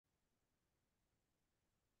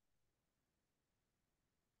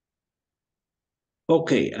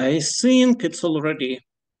Okay, I think it's already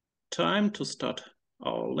time to start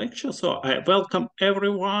our lecture. So I welcome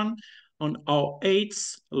everyone on our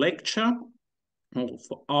 8th lecture of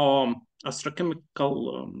our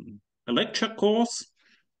astrochemical lecture course.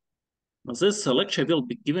 This lecture will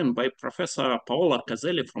be given by Professor Paola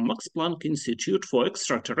Caselli from Max Planck Institute for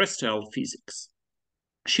Extraterrestrial Physics.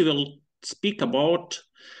 She will speak about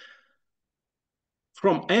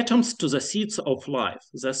From Atoms to the Seeds of Life,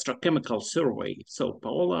 the Astrochemical Survey. So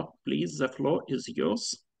Paola, please, the floor is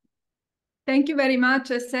yours. Thank you very much,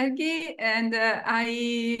 Sergey, and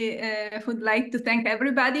I would like to thank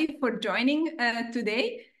everybody for joining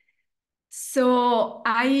today. So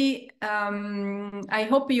I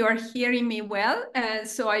hope you are hearing me well.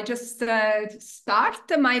 So I just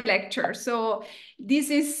start my lecture. So this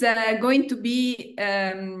is going to be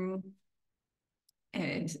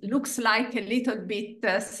looks like a little bit,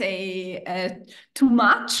 too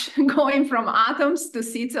much going from atoms to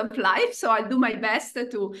seeds of life. So I'll do my best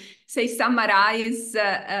to summarize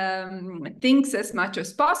things as much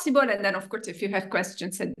as possible. And then, of course, if you have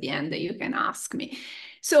questions at the end, you can ask me.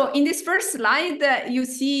 So in this first slide, you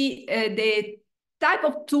see the type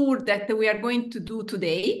of tour that we are going to do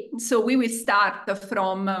today. So we will start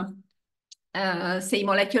from,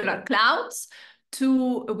 molecular clouds.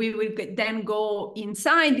 We will then go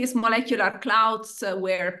inside these molecular clouds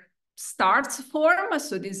where stars form.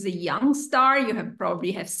 So this is a young star. You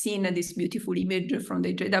probably have seen this beautiful image from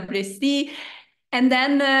the JWST. And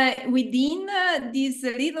then within this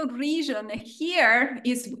little region here,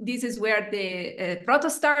 this is where the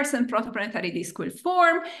protostars and protoplanetary disk will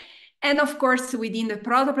form. And of course, within the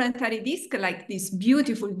protoplanetary disk, like this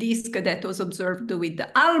beautiful disk that was observed with the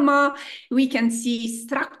ALMA, we can see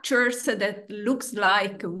structures that looks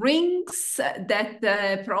like rings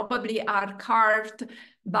that probably are carved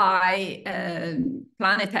by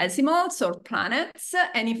planetesimals or planets.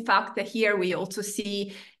 And in fact, here we also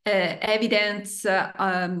see evidence,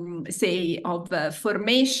 of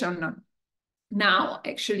formation now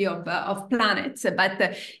actually of planets,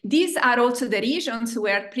 but these are also the regions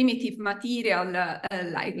where primitive material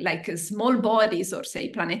like small bodies or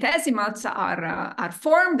planetesimals are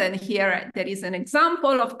formed. And here there is an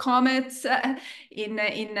example of comets in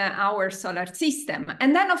our solar system.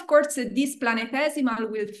 And then of course this planetesimal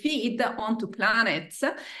will feed onto planets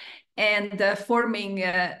and forming,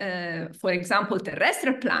 for example,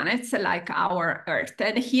 terrestrial planets like our Earth.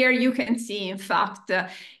 And here you can see, in fact,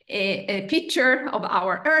 a picture of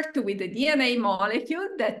our Earth with a DNA molecule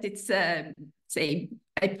that it's,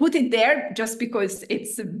 I put it there just because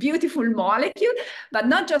it's a beautiful molecule, but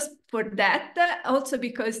not just for that, also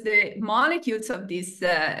because the molecules of this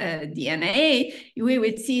DNA, we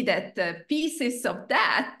will see that pieces of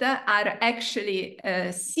that are actually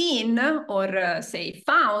seen or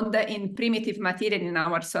found in primitive material in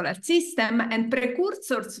our solar system, and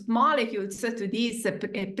precursors molecules to these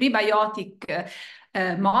prebiotic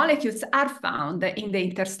molecules are found in the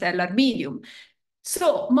interstellar medium.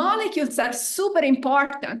 So molecules are super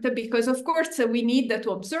important because, of course, we need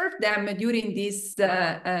to observe them during this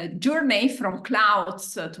journey from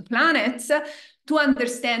clouds to planets to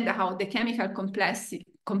understand how the chemical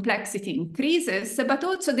complexity increases, but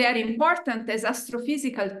also they are important as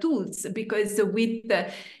astrophysical tools because with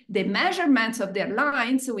the measurements of their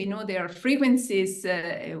lines, we know their frequencies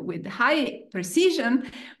with high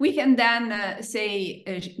precision. We can then,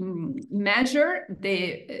 measure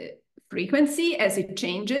the frequency as it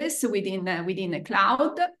changes within a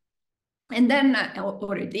cloud, and then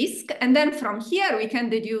or a disk. And then from here we can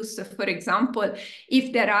deduce, for example,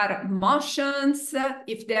 if there are motions,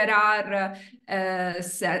 if there are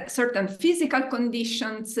certain physical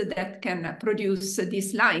conditions that can produce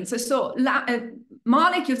these lines. So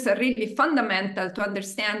molecules are really fundamental to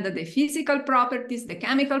understand the physical properties, the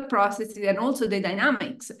chemical processes, and also the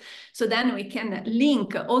dynamics. So then we can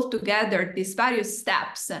link all together these various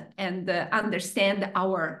steps and understand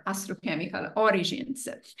our astrochemical origins.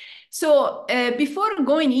 So before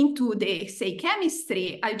going into the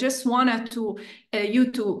chemistry, I just wanted to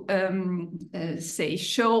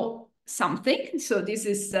show something. So this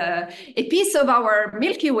is a piece of our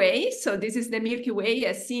Milky Way. So this is the Milky Way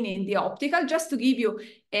as seen in the optical, just to give you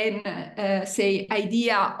an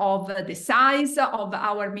idea of the size of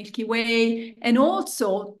our Milky Way, and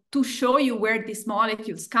also to show you where these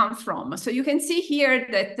molecules come from. So you can see here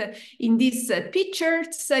that in these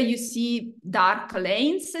pictures, you see dark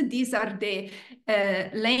lanes. These are the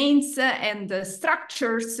lanes and the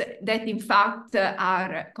structures that in fact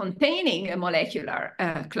are containing molecular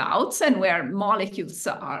clouds and where molecules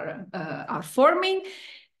are forming.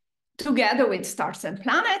 together with stars and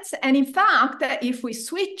planets. And in fact, if we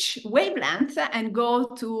switch wavelength and go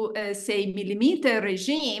to, say, millimeter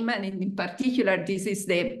regime, and in particular, this is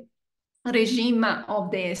the regime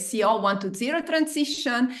of the CO1 to 0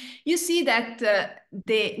 transition, you see that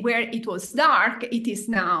where it was dark, it is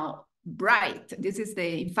now bright. This is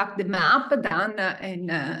in fact the map done in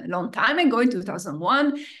a long time ago, in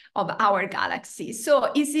 2001, of our galaxy.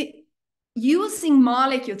 So using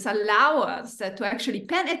molecules allow us to actually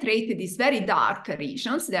penetrate these very dark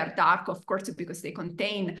regions. They are dark, of course, because they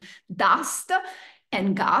contain dust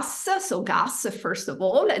and gas. So gas, first of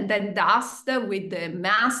all, and then dust with the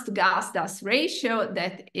mass to gas dust ratio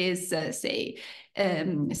that is, say,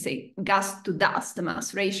 gas to dust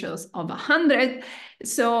mass ratios of 100.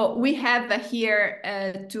 So we have here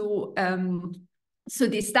so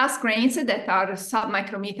these dust grains that are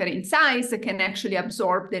submicrometer in size can actually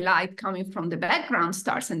absorb the light coming from the background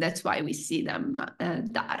stars, and that's why we see them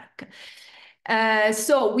dark.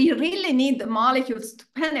 So we really need the molecules to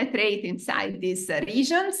penetrate inside these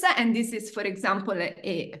regions. And this is, for example,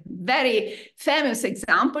 a very famous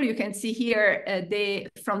example. You can see here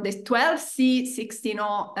from the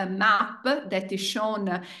 12C16O map that is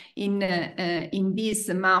shown in this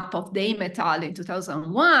map of the metal in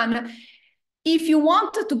 2001. If you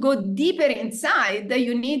wanted to go deeper inside,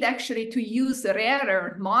 you need actually to use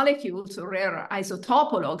rarer molecules or rarer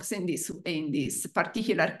isotopologues in this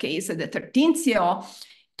particular case, the 13CO,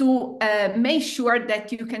 to make sure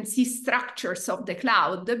that you can see structures of the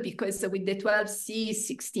cloud, because with the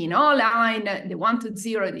 12C16O line, the 1 to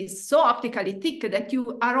 0 is so optically thick that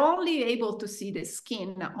you are only able to see the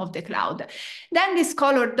skin of the cloud. Then these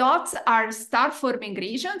colored dots are star-forming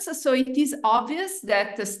regions, so it is obvious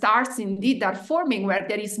that the stars indeed are forming where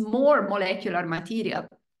there is more molecular material.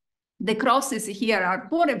 The crosses here are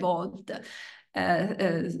more evolved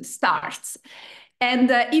stars.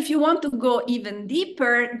 And if you want to go even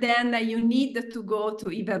deeper, then you need to go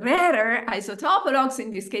to even rarer isotopologues.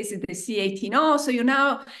 In this case, it's the C18O. So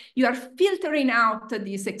you are filtering out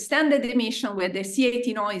this extended emission where the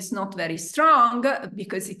C18O is not very strong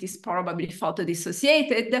because it is probably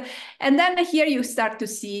photodissociated. And then here you start to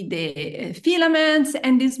see the filaments,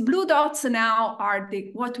 and these blue dots now are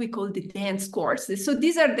what we call the dense cores. So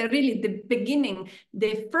these are really the beginning,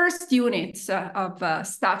 the first units of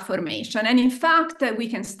star formation. And in fact, we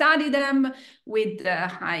can study them with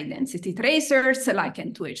high density tracers like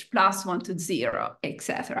N2H+, 1 to 0,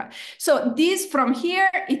 etc. So this, from here,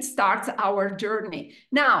 it starts our journey.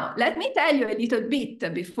 Now, let me tell you a little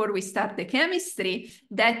bit before we start the chemistry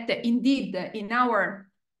that indeed in our,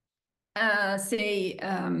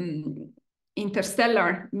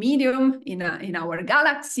 interstellar medium in our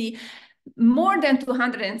galaxy, more than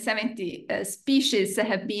 270 species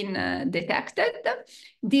have been detected.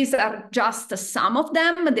 These are just some of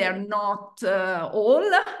them. They are not all,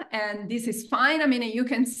 and this is fine. I mean, you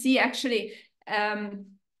can see actually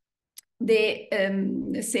the,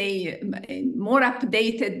 more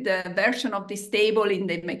updated version of this table in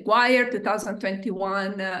the McGuire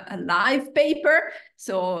 2021 live paper.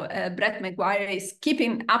 So Brett McGuire is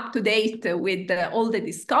keeping up to date with all the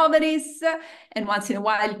discoveries, and once in a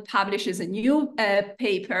while publishes a new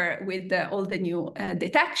paper with all the new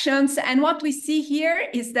detections. And what we see here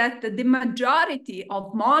is that the majority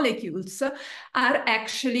of molecules are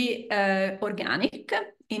actually organic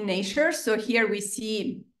in nature. So here we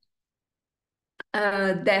see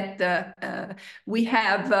that we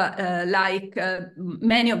have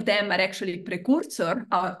many of them are actually precursor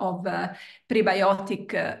of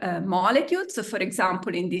prebiotic molecules. So for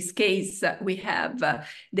example, in this case, we have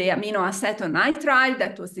the aminoacetonitrile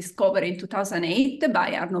that was discovered in 2008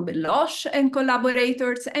 by Arnaud Belloche and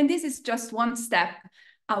collaborators. And this is just one step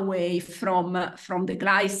away from the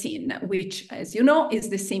glycine, which, as you know, is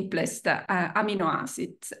the simplest amino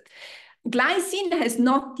acids. Glycine has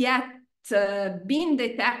not yet been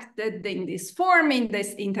detected in this form in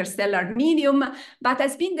this interstellar medium, but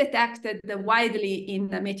has been detected widely in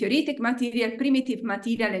meteoritic material, primitive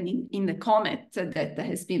material, and in the comet that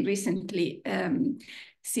has been recently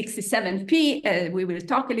 67P. We will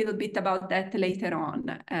talk a little bit about that later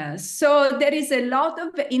on. So there is a lot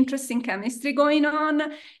of interesting chemistry going on,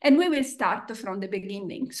 and we will start from the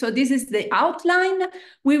beginning. So this is the outline.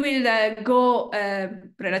 We will go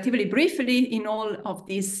relatively briefly in all of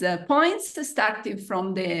these points, starting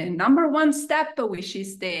from the number one step, which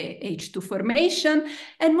is the H2 formation,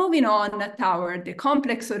 and moving on toward the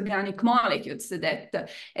complex organic molecules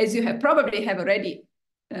that, as you have probably already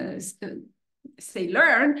say,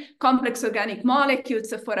 learn, complex organic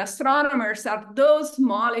molecules for astronomers are those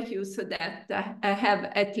molecules that have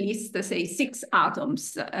at least, say, 6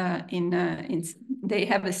 atoms they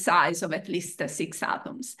have a size of at least 6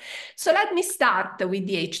 atoms. So let me start with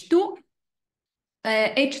the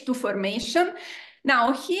H2 formation.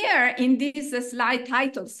 Now here in this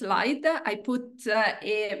title slide, I put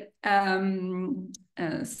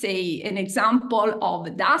say an example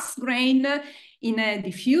of dust grain in a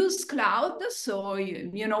diffuse cloud. So,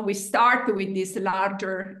 you know, we start with these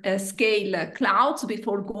larger scale clouds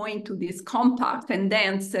before going to these compact and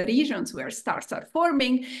dense regions where stars are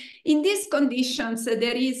forming. In these conditions,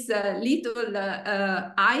 there is little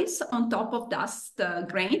ice on top of dust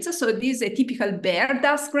grains. So this is a typical bare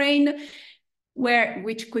dust grain,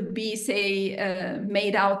 which could be, say,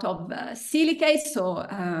 made out of silicates, so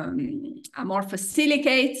amorphous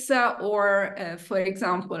silicates, or, for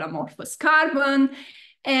example, amorphous carbon.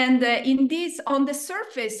 And on the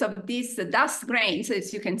surface of these dust grains,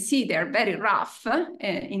 as you can see, they're very rough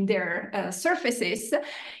in their surfaces.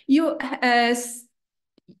 You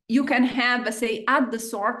can have, say,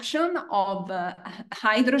 adsorption of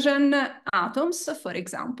hydrogen atoms, for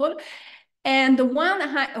example. And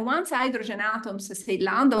once hydrogen atoms, say,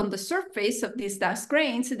 land on the surface of these dust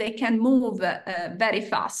grains, they can move very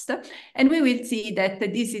fast. And we will see that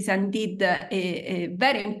this is indeed a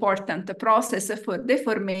very important process for the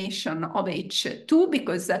formation of H2,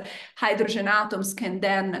 because hydrogen atoms can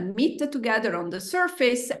then meet together on the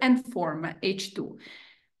surface and form H2.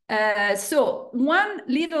 So one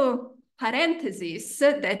little parenthesis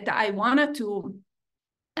that I wanted to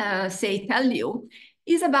tell you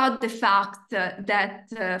is about the fact that,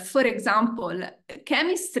 for example,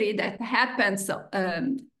 chemistry that happens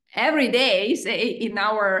every day, say, in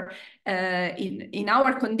our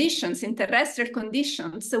conditions, in terrestrial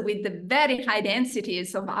conditions, with the very high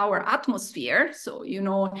densities of our atmosphere. So, you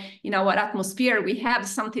know, in our atmosphere, we have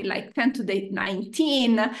something like 10 to the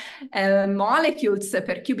 19 molecules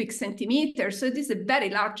per cubic centimeter. So this is a very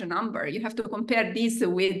large number. You have to compare this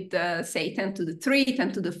with, say, 10 to the 3,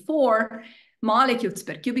 10 to the 4 molecules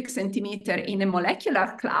per cubic centimeter in a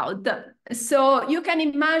molecular cloud. So you can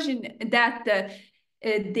imagine that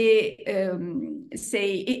it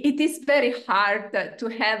is very hard to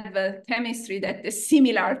have chemistry that is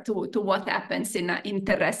similar to what happens in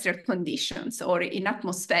terrestrial conditions or in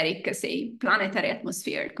atmospheric, say, planetary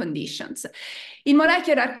atmospheric conditions. In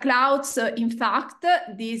molecular clouds, in fact,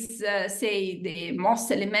 these, say, the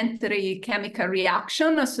most elementary chemical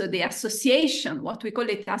reaction, so the association, what we call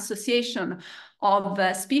it association of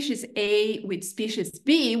species A with species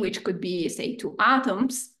B, which could be, say, 2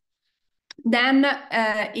 atoms, then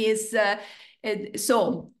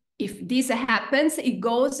so if this happens, it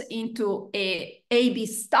goes into a AB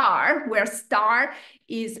star, where star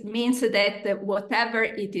means that whatever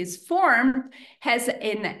it is formed has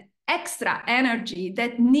an extra energy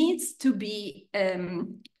that needs to be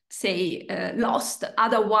lost.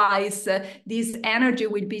 Otherwise, this energy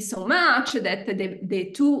will be so much that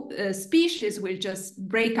the 2 species will just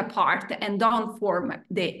break apart and don't form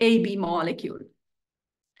the AB molecule.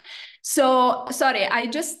 So, sorry, I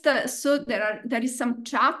just saw there is some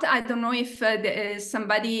chat. I don't know if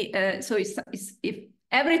somebody, so if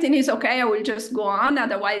everything is okay, I will just go on.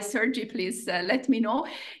 Otherwise, Sergi, please let me know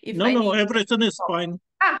if No, everything is fine.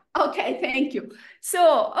 Okay, thank you.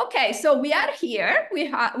 So, okay, so we are here.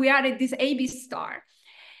 We are at this AB star.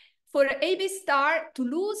 For AB star to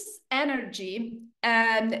lose energy,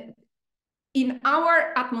 in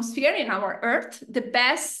our atmosphere, in our Earth, the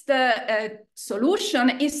best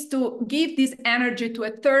solution is to give this energy to a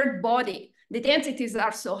third body. The densities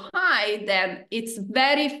are so high that it's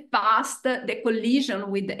very fast, the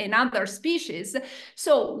collision with another species.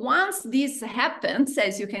 So once this happens,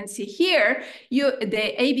 as you can see here,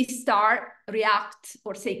 the AB star react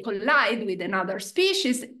or, say, collide with another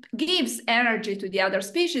species, gives energy to the other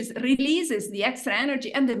species, releases the extra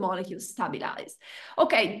energy, and the molecules stabilize.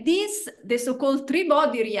 Okay, the so-called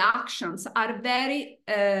 3-body reactions are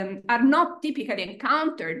are not typically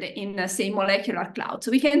encountered in, say, molecular clouds.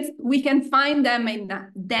 We can find them in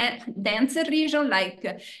denser region, like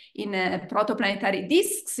in protoplanetary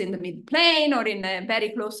disks in the mid-plane, or in very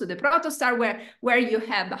close to the protostar, where you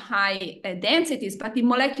have high densities. But in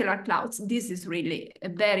molecular clouds, this is really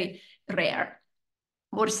very rare.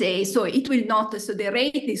 Or say, so it will not, so the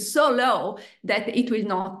rate is so low that it will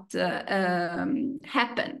not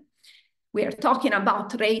happen. We are talking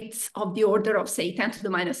about rates of the order of, say, 10 to the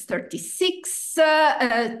minus 36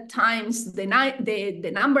 times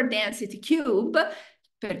the number density cube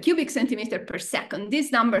per cubic centimeter per second.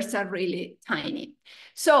 These numbers are really tiny.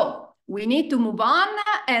 So we need to move on,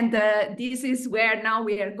 and this is where now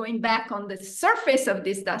we are going back on the surface of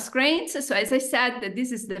these dust grains. So as I said,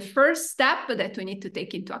 this is the first step that we need to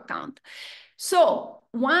take into account. So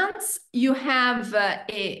once you have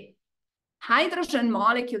a hydrogen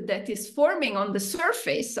molecule that is forming on the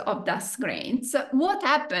surface of dust grains, what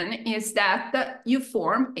happens is that you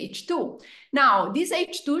form H2. Now, this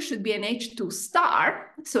H2 should be an H2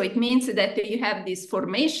 star, so it means that you have this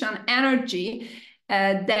formation energy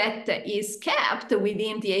that is kept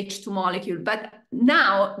within the H2 molecule. But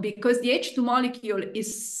now, because the H2 molecule is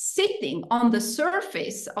sitting on the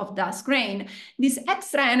surface of dust grain, this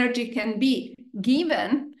extra energy can be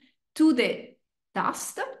given to the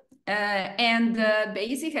dust, and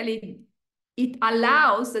basically it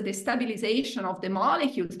allows the stabilization of the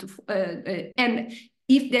molecule to, and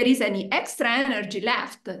if there is any extra energy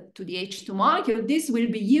left to the H2 molecule, this will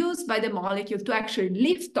be used by the molecule to actually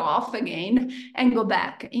lift off again and go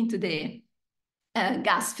back into the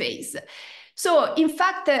gas phase. So in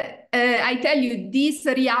fact, I tell you, this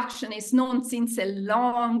reaction is known since a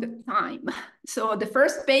long time. So the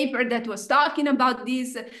first paper that was talking about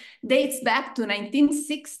this dates back to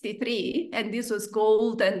 1963, and this was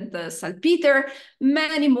gold and salpeter.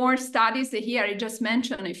 Many more studies here, I just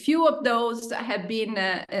mentioned a few of those, have been,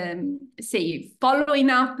 say,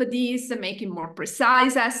 following up this, making more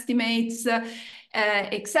precise estimates,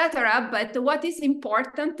 etc. But what is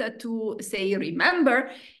important to say,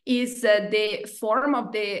 remember, is the form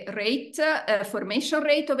of the rate, formation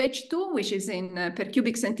rate of H2, which is in per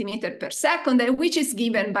cubic centimeter per second, which is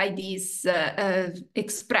given by this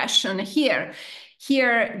expression here.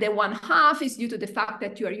 Here, the 1/2 is due to the fact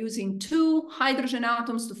that you are using 2 hydrogen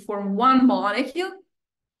atoms to form 1 molecule.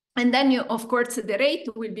 And then, of course, the rate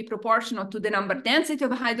will be proportional to the number density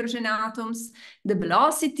of hydrogen atoms, the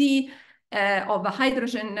velocity of a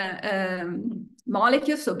hydrogen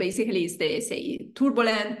molecule. So basically it's the, say,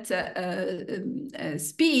 turbulent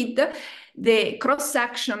speed, the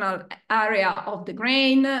cross-sectional area of the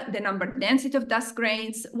grain, the number density of dust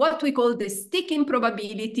grains, what we call the sticking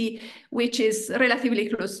probability, which is relatively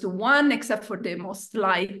close to 1, except for the most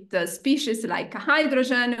light species like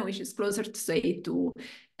hydrogen, which is closer to, say, to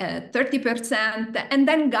 30%. And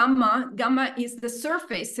then gamma is the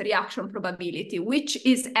surface reaction probability, which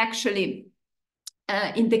is actually,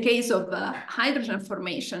 in the case of hydrogen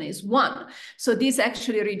formation, is 1. So this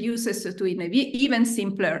actually reduces to an even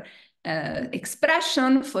simpler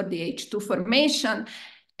expression for the H2 formation.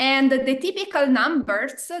 And the typical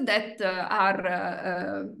numbers that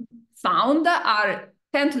are found are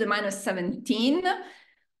 10 to the minus 17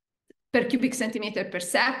 per cubic centimeter per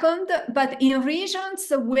second, but in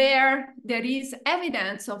regions where there is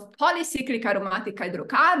evidence of polycyclic aromatic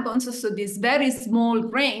hydrocarbons, so these very small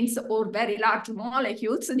grains or very large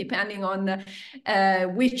molecules, depending on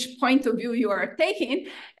which point of view you are taking.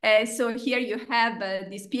 So here you have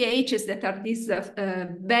these pHs that are these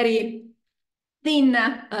very thin,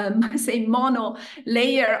 say, mono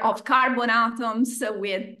layer of carbon atoms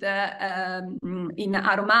with in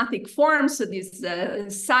aromatic forms, so these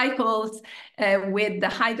cycles with the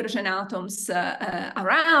hydrogen atoms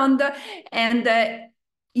around, and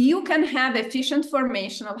you can have efficient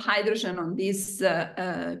formation of hydrogen on these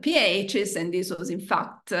pHs, and this was in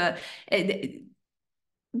fact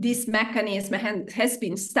this mechanism has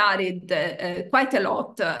been studied quite a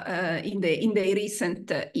lot in the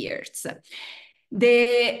recent years.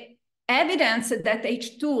 The evidence that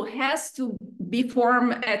H2 has to be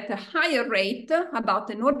formed at a higher rate, about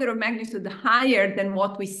an order of magnitude higher than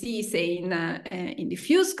what we see, say, in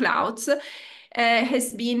diffuse clouds,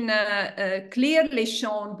 has been clearly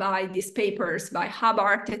shown by these papers by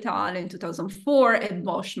Hubbard et al. In 2004 and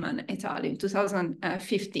Boschman et al. In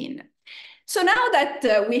 2015. So now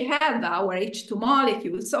that we have our H2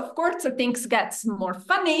 molecules, of course, things get more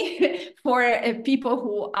funny for people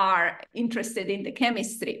who are interested in the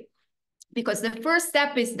chemistry, because the first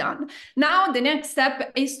step is done. Now the next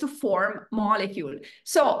step is to form molecule.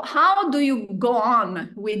 So how do you go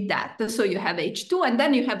on with that? So you have H2, and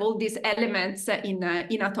then you have all these elements in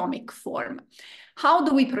atomic form. How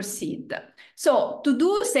do we proceed? So to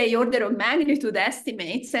do, say, order of magnitude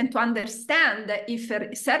estimates and to understand if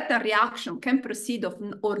a certain reaction can proceed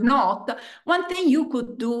or not, one thing you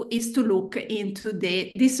could do is to look into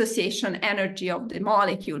the dissociation energy of the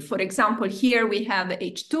molecule. For example, here we have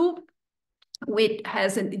H2, which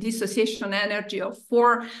has a dissociation energy of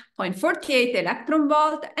 4.48 electron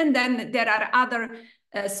volt, and then there are other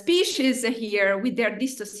species here with their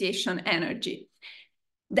dissociation energy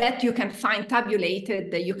that you can find tabulated,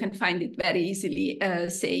 that you can find it very easily,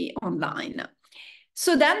 say, online.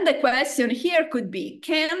 So then the question here could be,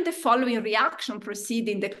 can the following reaction proceed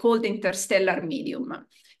in the cold interstellar medium?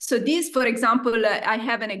 So this, for example, I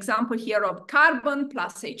have an example here of carbon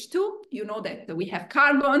plus H2. You know that we have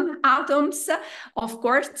carbon atoms. Of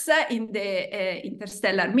course, in the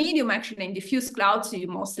interstellar medium, actually in diffuse clouds, you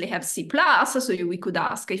mostly have C+. So we could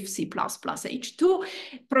ask if C++ plus H2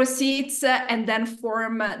 proceeds and then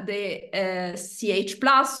form the CH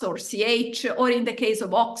plus or CH, or in the case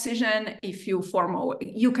of oxygen, if you form,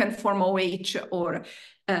 you can form OH or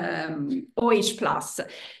OH plus.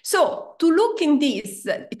 So to look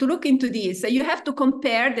into this, you have to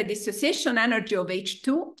compare the dissociation energy of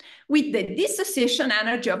H2 with the dissociation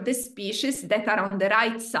energy of the species that are on the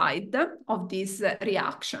right side of these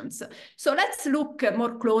reactions. So let's look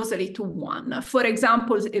more closely to one. For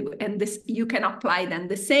example, and this, you can apply then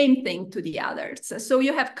the same thing to the others. So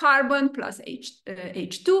you have carbon plus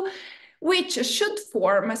H2, which should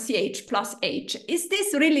form a CH plus H. Is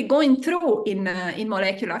this really going through in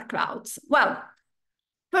molecular clouds? Well,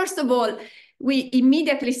 first of all, we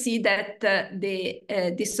immediately see that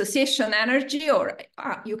the dissociation energy, or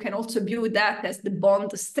you can also view that as the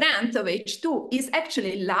bond strength of H2, is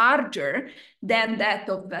actually larger than that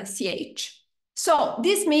of CH. So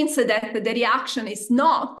this means that the reaction is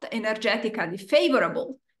not energetically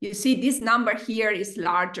favorable. You see, this number here is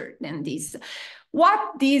larger than this.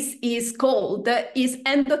 What this is called is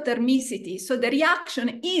endothermicity. So the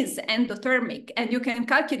reaction is endothermic, and you can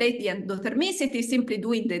calculate the endothermicity simply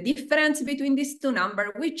doing the difference between these two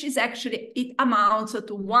numbers, which is actually, it amounts to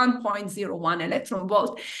 1.01 electron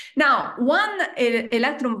volt. Now, 1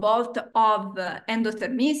 electron volt of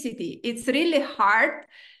endothermicity, it's really hard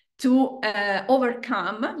to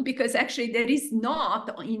overcome, because actually there is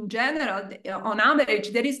not, in general, on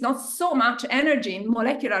average, there is not so much energy in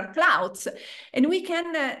molecular clouds. And we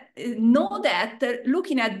can know that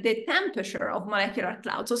looking at the temperature of molecular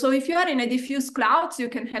clouds. So if you are in a diffuse clouds, you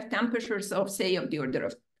can have temperatures of, say, of the order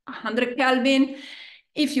of 100 Kelvin.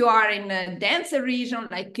 If you are in a denser region,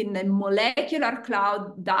 like in a molecular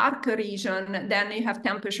cloud, dark region, then you have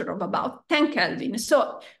temperature of about 10 Kelvin.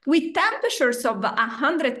 So with temperatures of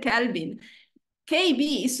 100 Kelvin,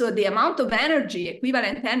 KB, so the amount of energy,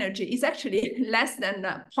 equivalent energy, is actually less than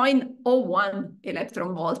 0.01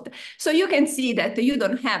 electron volt. So you can see that you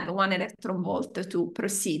don't have 1 electron volt to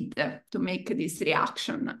proceed, to make this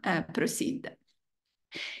reaction proceed.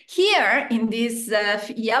 Here in this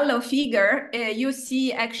yellow figure, you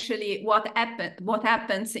see actually what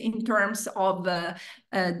happens in terms of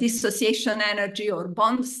dissociation energy or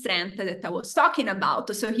bond strength that I was talking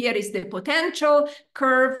about. So here is the potential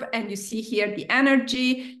curve, and you see here the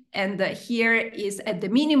energy. And here is at the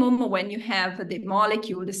minimum when you have the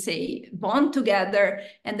molecules, say, bond together.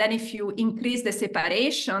 And then if you increase the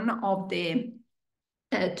separation of the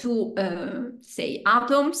two, say,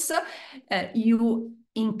 atoms, you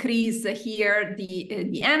increase here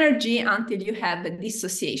the energy until you have a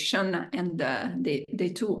dissociation and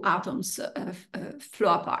the two atoms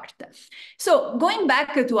flow apart. So going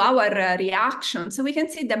back to our reactions, we can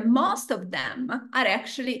see that most of them are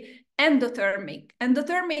actually endothermic.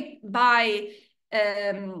 Endothermic by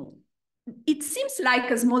it seems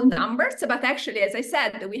like small numbers, but actually, as I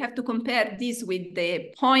said, we have to compare this with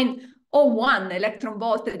the 0.01 electron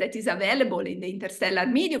volt that is available in the interstellar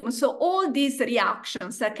medium. So all these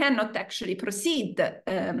reactions cannot actually proceed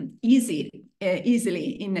easily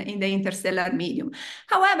in the interstellar medium.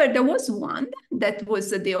 However, there was one that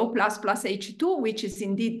was the O++ H2, which is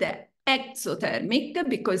indeed the exothermic,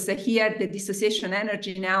 because here the dissociation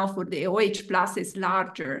energy now for the OH plus is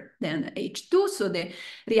larger than H2, so the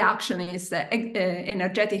reaction is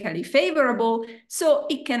energetically favorable, so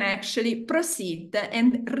it can actually proceed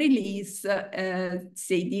and release,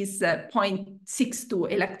 say, this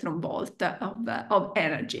 0.62 electron volt of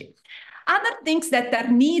energy. Other things that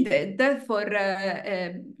are needed for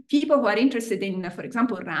people who are interested in, for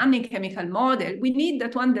example, running chemical model, we need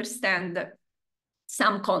to understand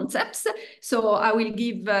some concepts. So I will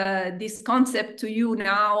give this concept to you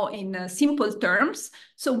now in simple terms.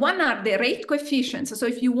 So one are the rate coefficients. So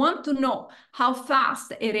if you want to know how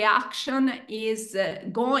fast a reaction is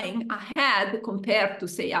going ahead compared to,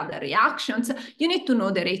 say, other reactions, you need to know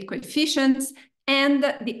the rate coefficients and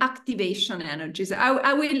the activation energies.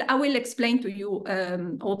 I will explain to you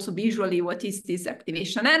also visually what is this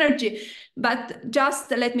activation energy, but just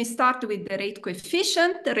let me start with the rate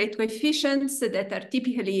coefficient. The rate coefficients that are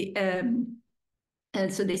typically, and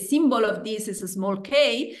so the symbol of this is a small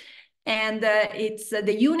k, and it's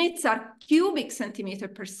the units are cubic centimeter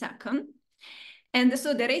per second. And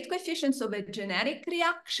so the rate coefficients of a generic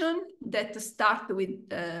reaction that start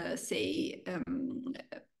with, say,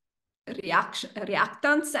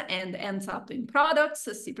 reactants and ends up in products,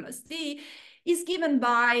 C plus D, is given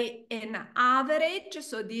by an average.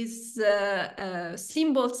 So these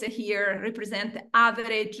symbols here represent the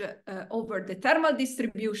average over the thermal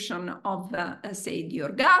distribution of, say,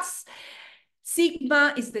 your gas.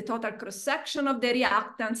 Sigma is the total cross-section of the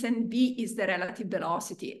reactants, and V is the relative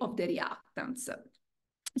velocity of the reactants.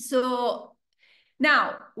 So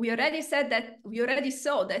now, we already saw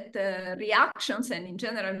that reactions, and in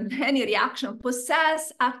general, any reaction,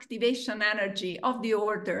 possess activation energy of the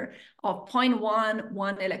order of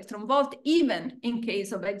 0.1 electron volt, even in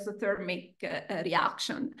case of exothermic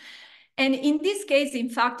reaction. And in this case, in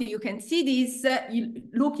fact, you can see this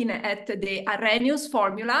looking at the Arrhenius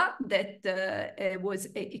formula that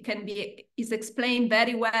is explained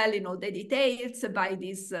very well in all the details by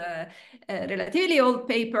this relatively old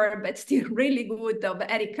paper, but still really good, of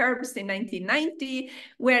Eric Herbst in 1990,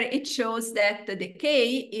 where it shows that the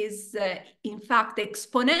K is in fact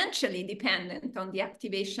exponentially dependent on the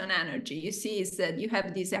activation energy. You see is that you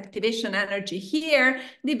have this activation energy here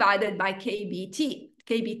divided by KBT.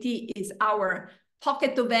 KBT is our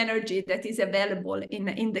pocket of energy that is available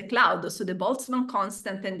in the cloud, so the Boltzmann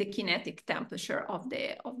constant and the kinetic temperature of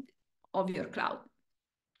your cloud.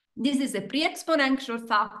 This is a pre-exponential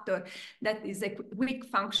factor that is a quick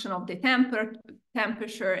function of the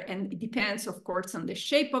temperature, and it depends, of course, on the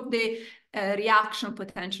shape of the reaction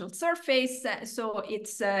potential surface. So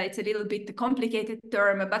it's a little bit complicated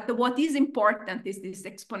term, but what is important is this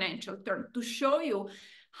exponential term to show you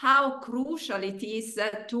how crucial it is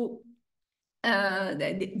to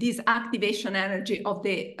this activation energy of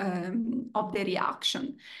the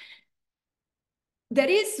reaction. There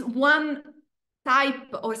is one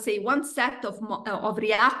type, or say one set of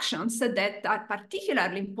reactions that are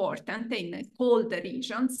particularly important in cold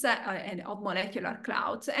regions and of molecular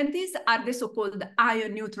clouds, and these are the so-called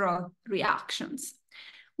ion-neutral reactions.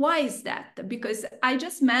 Why is that? Because I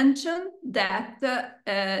just mentioned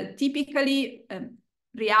that typically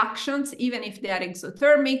reactions, even if they are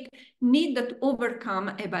exothermic, need to overcome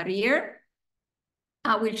a barrier.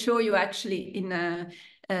 I will show you actually in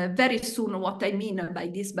very soon what I mean by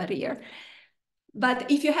this barrier.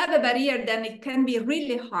 But if you have a barrier, then it can be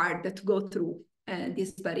really hard to go through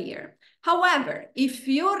this barrier. However, if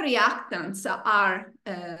your reactants are,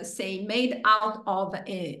 say, made out of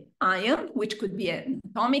an ion, which could be an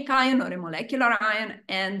atomic ion or a molecular ion,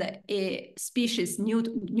 and a species,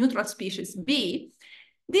 neutral species B,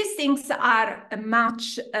 these things are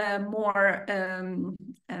much more,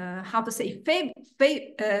 how to say,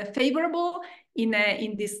 favorable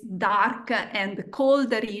in this dark and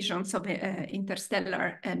cold regions of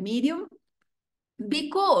interstellar medium,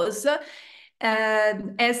 because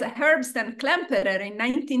as Herbst and Klemperer in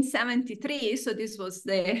 1973, so this was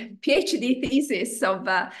the PhD thesis of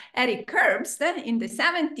Eric Herbst in the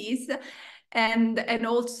 70s, and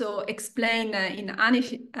also explained in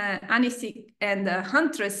Anisik and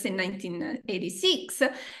Huntress in 1986,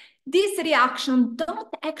 these reactions don't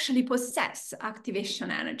actually possess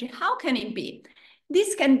activation energy. How can it be?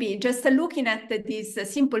 This can be just looking at this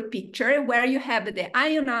simple picture where you have the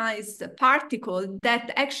ionized particle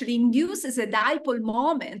that actually induces a dipole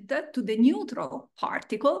moment to the neutral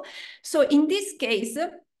particle. So in this case,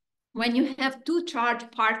 when you have two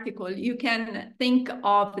charged particles, you can think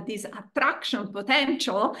of this attraction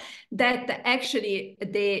potential that actually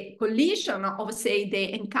the collision of, say,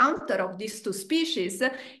 the encounter of these two species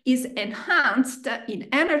is enhanced in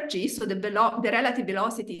energy. So the relative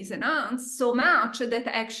velocity is enhanced so much that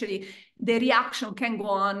actually the reaction can go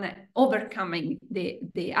on overcoming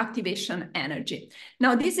the activation energy.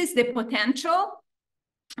 Now, this is the potential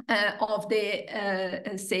of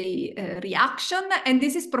the, say, reaction, and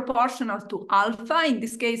this is proportional to alpha. In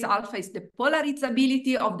this case, alpha is the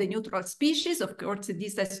polarizability of the neutral species. Of course,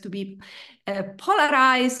 this has to be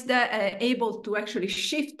polarized, able to actually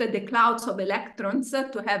shift the clouds of electrons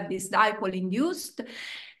to have this dipole induced.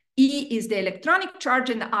 E is the electronic charge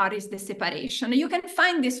and R is the separation. You can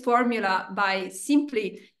find this formula by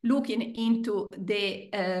simply looking into the,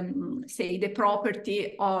 say, the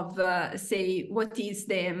property of, say, what is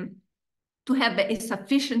the, to have a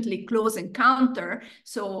sufficiently close encounter,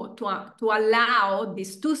 so to allow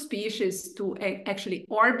these two species to actually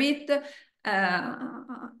orbit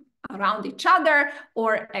around each other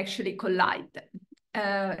or actually collide.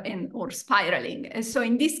 Or spiraling. And so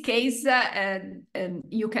in this case,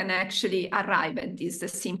 you can actually arrive at this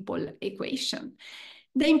simple equation.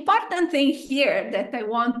 The important thing here that I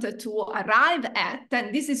want to arrive at,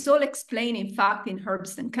 and this is all explained, in fact, in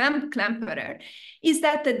Herbst and Klemperer, is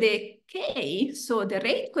that the K, so the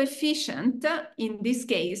rate coefficient in this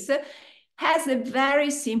case, has a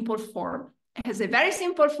very simple form. It has a very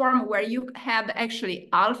simple form where you have actually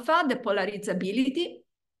alpha, the polarizability.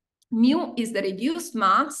 Mu is the reduced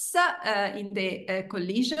mass in the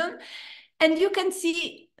collision. And you can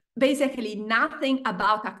see basically nothing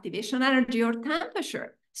about activation energy or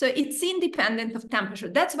temperature. So it's independent of temperature.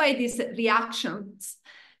 That's why these reactions,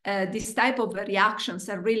 this type of reactions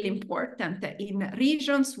are really important in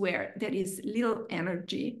regions where there is little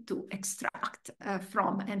energy to extract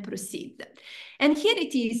from and proceed. And here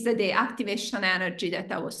it is, the activation energy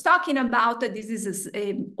that I was talking about. This is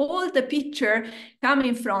an old picture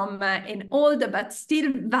coming from an old but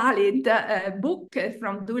still valid book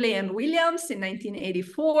from Dooley and Williams in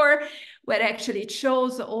 1984, where actually it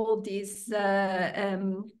shows all these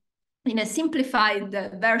in a simplified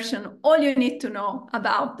version, all you need to know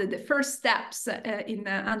about the first steps in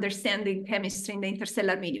understanding chemistry in the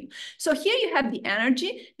interstellar medium. So here you have the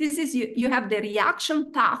energy. This is, you have the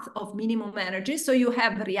reaction path of minimum energy. So you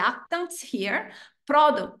have reactants here,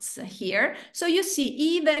 products here. So you see,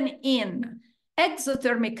 even in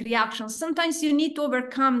exothermic reactions, sometimes you need to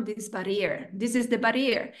overcome this barrier. This is the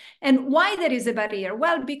barrier. And why there is a barrier?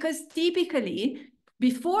 Well, because typically,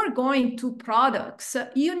 before going to products,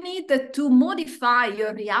 you need to modify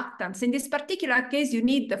your reactants. In this particular case, you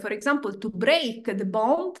need, for example, to break the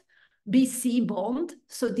bond, BC bond.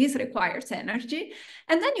 So this requires energy.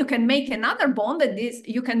 And then you can make another bond, and this,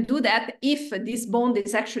 you can do that if this bond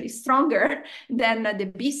is actually stronger than the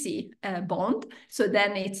BC bond. So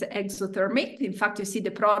then it's exothermic. In fact, you see the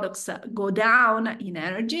products go down in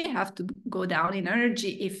energy, have to go down in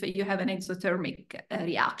energy if you have an exothermic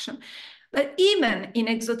reaction. But even in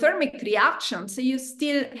exothermic reactions,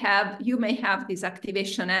 you may have this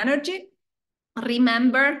activation energy.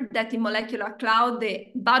 Remember that in molecular cloud, the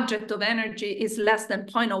budget of energy is less than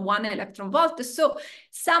 0.01 electron volt. So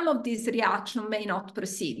some of these reactions may not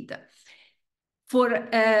proceed. For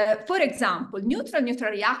example,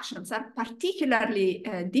 neutral-neutral reactions are particularly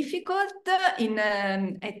difficult in,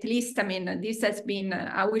 at least, I mean, this has been,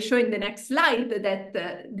 I will show in the next slide that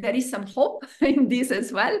there is some hope in this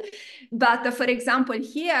as well. But for example,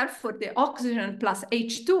 here for the oxygen plus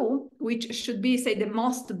H2, which should be, say, the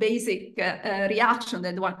most basic reaction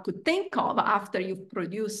that one could think of after you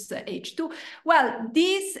produce H2, well,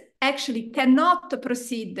 this actually cannot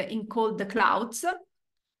proceed in cold clouds,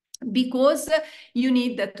 because you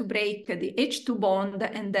need to break the H2 bond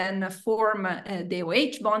and then form the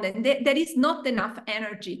OH bond, and there is not enough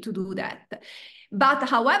energy to do that. But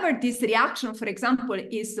however, this reaction, for example,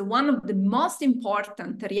 is one of the most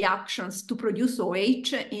important reactions to produce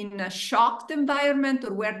OH in a shocked environment,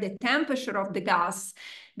 or where the temperature of the gas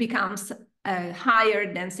becomes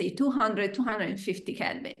higher than, say, 200, 250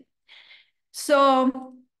 Kelvin.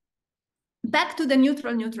 So back to the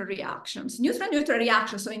neutral-neutral reactions. Neutral-neutral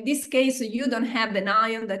reactions, so in this case, you don't have an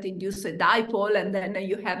ion that induces a dipole, and then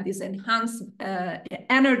you have this enhanced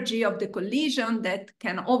energy of the collision that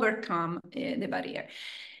can overcome the barrier.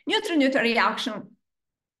 Neutral-neutral reactions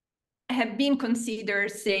have been considered,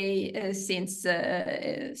 say, since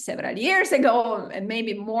several years ago, and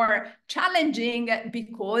maybe more challenging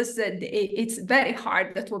because it's very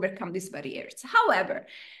hard to overcome these barriers. However,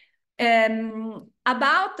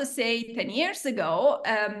 about, say, 10 years ago,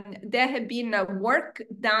 there had been work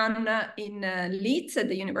done in Leeds, at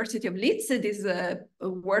the University of Leeds. This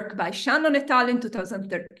work by Shannon et al. In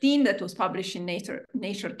 2013 that was published in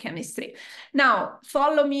Nature Chemistry. Now,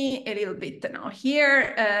 follow me a little bit now.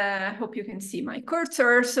 Here, I hope you can see my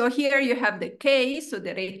cursor. So here you have the K, so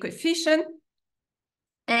the rate coefficient.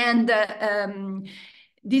 And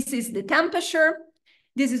this is the temperature.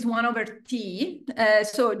 This is 1/T.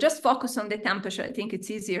 So just focus on the temperature. I think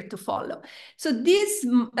it's easier to follow. So these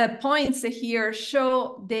points here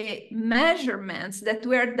show the measurements that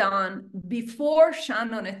were done before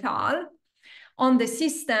Shannon et al. On the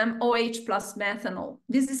system OH plus methanol.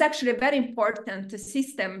 This is actually a very important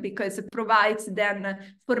system because it provides then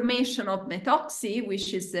formation of methoxy,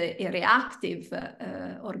 which is a reactive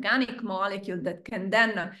organic molecule that can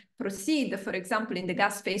then proceed, for example, in the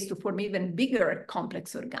gas phase to form even bigger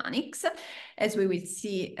complex organics, as we will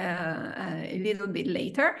see a little bit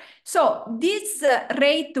later. So this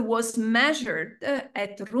rate was measured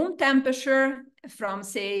at room temperature, from,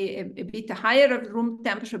 say, a bit higher room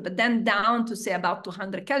temperature, but then down to, say, about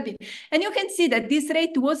 200 Kelvin. And you can see that this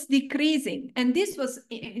rate was decreasing. And this was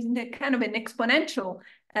in a kind of an exponential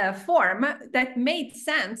form that made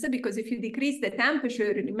sense, because if you decrease the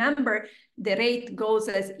temperature, remember, the rate goes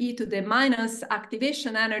as e to the minus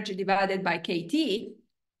activation energy divided by kT.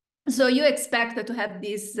 So you expect to have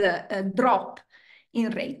this drop in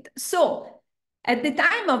rate. So At the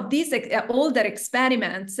time of these older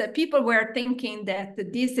experiments, people were thinking that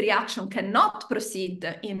this reaction cannot proceed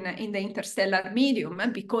in the interstellar medium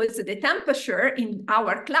because the temperature in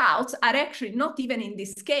our clouds are actually not even in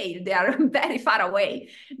this scale. They are very far away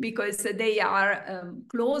because they are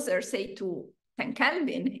closer, say, to 10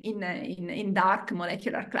 Kelvin in dark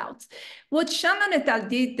molecular clouds. What Shannon et al.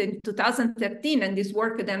 Did in 2013, and this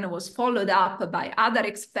work then was followed up by other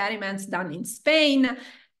experiments done in Spain,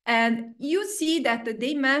 and you see that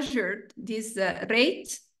they measured this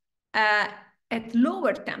rate at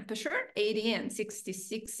lower temperature, 80 and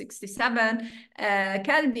 66, 67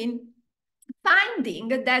 Kelvin, finding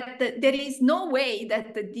that there is no way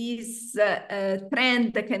that this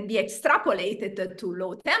trend can be extrapolated to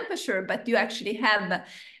low temperature, but you actually have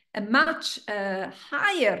a much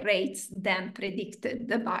higher rates than predicted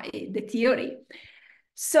by the theory.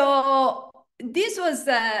 So this was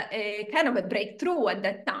a kind of a breakthrough at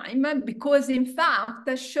that time because, in fact,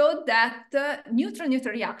 showed that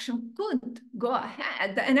neutron-neutron reaction could go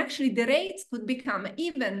ahead and actually the rates could become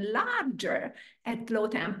even larger at low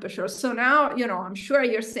temperature. So now, you know, I'm sure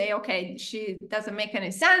you're saying, okay, she doesn't make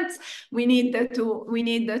any sense. We need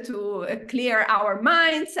to clear our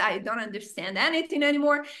minds. I don't understand anything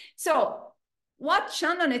anymore. So what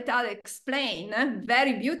Shannon et al. Explain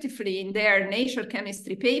very beautifully in their Nature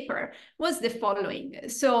Chemistry paper was the following.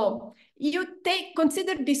 So you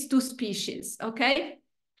consider these two species, okay?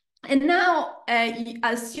 And now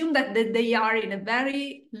assume that they are in a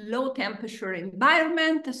very low temperature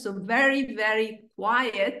environment, so very, very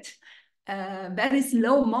quiet, very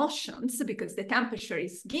slow motions because the temperature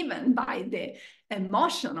is given by the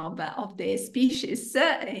motion of the species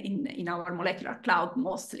in our molecular cloud.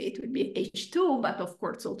 Mostly it would be H2, but of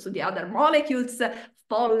course also the other molecules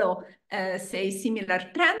follow, say,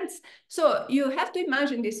 similar trends. So you have to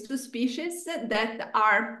imagine these two species that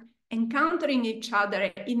are encountering each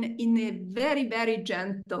other in a very, very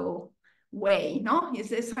gentle way, no?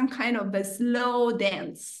 It's some kind of a slow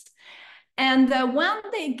dance. And when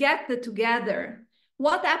they get together,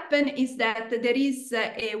 what happens is that there is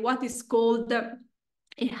what is called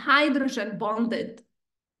a hydrogen bonded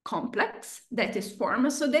complex that is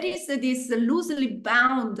formed. So there is this loosely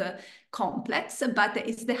bound complex, but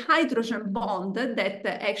it's the hydrogen bond that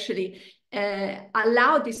actually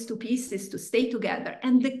allow these two pieces to stay together.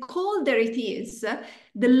 And the colder it is,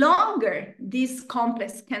 the longer this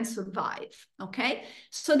complex can survive, okay?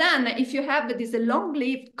 So then if you have this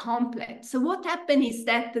long-lived complex, so what happens is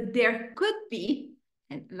that there could be,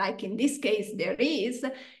 and like in this case there is,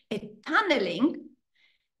 a tunneling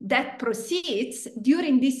that proceeds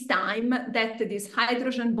during this time that this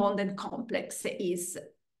hydrogen bonded complex is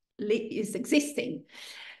existing.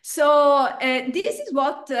 So this is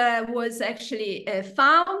what was actually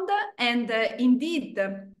found, and indeed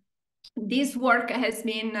this work has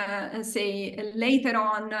been, say, later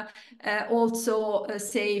on also,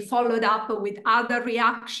 say, followed up with other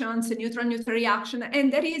reactions, neutron-neutron reaction.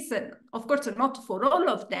 And there is, of course, not for all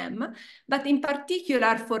of them, but in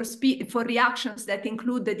particular for reactions that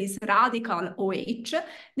include this radical OH,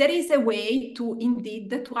 there is a way to indeed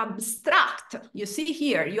to abstract. You see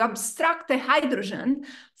here, you abstract the hydrogen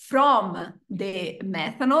from the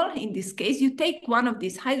methanol. In this case, you take one of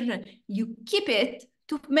these hydrogen, you keep it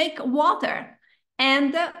to make water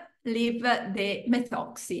and leave the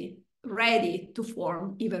methoxy ready to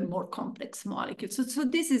form even more complex molecules. So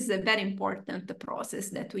this is a very important process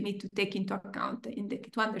that we need to take into account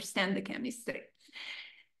to understand the chemistry.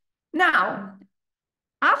 Now,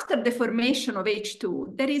 after the formation of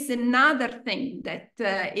H2, there is another thing that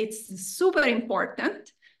it's super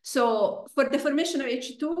important. So for the formation of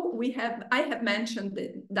H2, I have mentioned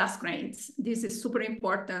the dust grains. This is super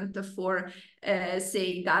important for,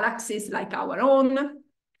 say, galaxies like our own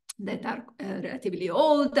that are relatively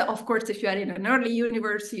old. Of course, if you are in an early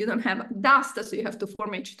universe, you don't have dust, so you have to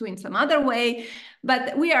form H2 in some other way.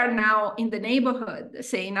 But we are now in the neighborhood,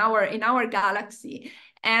 say, in our galaxy.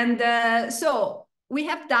 And so we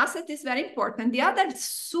have dust that is very important. The other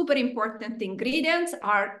super important ingredients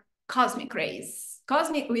are cosmic rays.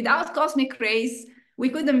 Without cosmic rays, we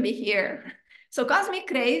couldn't be here. So cosmic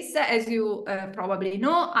rays, as you probably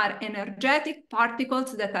know, are energetic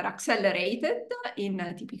particles that are accelerated during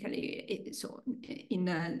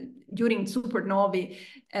supernovae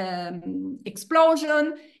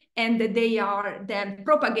explosion, and they are then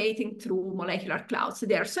propagating through molecular clouds. So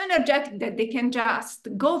they are so energetic that they can just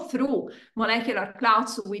go through molecular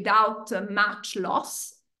clouds without much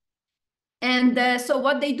loss. And so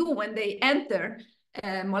what they do when they enter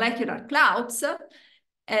molecular clouds,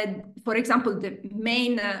 For example, the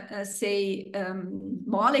main,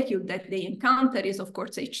 molecule that they encounter is, of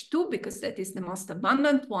course, H2, because that is the most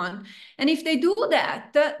abundant one. And if they do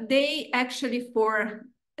that, they actually, for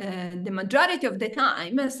the majority of the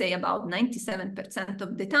time, say about 97%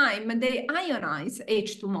 of the time, they ionize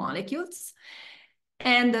H2 molecules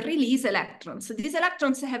and release electrons. So these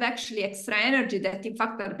electrons have actually extra energy that, in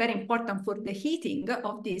fact, are very important for the heating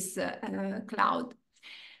of this cloud.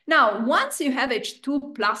 Now, once you have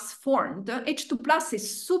H2 plus formed, H2 plus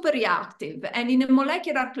is super reactive. And in a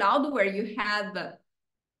molecular cloud where you have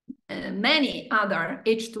many other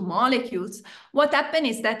H2 molecules, what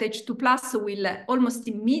happens is that H2 plus will almost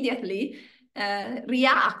immediately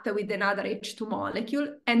react with another H2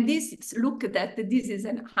 molecule. And this is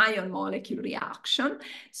an ion molecule reaction.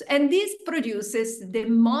 And this produces the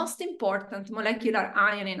most important molecular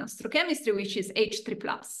ion in astrochemistry, which is H3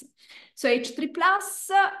 plus. So H3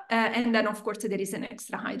 plus, and then of course there is an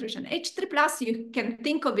extra hydrogen. H3 plus, you can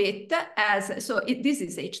think of it as, this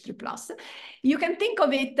is H3 plus. You can think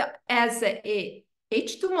of it as a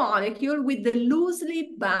H2 molecule with the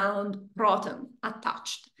loosely bound proton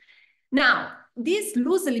attached. Now, this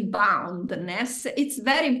loosely boundness, it's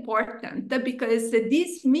very important because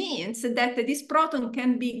this means that this proton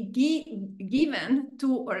can be given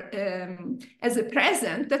to, or as a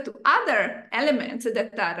present to other elements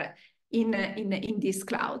that are in these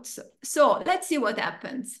clouds. So let's see what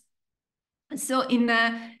happens. So in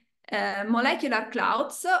molecular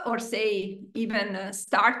clouds, or say even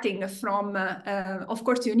starting from, of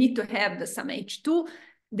course, you need to have some H2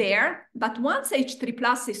 there, but once H3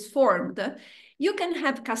 plus is formed, you can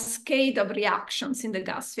have cascade of reactions in the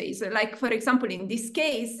gas phase. Like, for example, in this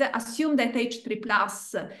case, assume that H3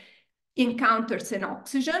 plus encounters an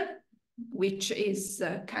oxygen, which is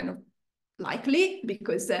kind of likely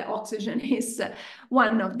because oxygen is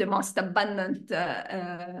one of the most abundant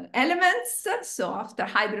elements. So after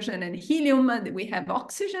hydrogen and helium, we have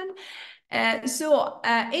oxygen.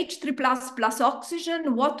 H3 plus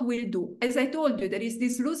oxygen, what will do? As I told you, there is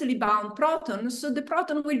this loosely bound proton, so the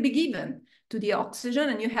proton will be given to the oxygen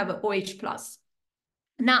and you have OH plus.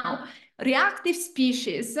 Now, reactive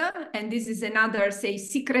species, and this is another, say,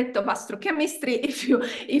 secret of astrochemistry,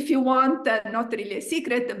 if you want, not really a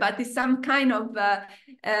secret, but it's some kind of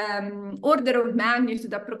order of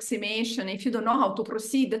magnitude approximation, if you don't know how to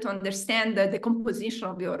proceed to understand the composition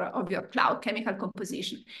of your cloud, chemical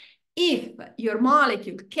composition. If your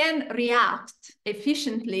molecule can react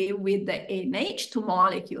efficiently with an H2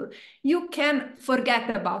 molecule, you can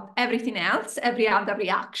forget about everything else, every other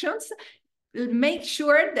reactions. Make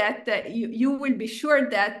sure that you will be sure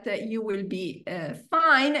that you will be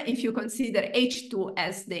fine if you consider H2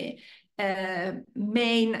 as the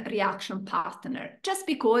main reaction partner, just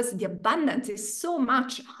because the abundance is so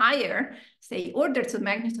much higher, say orders of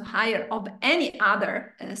magnitude higher of any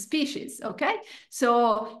other species, okay?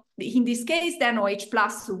 So in this case, then OH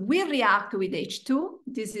plus will react with H2.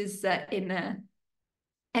 This is in a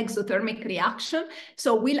exothermic reaction.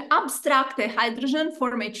 So we'll abstract a hydrogen,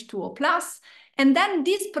 form H2O plus, and then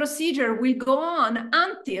this procedure will go on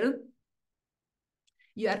until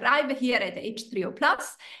you arrive here at H3O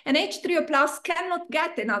plus, and H3O plus cannot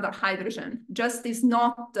get another hydrogen, just is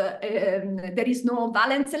not, there is no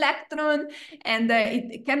valence electron, and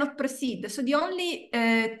it cannot proceed. So the only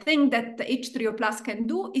thing that H3O plus can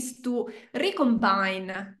do is to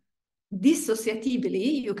recombine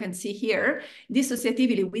dissociatively, you can see here,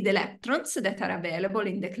 dissociatively with electrons that are available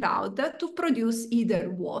in the cloud to produce either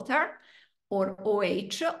water or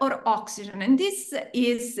OH or oxygen. And this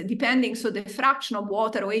is depending, so the fraction of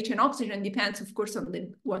water, OH and oxygen depends, of course,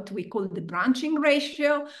 on what we call the branching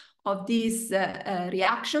ratio of these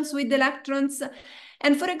reactions with electrons.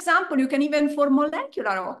 And for example, you can even form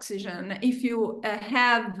molecular oxygen if you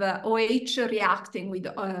have OH reacting with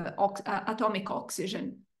atomic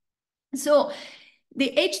oxygen. So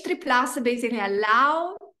the H3 plus basically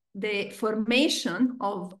allow the formation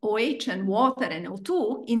of OH and water and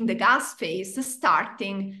O2 in the gas phase,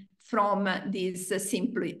 starting from this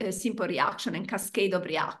simple reaction and cascade of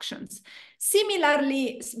reactions.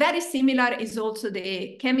 Similarly, very similar is also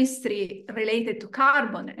the chemistry related to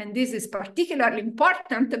carbon. And this is particularly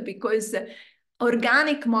important because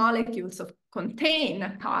organic molecules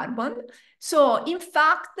contain carbon. So in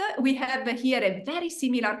fact, we have here a very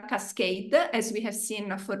similar cascade as we have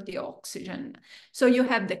seen for the oxygen. So you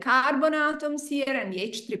have the carbon atoms here and the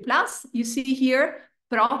H3 plus. You see here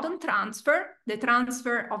proton transfer, the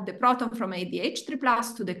transfer of the proton from the H3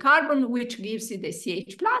 plus to the carbon, which gives you the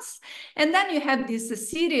CH plus. And then you have this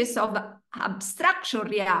series of abstraction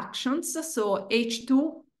reactions. So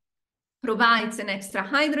H2 provides an extra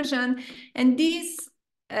hydrogen, and this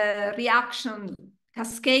reaction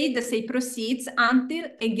cascade, say, proceeds until,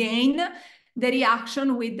 again, the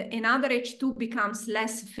reaction with another H2 becomes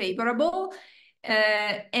less favorable.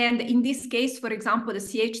 And in this case, for example, the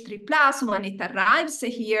CH3 plus, when it arrives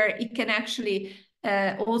here, it can actually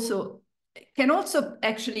also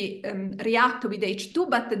actually react with H2,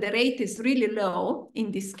 but the rate is really low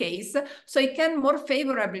in this case. So it can more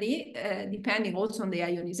favorably, depending also on the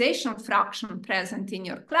ionization fraction present in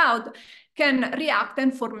your cloud, can react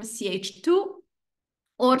and form CH2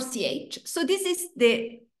 or CH. So this is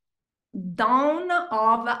the dawn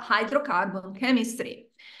of hydrocarbon chemistry.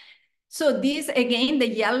 So these, again, the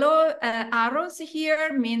yellow arrows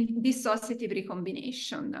here mean dissociative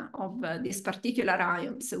recombination of these particular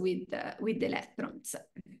ions with electrons.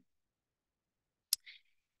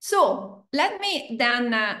 So let me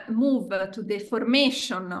then move to the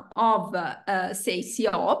formation of, say,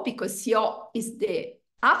 CO, because CO is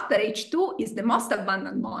after H2 is the most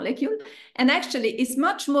abundant molecule, and actually is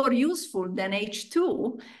much more useful than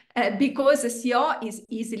H2 because CO is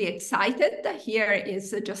easily excited. Here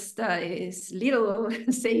is just a little,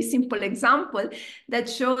 say, simple example that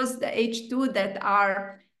shows the H2 that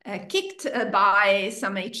are kicked by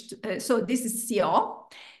some H2. So this is CO,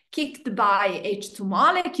 kicked by H2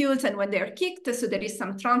 molecules, and when they're kicked, so there is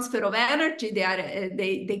some transfer of energy.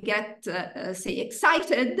 They get, say,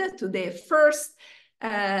 excited to the first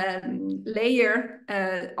layer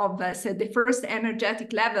of say, the first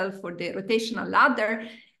energetic level for the rotational ladder.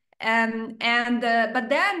 But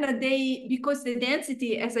then because the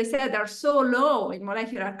density, as I said, are so low in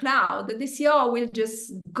molecular cloud, the CO will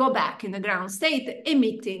just go back in the ground state,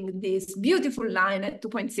 emitting this beautiful line at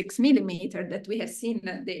 2.6 millimeter that we have seen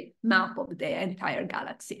the map of the entire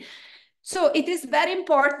galaxy. So it is very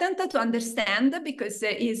important to understand, because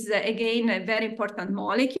it is, again, a very important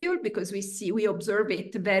molecule, because we observe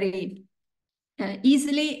it very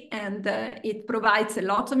easily, and it provides a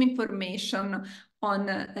lot of information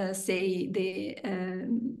on, say, the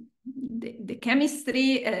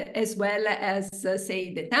chemistry, as well as,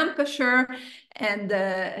 say, the temperature, and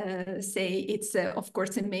say it's, of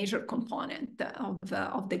course, a major component of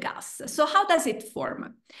the gas. So how does it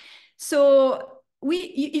form? So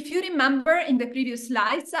if you remember in the previous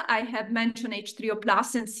slides, I have mentioned H3O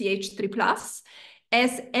plus and CH3 plus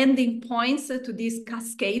as ending points to this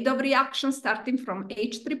cascade of reactions starting from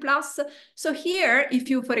H3 plus. So here,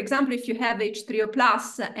 for example, if you have H3O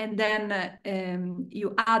plus and then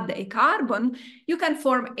you add a carbon, you can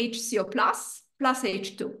form HCO plus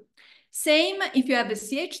H2. Same if you have a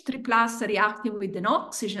CH3 plus reacting with an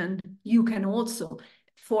oxygen, you can also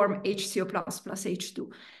form HCO plus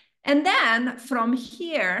H2. And then from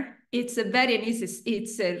here, it's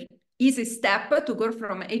a easy step to go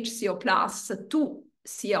from HCO plus to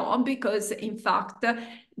CO, because in fact,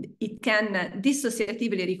 it can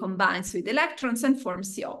dissociatively recombine with electrons and form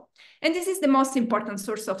CO. And this is the most important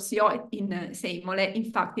source of CO in, say,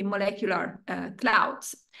 in fact, in molecular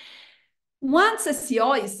clouds. Once a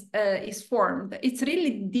CO is formed, it's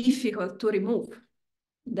really difficult to remove.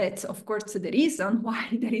 That's, of course, the reason why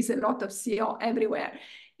there is a lot of CO everywhere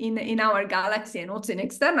in our galaxy and also in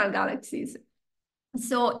external galaxies.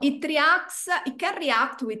 So it can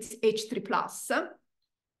react with H3 plus.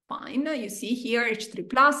 Fine, you see here H3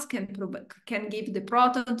 plus can give the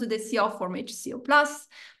proton to the CO, form HCO plus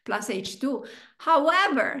H2.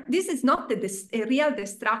 However, this is not a real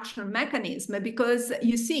destruction mechanism, because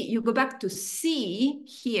you see, you go back to C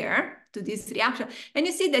here, to this reaction, and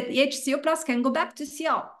you see that the HCO plus can go back to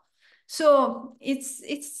CO. So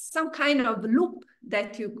it's some kind of loop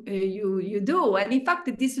that you do. And in fact,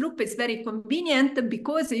 this loop is very convenient,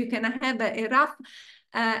 because you can have a rough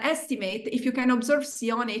estimate. If you can observe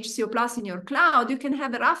CO and HCO plus in your cloud, you can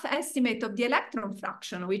have a rough estimate of the electron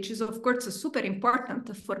fraction, which is, of course, super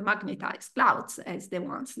important for magnetized clouds, as the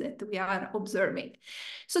ones that we are observing.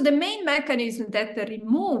 So the main mechanism that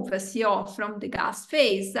remove CO from the gas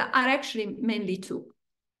phase are actually mainly two,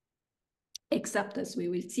 except, as we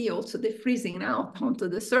will see, also the freezing out onto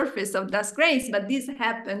the surface of dust grains, but this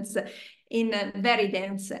happens in a very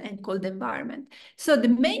dense and cold environment. So the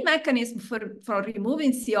main mechanism for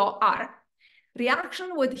removing CO are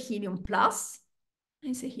reaction with helium plus.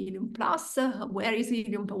 I say helium plus, where is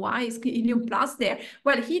helium? Why is helium plus there?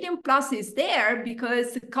 Well, helium plus is there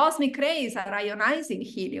because cosmic rays are ionizing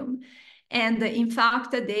helium. And in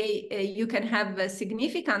fact, you can have a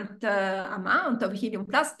significant amount of helium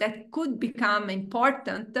plus that could become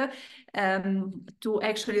important to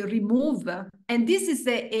actually remove. And this is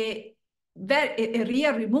a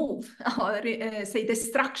real remove, or say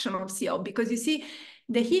destruction of CO, because you see,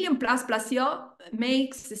 the helium plus CO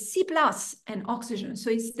makes C plus and oxygen. So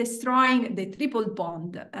it's destroying the triple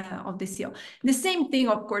bond of the CO. The same thing,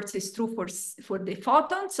 of course, is true for the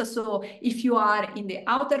photons. So if you are in the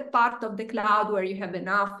outer part of the cloud where you have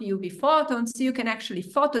enough UV photons, you can actually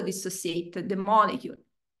photodissociate the molecule.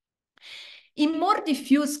 In more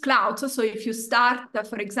diffuse clouds, so if you start,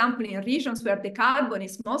 for example, in regions where the carbon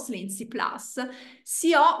is mostly in C+,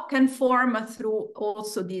 CO can form through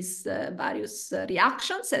also these various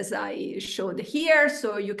reactions, as I showed here.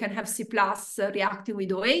 So you can have C+ reacting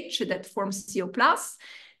with OH that forms CO+.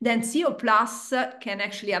 Then CO+ can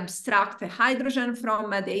actually abstract a hydrogen from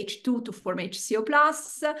the H2 to form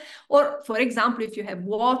HCO+. Or, for example, if you have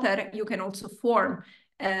water, you can also form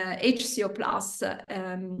HCO plus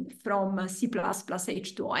from C plus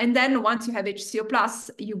H2O. And then once you have HCO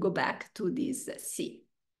plus, you go back to this C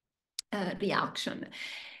reaction.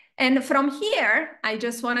 And from here, I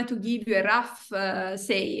just wanted to give you a rough,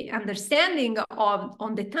 say, understanding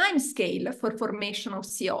on the time scale for formation of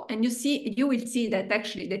CO. And you will see that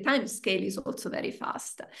actually the time scale is also very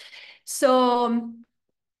fast. So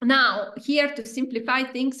now, here to simplify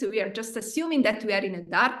things, we are just assuming that we are in a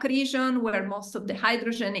dark region where most of the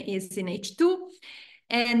hydrogen is in H2,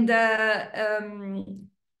 and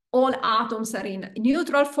all atoms are in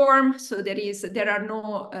neutral form, so there is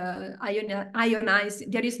no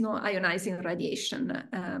ionizing radiation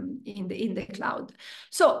in the cloud.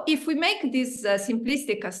 So if we make this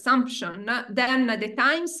simplistic assumption, then the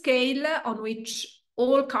time scale on which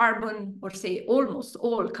all carbon, or say almost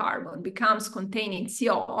all carbon, becomes containing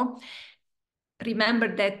CO,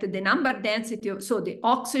 remember that the number density of, so the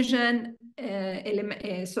oxygen,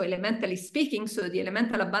 so elementally speaking, so the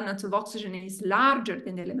elemental abundance of oxygen is larger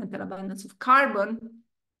than the elemental abundance of carbon.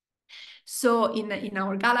 So in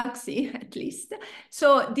our galaxy, at least.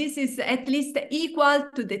 So this is at least equal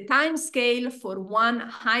to the time scale for one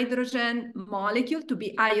hydrogen molecule to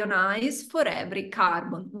be ionized for every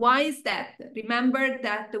carbon. Why is that? Remember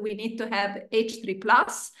that we need to have H3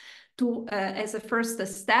 plus to as a first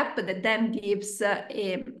step that then gives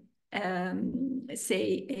say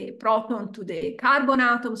a proton to the carbon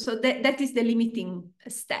atom. So that is the limiting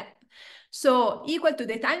step. So equal to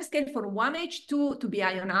the time scale for one H2 to be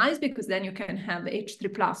ionized, because then you can have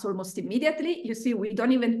H3 plus almost immediately. You see, we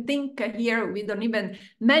don't even think here, we don't even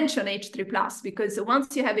mention H3 plus, because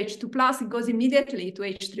once you have H2 plus, it goes immediately to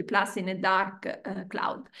H3 plus in a dark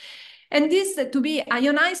cloud. And this to be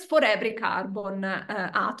ionized for every carbon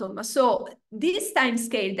atom. So this time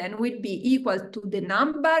scale then would be equal to the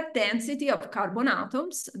number density of carbon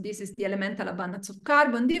atoms. This is the elemental abundance of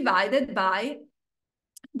carbon divided by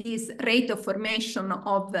this rate of formation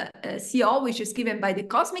of CO, which is given by the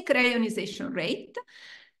cosmic ray ionization rate,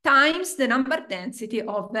 times the number density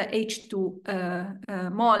of the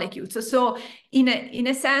H2 molecules. So in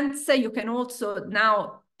a sense, you can also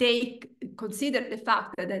now consider the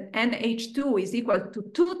fact that NH2 is equal to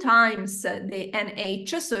 2 times the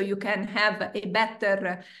NH, so you can have a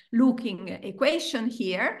better looking equation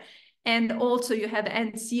here. And also you have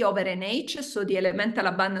NC over NH, so the elemental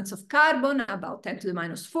abundance of carbon, about 10 to the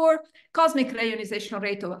minus 4, cosmic ray ionization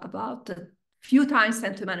rate of about a few times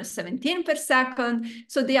 10 to the minus 17 per second.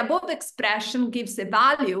 So the above expression gives a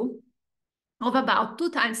value of about 2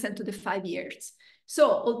 times 10 to the 5 years. So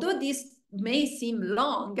although this may seem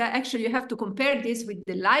long, actually you have to compare this with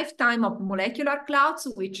the lifetime of molecular clouds,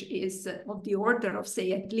 which is of the order of,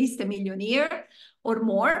 say, at least 1 million years or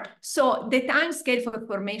more. So the time scale for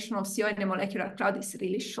formation of CO in a molecular cloud is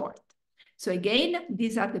really short. So again,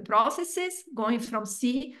 these are the processes going from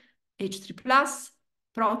C, H3 plus,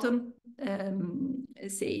 proton,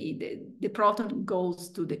 say the proton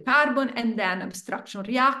goes to the carbon, and then abstraction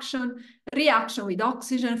reaction, reaction with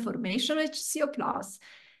oxygen, formation of HCO plus,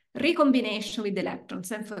 recombination with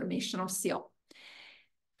electrons and formation of CO.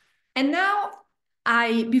 And now,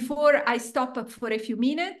 before I stop for a few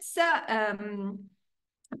minutes,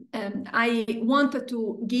 I wanted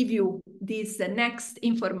to give you this next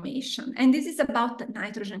information, and this is about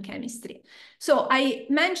nitrogen chemistry. So I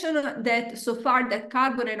mentioned that so far that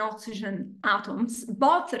carbon and oxygen atoms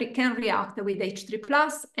both can react with H3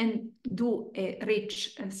 plus and do a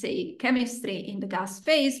rich, say, chemistry in the gas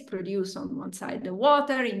phase, produce on one side the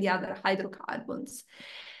water, in the other hydrocarbons.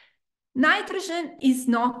 Nitrogen is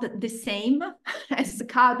not the same as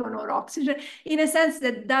carbon or oxygen in a sense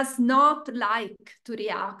that it does not like to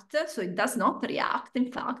react. So it does not react,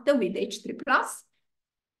 in fact, with H3 plus,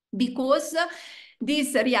 because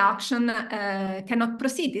this reaction cannot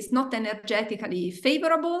proceed. It's not energetically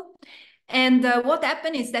favorable. And what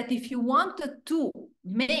happened is that if you wanted to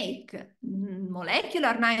make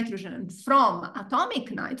molecular nitrogen from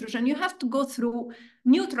atomic nitrogen, you have to go through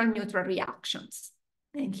neutral-neutral reactions.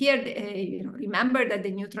 And here, remember that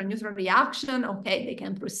the neutral-neutral reaction, okay, they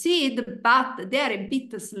can proceed, but they are a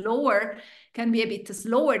bit slower, can be a bit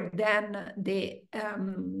slower than the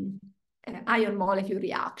ion molecule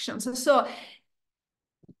reactions. So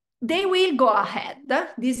they will go ahead.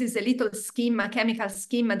 This is a little schema, chemical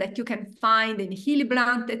schema that you can find in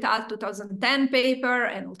Hillebrand et al. 2010 paper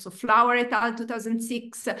and also Flower et al.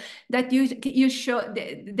 2006 that you show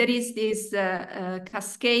there is this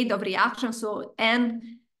cascade of reactions. So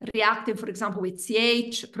N reacting, for example, with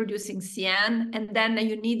CH, producing CN, and then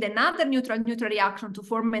you need another neutral-neutral reaction to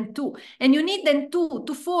form N2. And you need N2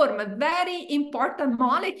 to form very important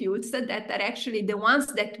molecules that are actually the ones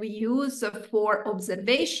that we use for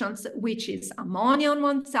observations, which is ammonia on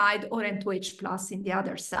one side or N2H plus in the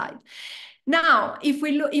other side. Now, if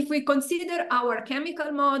we consider our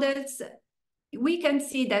chemical models, we can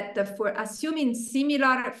see that for assuming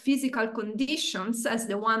similar physical conditions as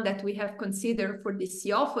the one that we have considered for the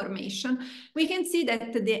CO formation, we can see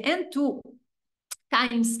that the N2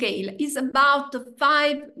 time scale is about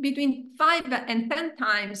between 5 and 10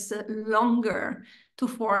 times longer to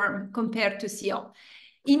form compared to CO.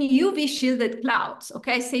 In UV shielded clouds,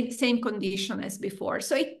 okay, same condition as before.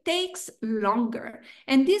 So it takes longer.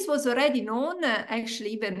 And this was already known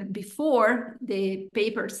actually even before the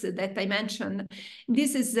papers that I mentioned.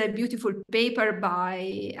 This is a beautiful paper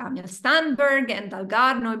by Amel Stanberg and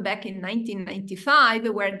Dalgarno back in 1995,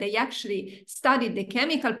 where they actually studied the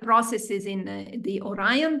chemical processes in the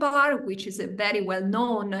Orion bar, which is a very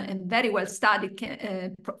well-known and very well-studied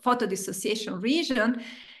photodissociation region.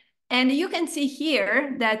 And you can see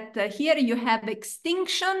here that here you have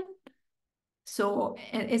extinction. So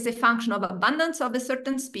as a function of abundance of a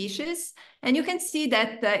certain species. And you can see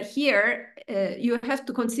that here you have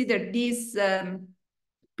to consider these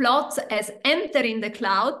plots as entering the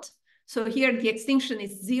cloud. So here the extinction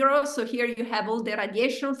is 0. So here you have all the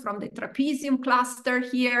radiation from the trapezium cluster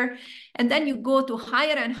here. And then you go to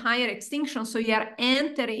higher and higher extinction. So you are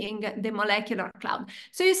entering the molecular cloud.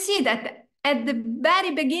 So you see that at the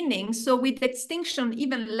very beginning, so with extinction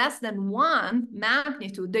even less than 1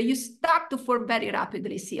 magnitude, you start to form very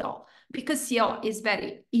rapidly CO, because CO is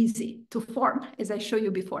very easy to form, as I showed you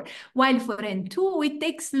before. While for N2, it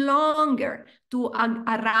takes longer to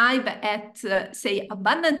arrive at, say,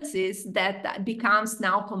 abundances that becomes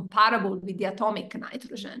now comparable with the atomic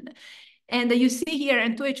nitrogen. And you see here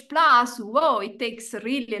N2H plus, whoa, it takes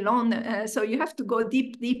really long. So you have to go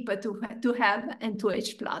deep to have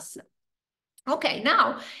N2H plus. Okay,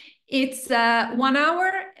 now it's 1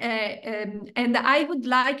 hour, and I would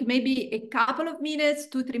like maybe a couple of minutes,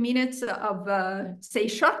 2-3 minutes of, say,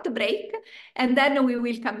 short break, and then we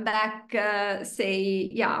will come back, say,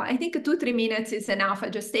 yeah, I think 2-3 minutes is enough. I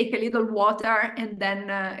just take a little water and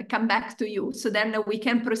then come back to you. So then we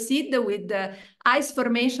can proceed with the ice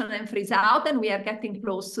formation and freeze out, and we are getting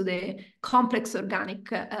close to the complex organic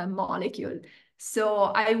molecule.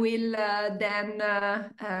 So I will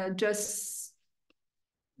then just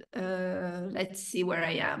let's see where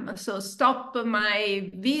I am. So stop my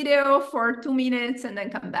video for 2 minutes and then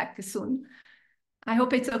come back soon. I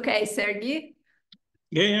hope it's okay, Sergey.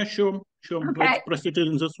 Yeah, sure. Okay. Let's proceed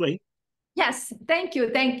in this way. Yes, thank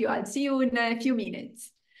you. I'll see you in a few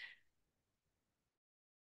minutes.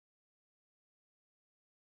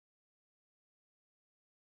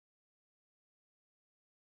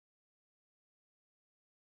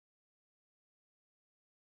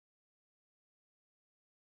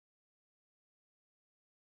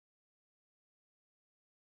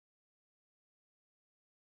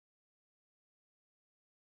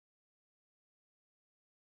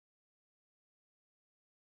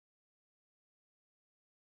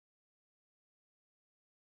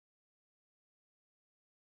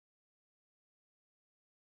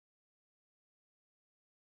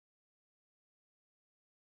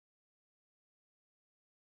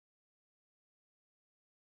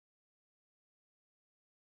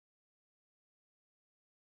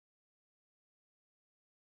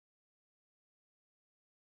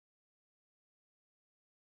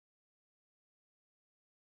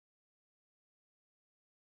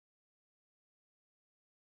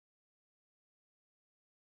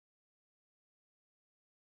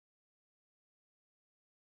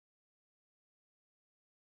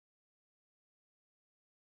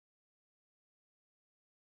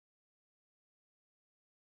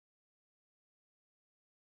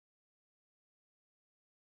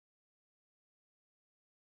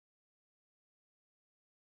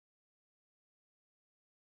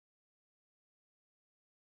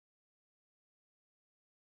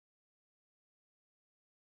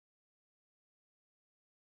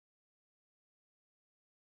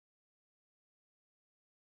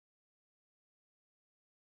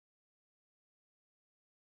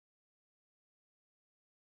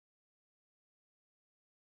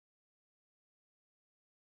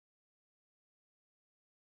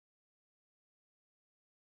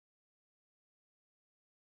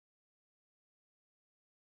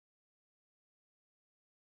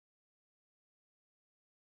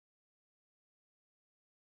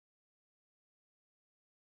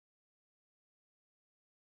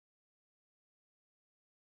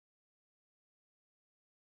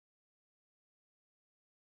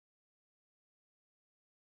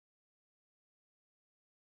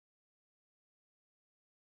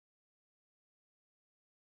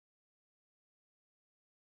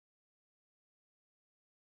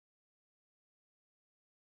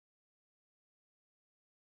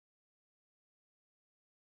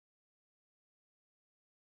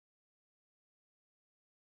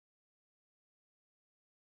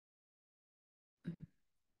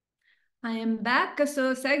 I am back.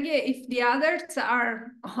 So Sergey, if the others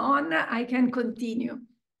are on, I can continue.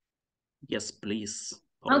 Yes, please.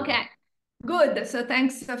 Paola. Okay, good. So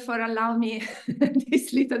thanks for allowing me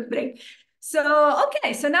this little break. So,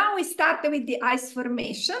 okay, so now we start with the ice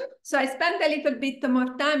formation. So I spent a little bit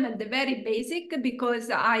more time at the very basic because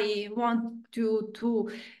I want to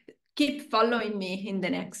keep following me in the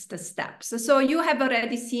next steps. So you have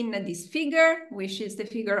already seen this figure, which is the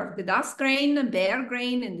figure of the dust grain, bare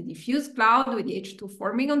grain, and the diffuse cloud with the H2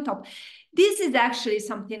 forming on top. This is actually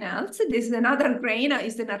something else. This is another grain,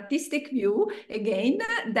 is an artistic view, again,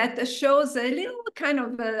 that shows a little kind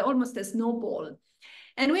of almost a snowball.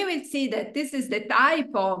 And we will see that this is the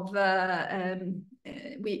type of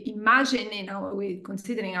we imagine in our,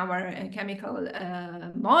 considering our chemical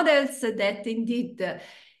models that indeed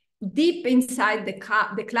deep inside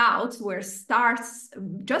the clouds where stars,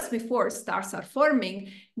 just before stars are forming,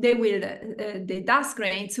 they will, the dust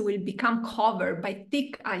grains will become covered by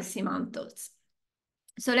thick icy mantles.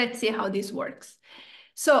 So let's see how this works.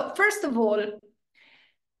 So first of all,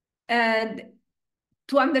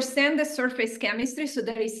 to understand the surface chemistry, so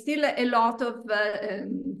there is still a lot of,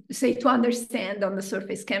 say, to understand on the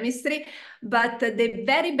surface chemistry, but the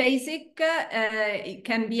very basic it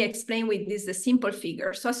can be explained with this simple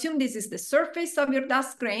figure. So assume this is the surface of your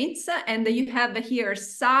dust grains, and you have here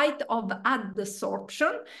site of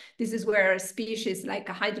adsorption. This is where a species like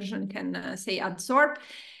a hydrogen can, say, adsorb.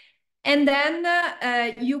 And then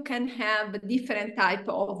you can have different type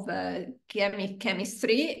of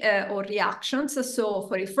chemistry or reactions. So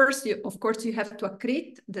for first, of course, you have to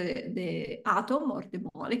accrete the atom or the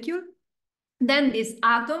molecule. Then this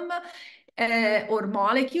atom or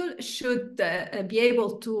molecule should be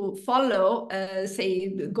able to follow, say,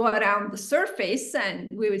 go around the surface. And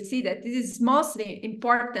we will see that this is mostly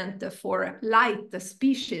important for light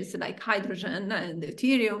species like hydrogen and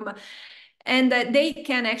deuterium. And they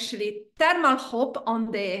can actually thermal hop on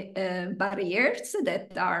the barriers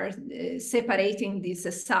that are separating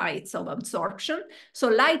these sites of absorption. So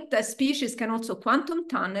light species can also quantum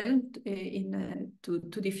tunnel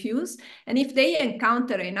to diffuse. And if they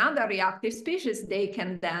encounter another reactive species, they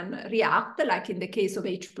can then react, like in the case of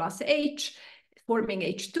H plus H, forming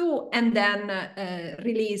H2, and then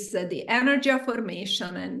release the energy of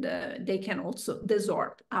formation, and they can also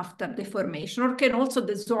desorb after the formation, or can also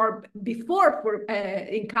desorb before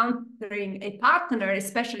encountering a partner,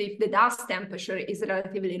 especially if the dust temperature is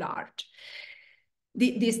relatively large.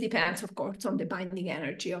 This depends, of course, on the binding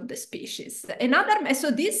energy of the species.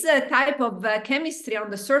 So this type of chemistry on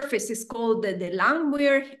the surface is called the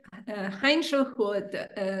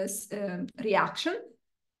Langmuir-Hinshelwood reaction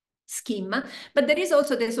scheme, but there is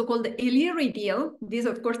also the so-called Illyridial. These,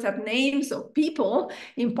 of course, are names of people,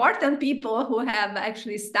 important people who have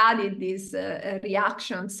actually studied these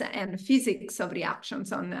reactions and physics of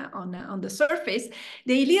reactions on the surface.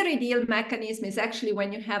 The Illyridial mechanism is actually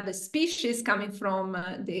when you have a species coming from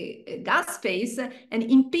the gas phase and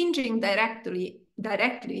impinging directly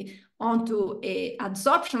onto a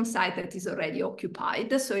adsorption site that is already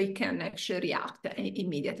occupied, so it can actually react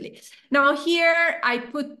immediately. Now here I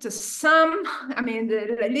put some, I mean,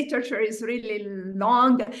 the literature is really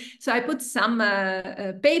long, so I put some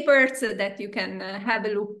papers that you can have a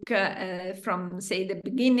look from, say, the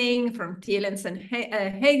beginning, from Thielens and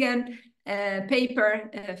Hagen, paper,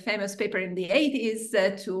 famous paper in the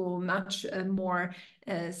 80s, to much more,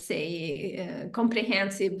 say,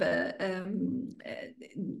 comprehensive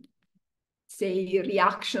say,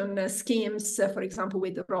 reaction schemes, for example,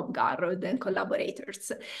 with Rob Garrod and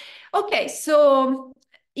collaborators. Okay, so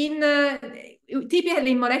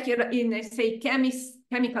typically in molecular, say,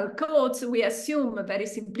 chemical codes, we assume very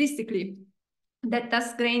simplistically that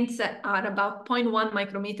dust grains are about 0.1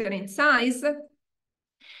 micrometer in size,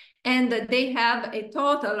 and they have a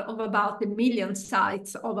total of about 1 million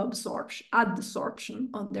sites of adsorption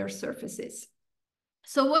on their surfaces.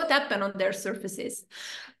 So what happened on their surfaces?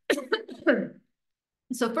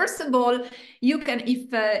 So first of all, you can,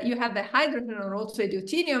 if you have a hydrogen or also a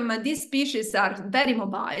deuterium, these species are very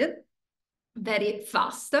mobile, very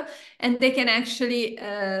fast, and they can actually,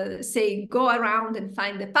 say, go around and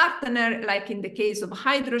find a partner, like in the case of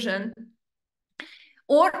hydrogen.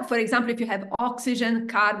 Or, for example, if you have oxygen,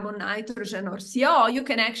 carbon, nitrogen, or CO, you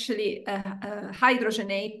can actually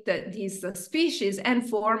hydrogenate these species and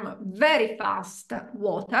form very fast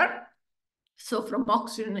water. So from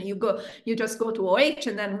oxygen, you just go to OH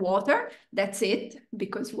and then water. That's it,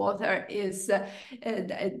 because water is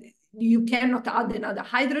you cannot add another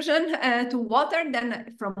hydrogen to water.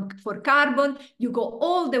 Then for carbon, you go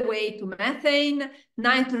all the way to methane,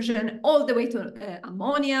 nitrogen all the way to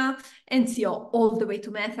ammonia, and CO all the way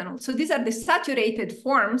to methanol. So these are the saturated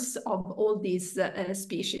forms of all these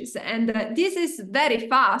species. And this is very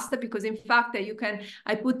fast because in fact,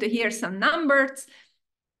 I put here some numbers.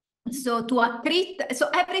 So to accrete, so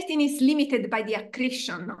everything is limited by the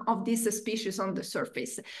accretion of these species on the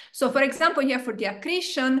surface. So for example, here for the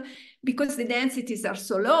accretion, because the densities are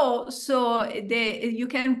so low, so you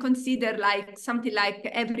can consider like something like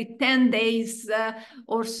every 10 days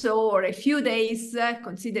or so, or a few days,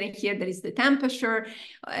 considering here there is the temperature,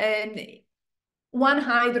 and one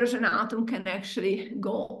hydrogen atom can actually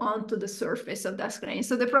go onto the surface of that grain.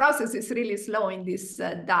 So the process is really slow in this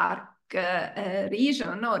dark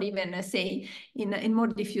region, or even say in more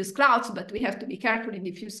diffuse clouds, but we have to be careful in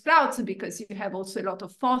diffuse clouds because you have also a lot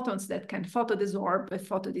of photons that can photodesorb and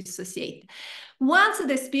photodissociate. Once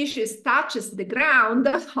the species touches the ground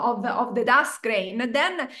of the dust grain,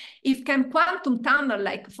 then if can quantum tunnel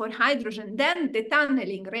like for hydrogen, then the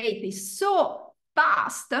tunneling rate is so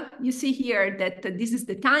fast. You see here that this is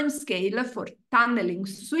the time scale for tunneling,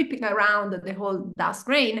 sweeping around the whole dust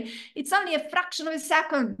grain. It's only a fraction of a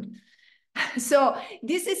second. So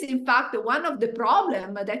this is in fact one of the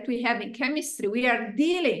problems that we have in chemistry. We are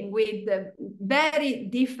dealing with very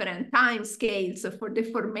different time scales for the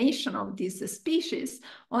formation of these species.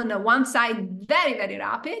 On the one side, very, very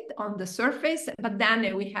rapid on the surface, but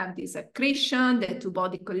then we have this accretion, the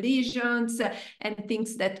two-body collisions, and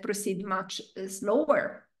things that proceed much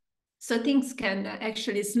slower. So things can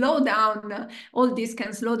actually slow down, all this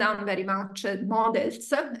can slow down very much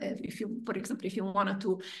models. If you, for example, if you wanted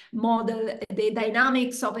to model the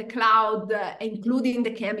dynamics of a cloud, including the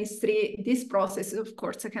chemistry, this process, of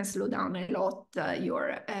course, can slow down a lot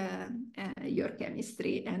your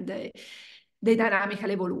chemistry and the dynamical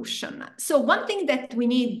evolution. So one thing that we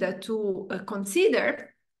need to consider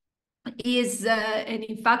is, and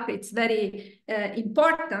in fact, it's very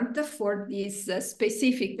important for this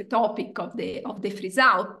specific topic of the freeze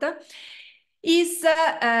out, is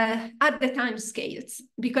at the time scales.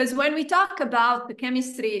 Because when we talk about the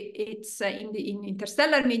chemistry, it's in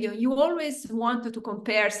interstellar medium, you always want to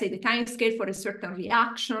compare, say, the time scale for a certain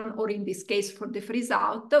reaction, or in this case for the freeze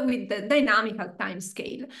out, with the dynamical time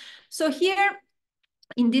scale. So here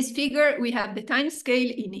in this figure, we have the time scale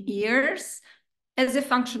in years as a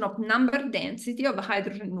function of number density of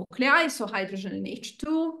hydrogen nuclei, so hydrogen and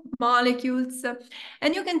H2 molecules.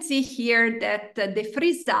 And you can see here that the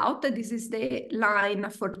freeze out, this is the line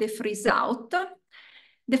for the freeze out.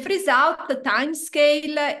 The freeze out time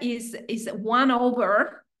scale is 1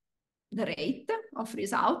 over the rate of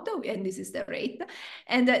freeze out, and this is the rate.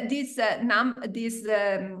 And these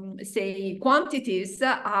say quantities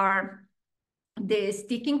are the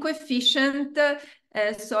sticking coefficient.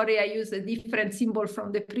 Sorry, I used a different symbol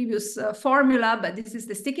from the previous formula, but this is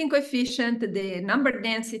the sticking coefficient, the number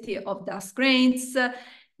density of dust grains,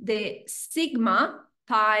 the sigma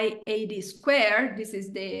pi AD squared. This is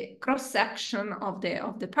the cross section of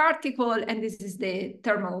the particle, and this is the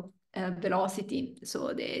thermal velocity,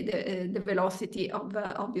 so the velocity of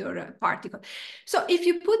your particle. So if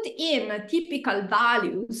you put in typical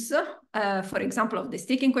values, for example, of the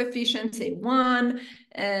sticking coefficient, say 1,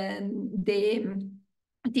 and the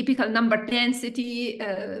typical number density,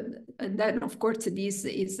 and then of course this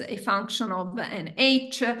is a function of an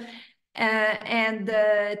H, and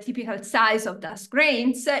the typical size of dust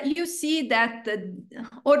grains, you see that the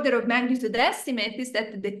order of magnitude estimate is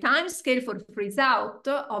that the time scale for freeze out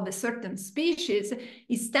of a certain species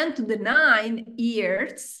is 10 to the 9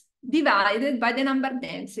 years divided by the number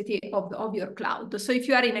density of your cloud. So if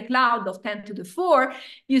you are in a cloud of 10 to the 4,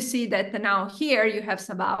 you see that now here you have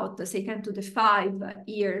about, say, 10 to the 5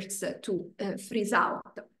 years to freeze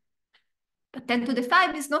out. But 10 to the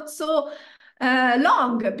 5 is not so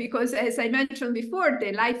long, because as I mentioned before,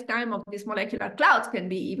 the lifetime of these molecular clouds can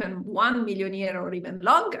be even 1 million years or even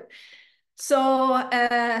longer. So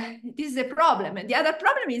this is a problem. And the other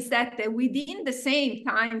problem is that within the same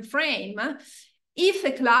time frame, if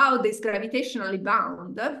a cloud is gravitationally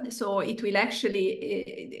bound, so it will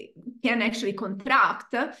actually, can actually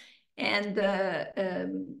contract and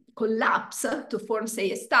collapse to form,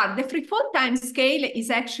 say, a star. The free fall time scale is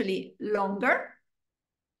actually longer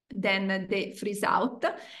than the freeze out.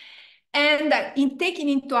 And in taking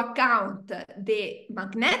into account the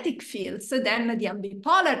magnetic fields, then the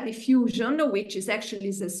ambipolar diffusion, which is actually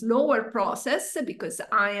a slower process because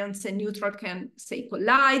ions and neutrons can, say,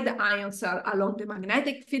 collide. Ions are along the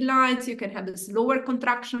magnetic field lines. You can have a slower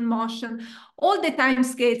contraction motion. All the time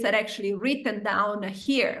scales are actually written down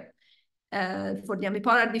here. for the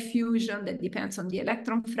ambipolar diffusion that depends on the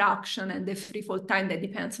electron fraction, and the free fall time that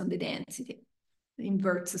depends on the density,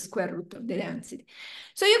 inverts the square root of the density.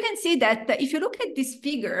 So you can see that if you look at this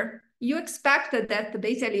figure, you expect that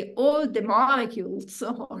basically all the molecules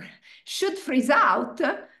should freeze out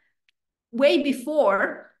way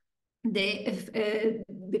before the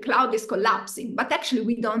cloud is collapsing, but actually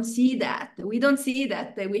we don't see that. We don't see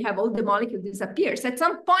that we have all the molecules disappears. At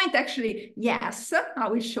some point, actually, yes, I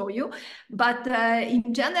will show you. But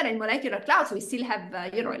in general, in molecular clouds, we still have a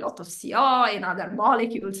lot of CO and other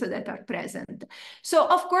molecules that are present. So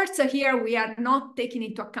of course, here we are not taking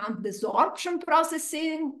into account the desorption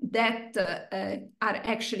processing that are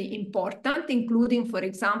actually important, including, for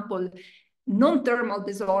example, non-thermal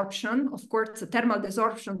desorption. Of course, thermal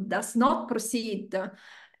desorption does not proceed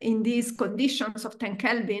in these conditions of 10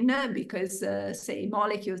 Kelvin because, say,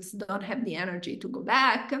 molecules don't have the energy to go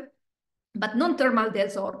back. But non-thermal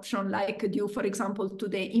desorption, like due, for example, to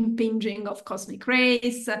the impinging of cosmic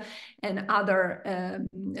rays and other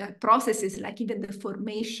processes, like even the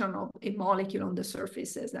formation of a molecule on the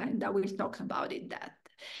surfaces, and I will talk about it.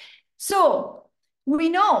 So we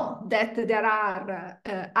know that there are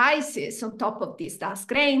ices on top of these dust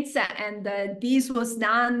grains, and this was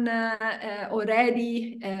done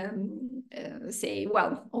already,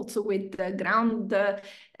 also with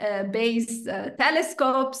ground-based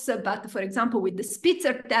telescopes, but for example, with the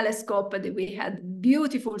Spitzer telescope, we had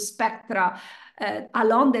beautiful spectra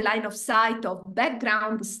along the line of sight of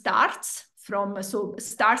background stars,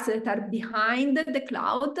 stars that are behind the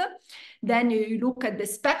cloud. Then you look at the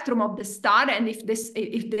spectrum of the star, and if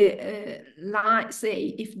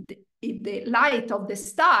the light of the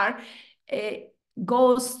star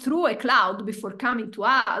goes through a cloud before coming to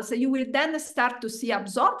us, you will then start to see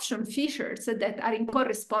absorption features that are in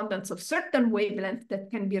correspondence of certain wavelength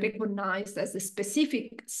that can be recognized as a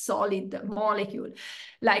specific solid molecule.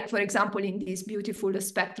 Like, for example, in this beautiful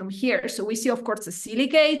spectrum here. So we see, of course, the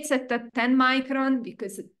silicates at 10 micron,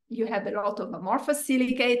 because you have a lot of amorphous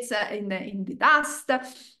silicates in the dust.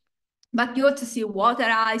 But you also see water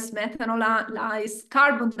ice, methanol ice,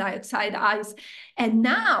 carbon dioxide ice. And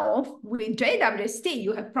now with JWST,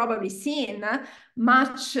 you have probably seen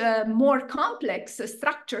much more complex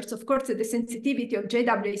structures. Of course, the sensitivity of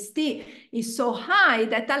JWST is so high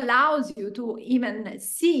that allows you to even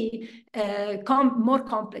see more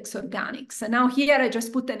complex organics. And now here I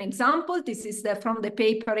just put an example. This is from the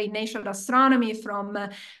paper in Nature Astronomy from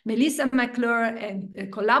Melissa McClure, and a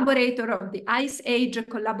collaborator of the Ice Age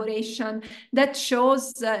collaboration, that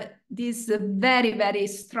shows these very, very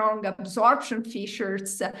strong absorption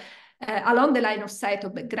features along the line of sight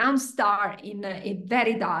of the ground star in a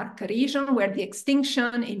very dark region, where the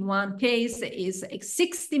extinction in one case is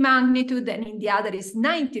 60 magnitude and in the other is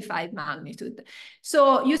 95 magnitude.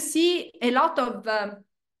 So you see a lot of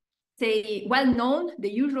say, well-known, the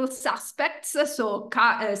usual suspects, so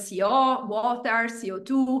CO, water,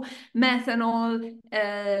 CO2, methanol,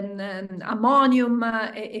 ammonium,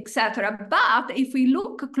 etc. But if we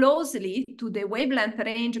look closely to the wavelength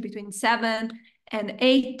range between 7 and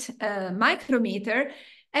 8 micrometer,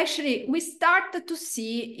 actually, we start to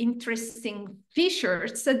see interesting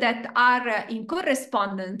features that are in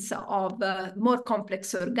correspondence of more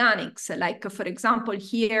complex organics. Like, for example,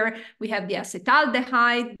 here we have the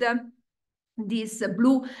acetaldehyde, this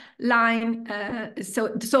blue line.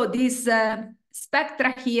 So these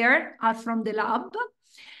spectra here are from the lab.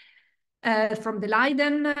 From the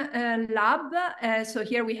Leiden lab. So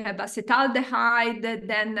here we have acetaldehyde,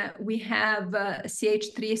 then we have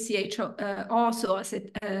CH3, CHO,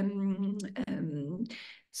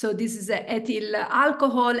 so this is ethyl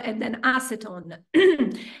alcohol, and then acetone.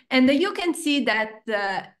 And you can see that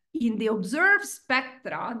in the observed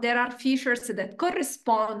spectra, there are features that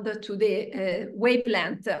correspond to the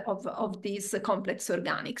wavelength of these complex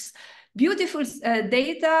organics. Beautiful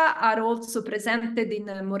data are also presented in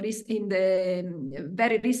the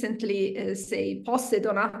very recently, posted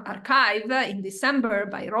on arXiv in December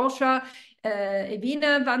by Rocha,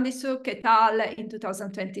 Evine, Van de Soek et al. In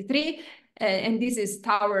 2023. And this is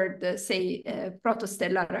towered,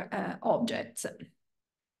 protostellar objects.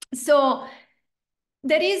 So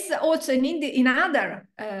there is also another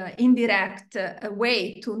indirect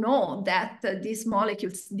way to know that these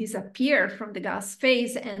molecules disappear from the gas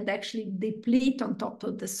phase and actually deplete on top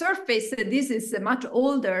of the surface. This is a much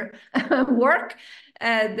older work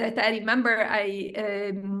that I remember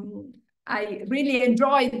I I really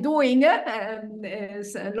enjoyed doing a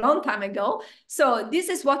long time ago. So this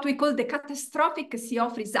is what we call the catastrophic CO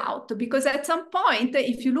freeze out, because at some point,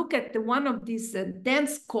 if you look at one of these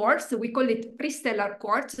dense cores, we call it prestellar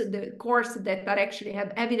cores, the cores that are actually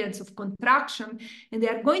have evidence of contraction, and they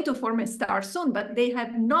are going to form a star soon, but they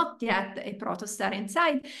have not yet a protostar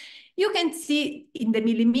inside. You can see in the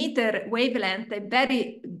millimeter wavelength a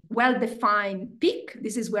very well-defined peak.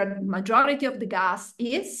 This is where the majority of the gas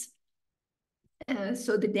is.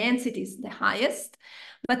 So the density is the highest.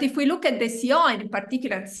 But if we look at the CO, and in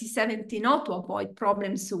particular C17O, to avoid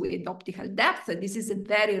problems with optical depth, this is a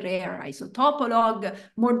very rare isotopolog,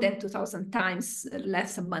 more than 2,000 times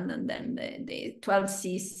less abundant than the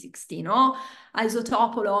 12C16O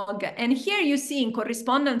isotopolog. And here you see in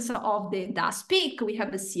correspondence of the dust peak, we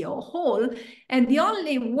have a CO hole. And the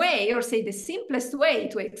only way, or say the simplest way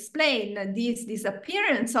to explain this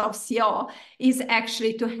disappearance of CO is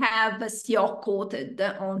actually to have a CO coated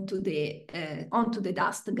onto the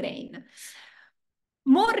dust grain.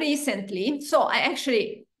 More recently, so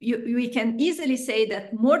we can easily say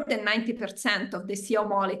that more than 90% of the CO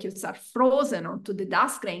molecules are frozen onto the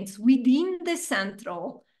dust grains within the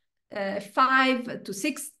central 5,000 to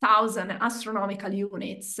 6,000 astronomical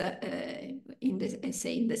units in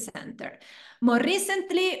the center. More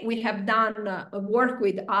recently, we have done work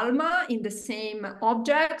with ALMA in the same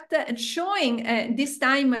object, and showing this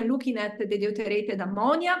time looking at the deuterated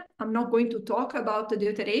ammonia. I'm not going to talk about the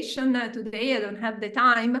deuteration today, I don't have the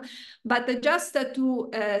time, but just to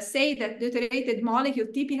say that deuterated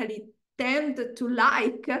molecules typically tend to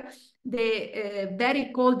like the very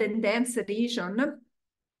cold and dense region.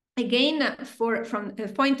 Again, from the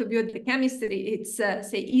point of view of the chemistry, it's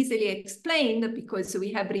say easily explained because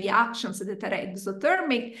we have reactions that are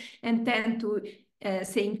exothermic and tend to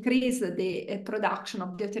say increase the production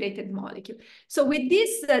of deuterated molecule. So with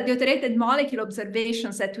these deuterated molecule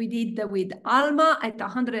observations that we did with ALMA at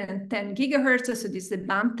 110 gigahertz, so this is the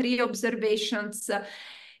band 3 observations,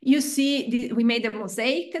 you see, we made a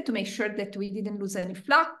mosaic to make sure that we didn't lose any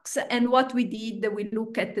flux. And what we did, we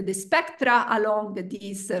look at the spectra along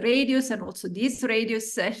this radius and also this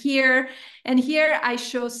radius here. And here I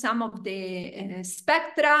show some of the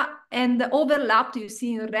spectra, and the overlap you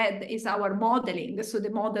see in red is our modeling. So the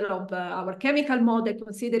model of our chemical model,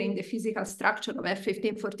 considering the physical structure of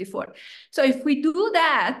F1544. So if we do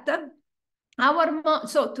that,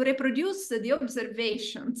 so to reproduce the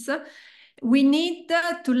observations, we need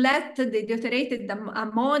to let the deuterated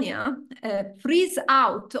ammonia freeze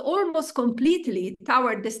out almost completely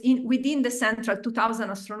toward this within the central 2,000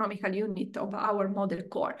 astronomical unit of our model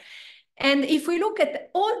core. And if we look at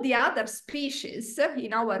all the other species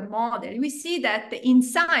in our model, we see that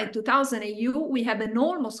inside 2,000 AU, we have an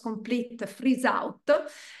almost complete freeze out.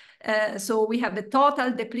 So we have a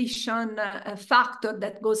total depletion factor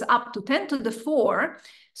that goes up to 10 to the 4.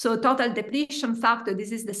 So total depletion factor,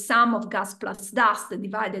 this is the sum of gas plus dust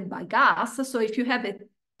divided by gas. So if you have a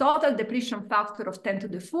total depletion factor of 10 to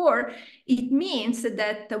the 4, it means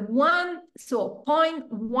that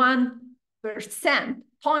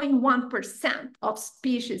 0.1% of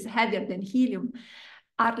species heavier than helium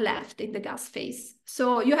are left in the gas phase.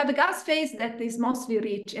 So you have a gas phase that is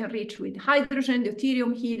mostly enriched with hydrogen,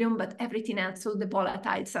 deuterium, helium, but everything else, so the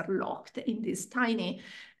volatiles are locked in these tiny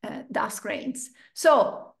dust grains.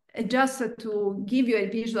 So just to give you a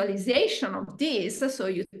visualization of this, so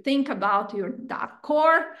you think about your dark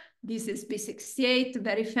core. This is B68,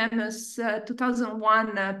 very famous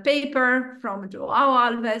 2001 paper from Joao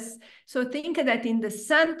Alves. So think that in the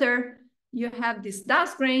center, you have these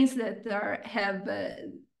dust grains that have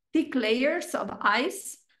thick layers of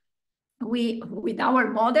ice. With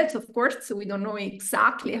our models, of course, so we don't know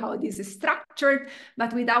exactly how this is structured,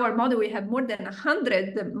 but with our model, we have more than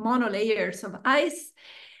 100 monolayers of ice.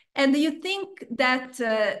 And you think that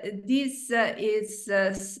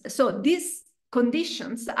so these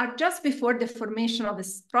conditions are just before the formation of a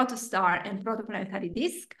protostar and protoplanetary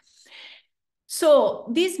disk.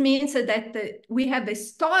 So this means that we have a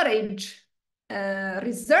storage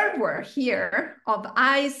reservoir here of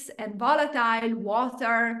ice and volatile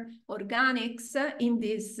water organics in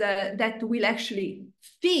this that will actually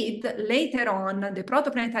feed later on the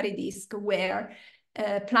protoplanetary disk where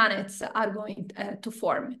planets are going to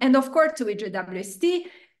form. And of course, with JWST,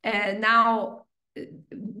 now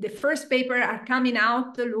the first paper are coming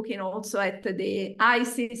out looking also at the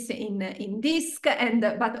ices in disk,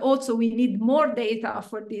 but also we need more data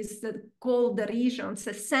for these cold regions,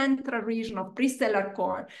 a central region of prestellar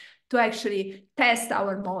core, to actually test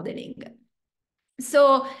our modeling.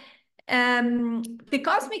 So The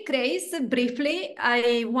cosmic rays, briefly,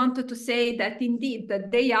 I wanted to say that indeed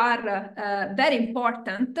that they are very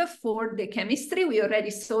important for the chemistry. We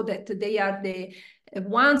already saw that they are the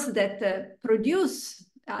ones that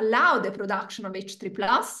allow the production of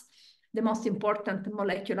H3+, the most important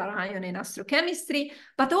molecular ion in astrochemistry,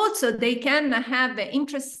 but also they can have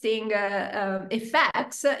interesting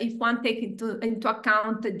effects if one takes into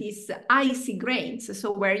account these icy grains.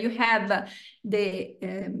 So where you have the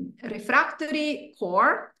refractory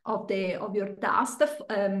core of your dust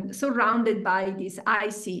surrounded by these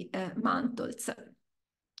icy mantles.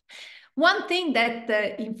 One thing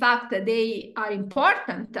that, in fact, they are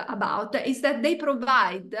important about is that they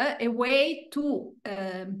provide a way to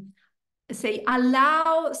say,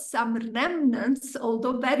 allow some remnants,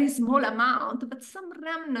 although very small amount, but some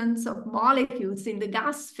remnants of molecules in the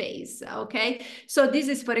gas phase, okay? So this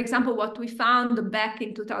is, for example, what we found back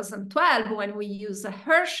in 2012 when we used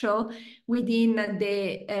Herschel within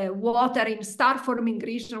the water in star-forming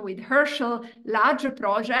region with Herschel, larger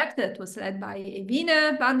project that was led by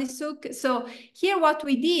Evine van de Soek. So here what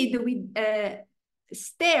we did, we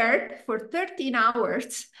stared for 13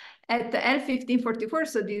 hours at L1544,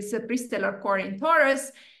 so this prestellar core in Taurus,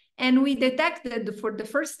 and we detected for the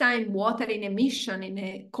first time water in emission in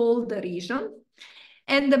a cold region.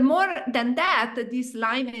 And more than that, this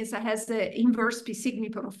line has the inverse P Cygni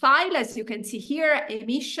profile, as you can see here,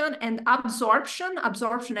 emission and absorption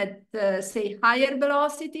at, say, higher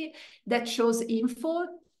velocity that shows inflow.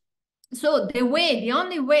 So the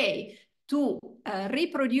only way to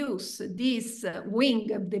reproduce this wing,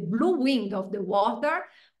 the blue wing of the water,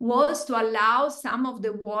 was to allow some of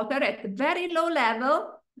the water at very low level,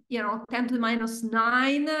 10 to the minus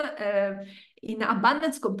 9 in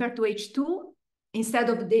abundance compared to H2, instead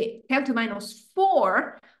of the 10 to the minus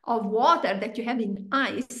 4 of water that you have in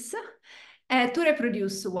ice, to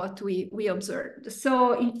reproduce what we observed.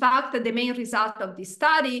 So in fact, the main result of this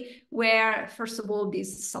study were, first of all,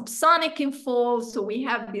 this subsonic infall. So we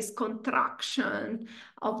have this contraction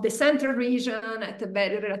of the central region at a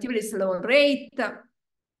very relatively slow rate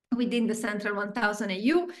within the central 1000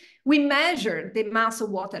 AU. We measured the mass of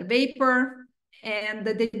water vapor and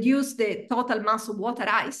deduced the total mass of water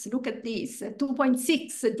ice. Look at this,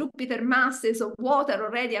 2.6 Jupiter masses of water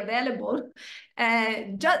already available,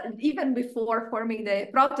 just even before forming the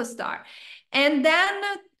protostar. And then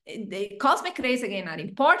the cosmic rays, again, are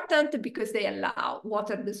important because they allow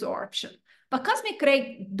water desorption. But cosmic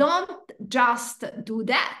rays don't just do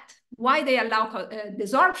that. Why they allow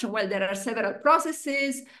desorption? Well, there are several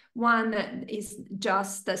processes. One is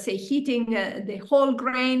just, say, heating the whole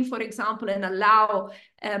grain, for example, and allow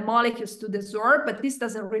molecules to desorb, but this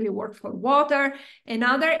doesn't really work for water.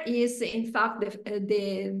 Another is, in fact,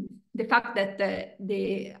 the fact that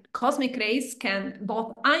the cosmic rays can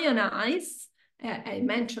both ionize. I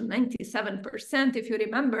mentioned 97%, if you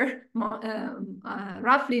remember,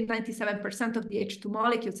 roughly 97% of the H2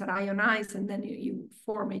 molecules are ionized, and then you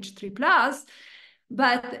form H3+.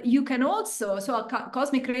 But you can also, so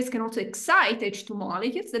cosmic rays can also excite H2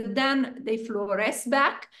 molecules that then they fluoresce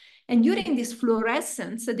back. And during this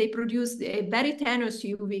fluorescence, they produce a very tenuous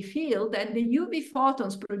UV field, and the UV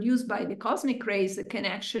photons produced by the cosmic rays can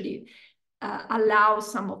actually allow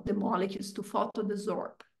some of the molecules to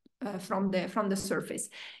photodesorb from the surface.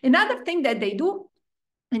 Another thing that they do,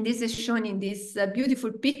 and this is shown in these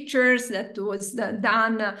beautiful pictures that was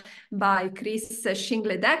done by Chris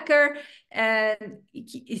Shingle-Decker.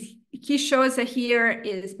 He shows here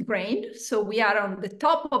is grain. So we are on the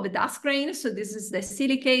top of the dust grain. So this is the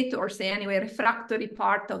silicate, or say anyway, refractory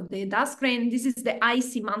part of the dust grain. This is the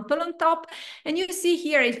icy mantle on top. And you see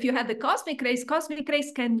here, if you have the cosmic rays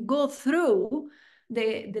can go through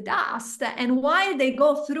the dust, and while they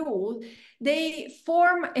go through, they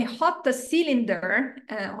form a hot cylinder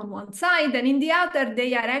on one side, and in the other,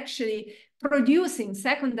 they are actually producing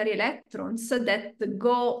secondary electrons that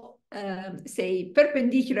go, say,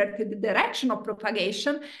 perpendicular to the direction of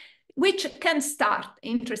propagation, which can start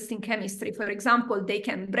interesting chemistry. For example, they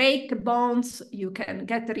can break bonds, you can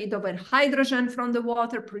get rid of a hydrogen from the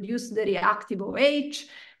water, produce the reactive OH,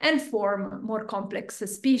 and form more complex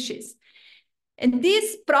species. And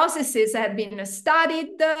these processes have been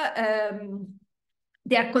studied.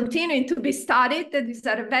 They are continuing to be studied. These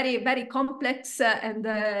are very, very complex, and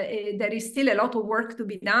there is still a lot of work to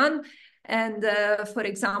be done. And for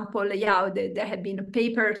example, there have been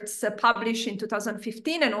papers published in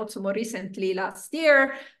 2015 and also more recently last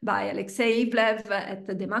year by Alexei Ivlev at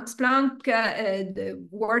the Max Planck,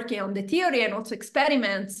 working on the theory and also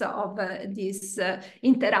experiments of this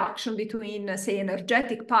interaction between, say,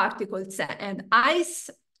 energetic particles and ice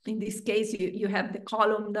In this case, you have the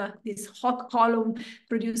column, this hot column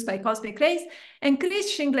produced by cosmic rays. And Chris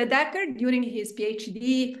Schindler-Decker, during his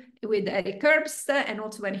PhD with Eric Herbst, and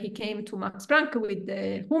also when he came to Max Planck with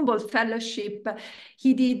the Humboldt Fellowship,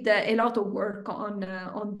 he did a lot of work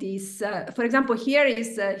on this. For example, here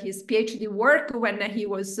is his PhD work when he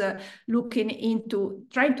was looking into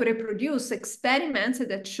trying to reproduce experiments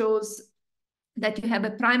that shows that you have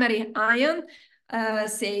a primary ion,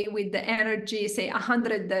 say with the energy, say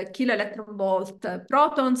 100 kiloelectron volt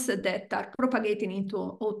protons that are propagating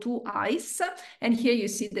into O2 ice. And here you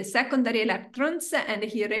see the secondary electrons, and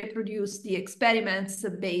he reproduced the experiments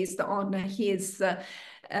based on his,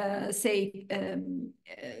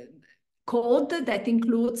 code that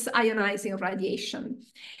includes ionizing radiation.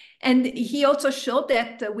 And he also showed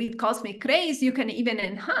that with cosmic rays, you can even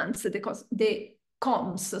enhance the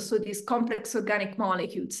COMS, so these complex organic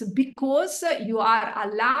molecules, because you are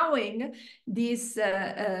allowing these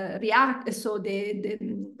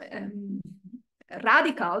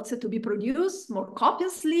radicals to be produced more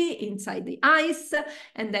copiously inside the ice,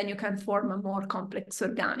 and then you can form more complex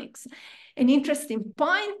organics. An interesting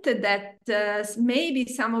point that maybe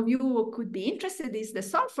some of you could be interested is the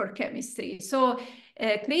sulfur chemistry. So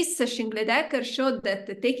Chris Schindler-Decker showed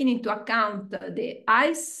that taking into account the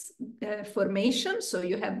ice formation, so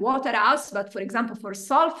you have water ice, but for example, for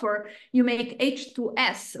sulfur, you make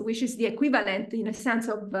H2S, which is the equivalent in a sense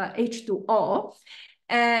of H2O.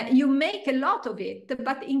 You make a lot of it,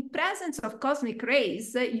 but in presence of cosmic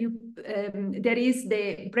rays, there is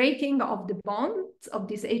the breaking of the bonds of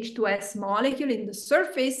this H2S molecule in the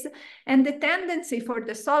surface, and the tendency for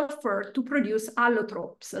the sulfur to produce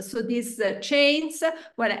allotropes. So these chains,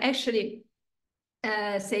 well, actually,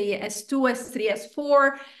 say S2, S3,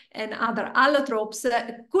 S4, and other allotropes,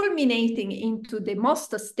 culminating into the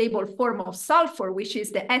most stable form of sulfur, which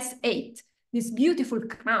is the S8. This beautiful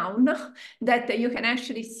crown that you can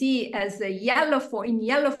actually see as a yellow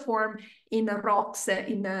form in rocks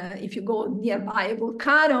if you go nearby a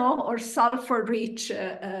volcano or sulfur-rich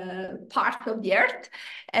part of the earth,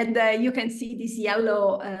 and you can see these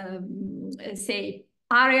yellow, say,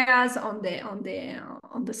 areas on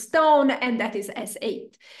the stone, and that is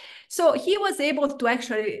S8. So he was able to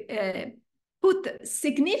actually put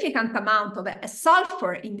significant amount of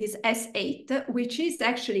sulfur in this S8, which is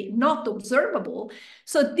actually not observable.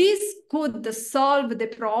 So this could solve the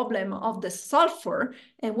problem of the sulfur.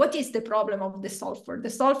 And what is the problem of the sulfur?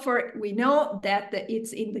 The sulfur, we know that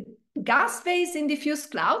it's in the gas phase in diffuse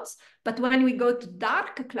clouds, but when we go to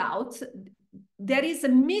dark clouds, there is a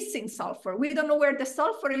missing sulfur. We don't know where the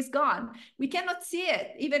sulfur is gone. We cannot see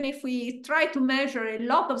it. Even if we try to measure a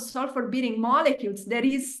lot of sulfur-bearing molecules, there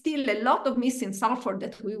is still a lot of missing sulfur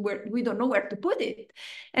that we don't know where to put it.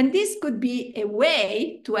 And this could be a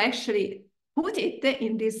way to actually put it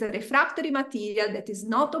in this refractory material that is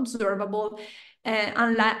not observable,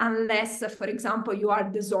 unless, for example, you are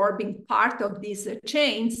desorbing part of these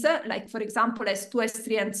chains, like, for example, S2,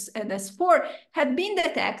 S3, and S4 had been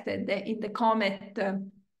detected in the comet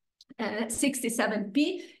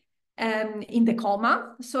 67P in the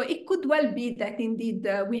coma. So it could well be that indeed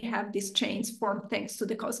we have these chains formed thanks to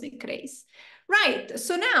the cosmic rays. Right,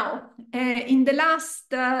 so now, in the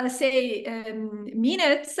last,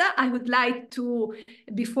 minutes, I would like to,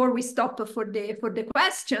 before we stop for the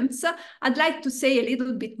questions, I'd like to say a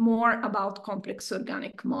little bit more about complex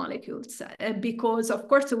organic molecules, because, of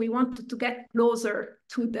course, we wanted to get closer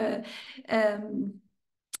to the,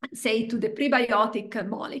 to the prebiotic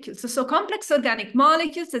molecules. So complex organic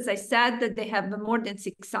molecules, as I said, they have more than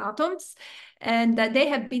 6 atoms, and they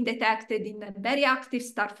have been detected in very active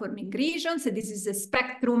star-forming regions. So this is a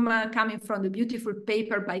spectrum coming from the beautiful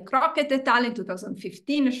paper by Crockett et al. In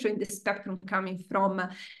 2015, showing the spectrum coming from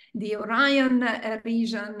the Orion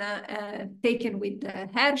region taken with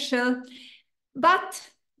Herschel.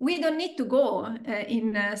 But we don't need to go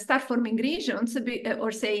in star-forming regions,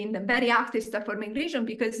 or say in the very active star-forming region,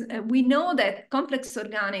 because we know that complex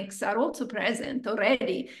organics are also present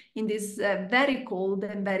already in this very cold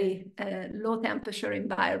and very low temperature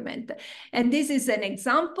environment. And this is an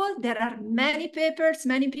example. There are many papers,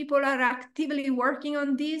 many people are actively working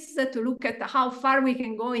on this to look at how far we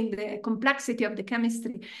can go in the complexity of the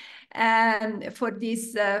chemistry for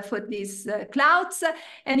these clouds.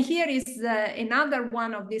 And here is another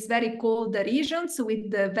one of these very cold regions with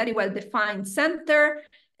the very well-defined center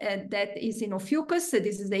that is in Ophiuchus.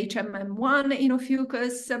 This is the HMM1 in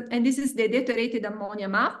Ophiuchus, and this is the deuterated ammonia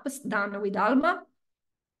map done with ALMA.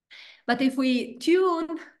 But if we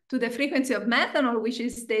tune to the frequency of methanol, which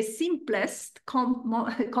is the simplest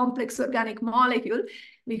complex organic molecule,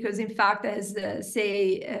 because in fact has,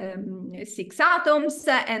 say, 6 atoms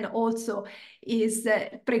and also is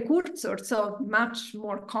precursors of much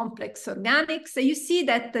more complex organics. You see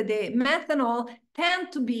that the methanol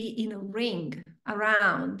tend to be in a ring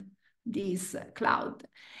around this cloud.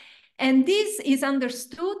 And this is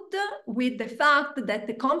understood with the fact that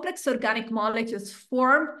the complex organic molecules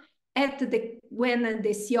form when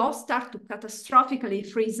the CO start to catastrophically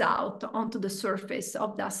freeze out onto the surface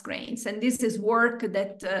of dust grains. And this is work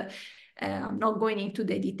that I'm not going into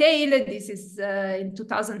the detail. This is in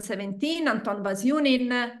 2017, Anton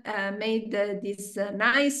Vasyunin made this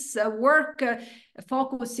nice work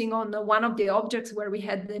focusing on one of the objects where we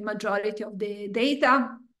had the majority of the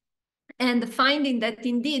data, and finding that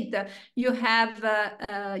indeed you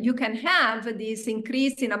can have this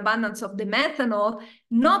increase in abundance of the methanol,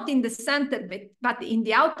 not in the center, but in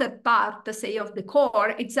the outer part, say, of the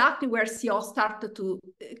core, exactly where CO started to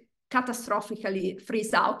catastrophically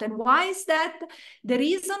freeze out. And why is that? The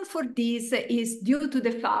reason for this is due to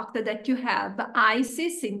the fact that you have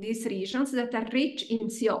ices in these regions that are rich in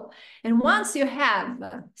CO. And once you have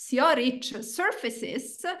CO-rich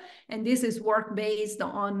surfaces, and this is work based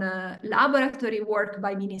on laboratory work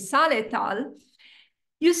by Minisal et al.,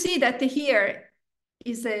 you see that here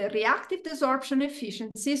is a reactive desorption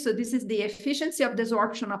efficiency. So this is the efficiency of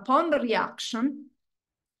desorption upon the reaction.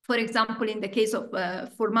 For example, in the case of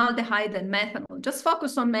formaldehyde and methanol, just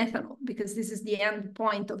focus on methanol because this is the end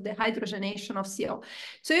point of the hydrogenation of CO.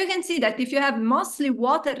 So you can see that if you have mostly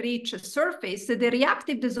water-rich surface, the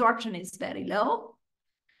reactive desorption is very low.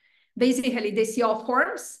 Basically, the CO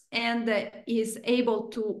forms and is able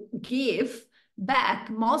to give back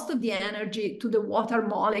most of the energy to the water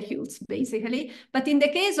molecules, basically. But in the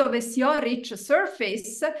case of a CO-rich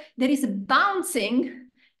surface, there is a bouncing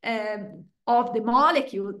of the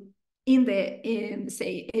molecule in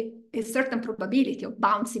say, a certain probability of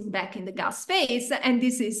bouncing back in the gas phase. And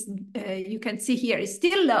this is, you can see here, is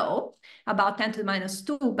still low, about 10 to the minus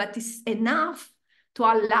 2, but it's enough to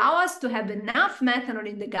allow us to have enough methanol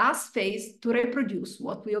in the gas phase to reproduce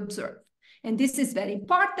what we observe. And this is very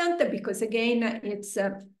important because, again,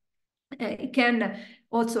 it can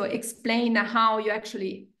also explain how you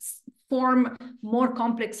actually form more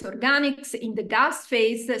complex organics in the gas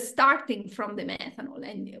phase, starting from the methanol,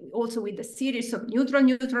 and also with a series of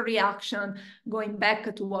neutron-neutron reaction. Going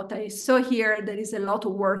back to what I saw here, there is a lot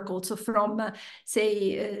of work also from,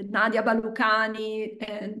 say, Nadia Balucani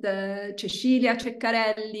and Cecilia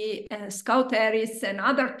Ceccarelli, Scout Harris, and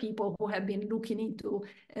other people who have been looking into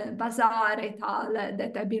Bazar et al.,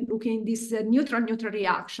 that have been looking at these neutron-neutron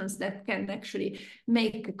reactions that can actually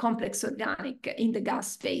make complex organic in the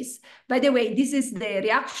gas phase. By the way, this is the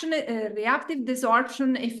reactive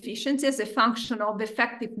desorption efficiency as a function of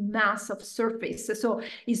effective mass of surface. So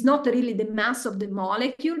it's not really the mass of the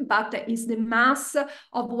molecule, but it's the mass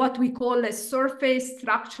of what we call a surface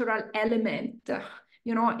structural element,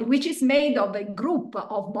 you know, which is made of a group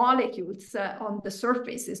of molecules on the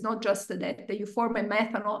surface. It's not just that you form a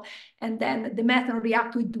methanol and then the methanol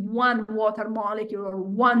reacts with one water molecule or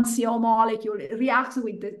one CO molecule. It reacts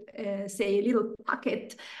with, the, say, a little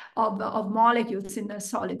packet of molecules in a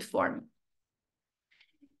solid form.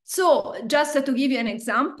 So just to give you an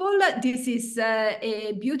example, this is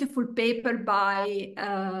a beautiful paper by,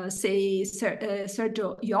 say,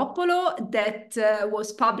 Sergio Iopolo that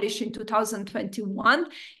was published in 2021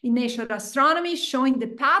 in Nature Astronomy, showing the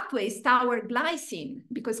pathways toward glycine,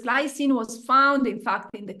 because glycine was found, in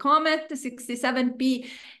fact, in the comet 67P.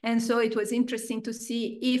 And so it was interesting to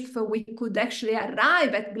see if we could actually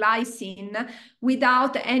arrive at glycine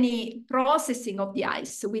without any processing of the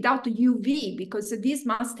ice, without UV, because this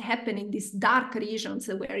must happen in these dark regions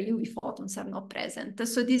where UV photons are not present.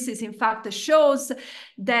 So this is, in fact, shows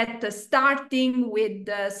that starting with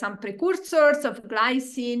some precursors of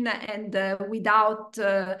glycine and without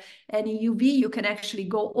any UV, you can actually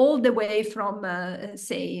go all the way from,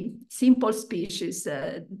 say, simple species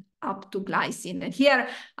up to glycine. And here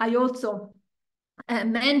I also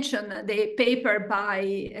mention the paper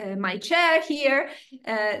by my chair here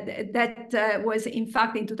that was, in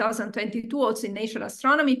fact, in 2022, also in Nature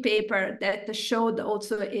Astronomy paper that showed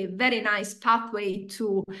also a very nice pathway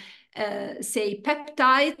to say,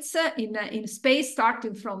 peptides in space,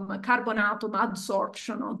 starting from carbon atom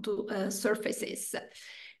adsorption onto surfaces.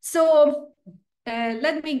 So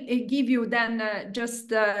let me give you then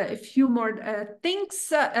just a few more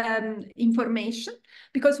things, information,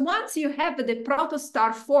 because once you have the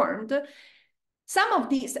protostar formed, some of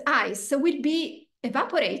these ice will be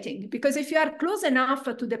evaporating, because if you are close enough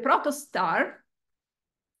to the protostar,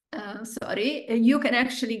 you can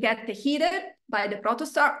actually get heated by the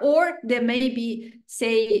protostar, or there may be,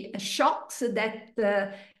 say, shocks that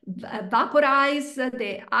vaporize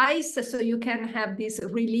the ice, so you can have this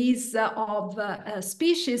release of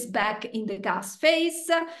species back in the gas phase.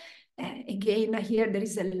 Again, here there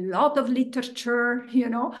is a lot of literature,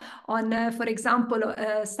 on, for example,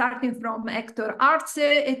 starting from Hector Arce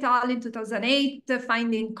et al. In 2008,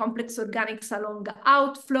 finding complex organics along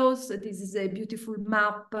outflows. This is a beautiful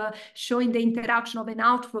map showing the interaction of an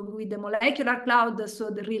outflow with the molecular cloud, so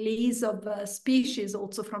the release of species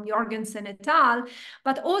also from Jorgensen et al.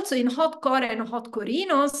 But also in hot core and hot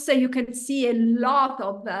corinos, you can see a lot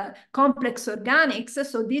of complex organics.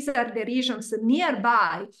 So these are the regions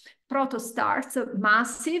nearby protostars,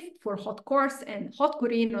 massive for hot cores, and hot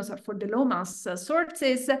corinos are for the low mass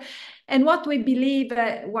sources. And what we believe,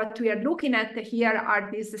 what we are looking at here are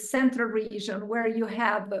this central region where you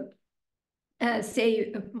have,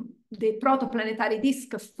 say, the protoplanetary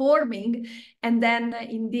disk forming, and then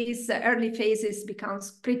in these early phases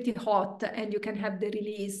becomes pretty hot, and you can have the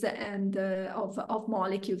release and of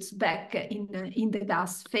molecules back in the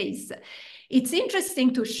gas phase. It's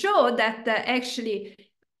interesting to show that actually,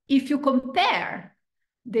 if you compare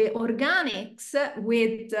the organics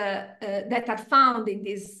with that are found in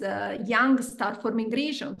these young star-forming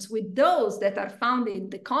regions with those that are found in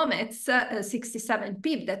the comets 67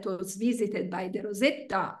 PIB that was visited by the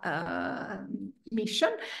Rosetta mission,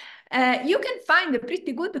 you can find a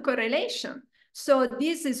pretty good correlation. So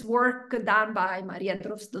this is work done by Maria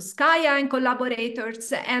Drozdowskaya and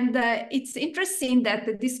collaborators, and it's interesting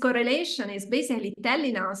that this correlation is basically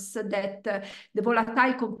telling us that the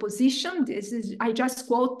volatile composition, I just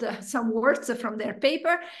quote some words from their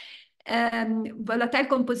paper, volatile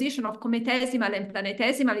composition of cometesimal and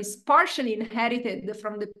planetesimal is partially inherited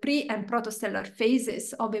from the pre- and protostellar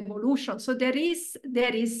phases of evolution. So there is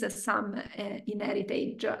some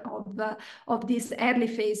inheritage of these early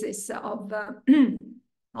phases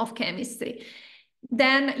of chemistry.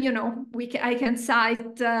 Then, I can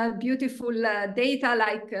cite beautiful data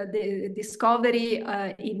like the discovery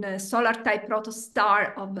in solar type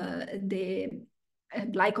protostar of the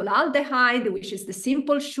glycolaldehyde, which is the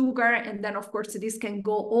simple sugar. And then, of course, this can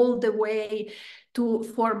go all the way to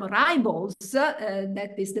form ribose,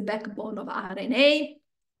 that is the backbone of RNA.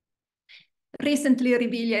 Recently,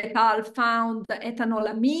 Riviglia et al. Found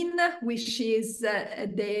ethanolamine, which is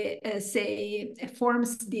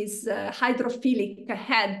forms this hydrophilic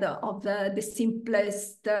head of the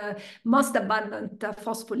simplest, most abundant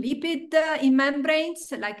phospholipid in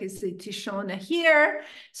membranes, like it is shown here.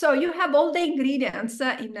 So you have all the ingredients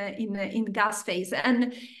in gas phase.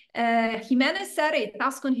 And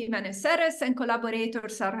Tascon Jimenez-Serres and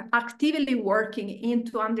collaborators are actively working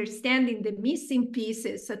into understanding the missing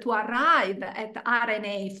pieces to arrive at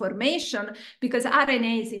RNA formation, because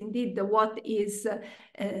RNA is indeed what is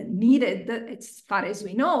needed, as far as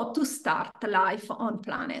we know, to start life on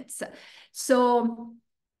planets. So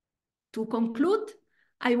to conclude,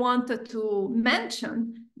 I wanted to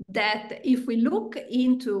mention that if we look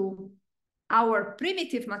into our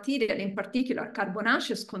primitive material, in particular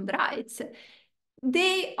carbonaceous chondrites,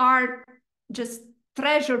 they are just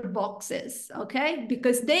treasure boxes, okay?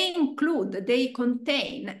 Because they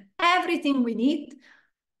contain everything we need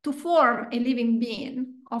to form a living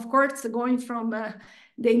being. Of course, going from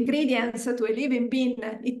the ingredients to a living being,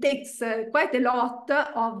 it takes quite a lot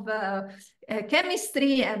of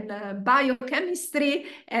chemistry and biochemistry,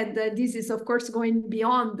 and this is of course going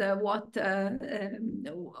beyond what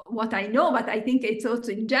I know, but I think it's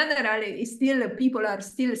also in general, people are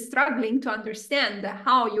still struggling to understand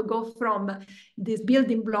how you go from these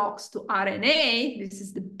building blocks to RNA. This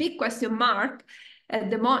is the big question mark,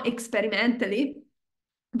 the more experimentally.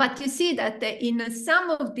 But you see that in some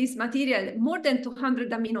of this material, more than 200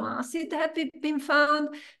 amino acids have been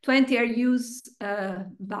found. 20 are used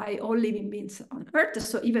by all living beings on Earth.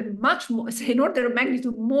 So even much more, say, in order of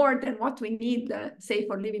magnitude more than what we need, say,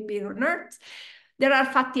 for living beings on Earth. There are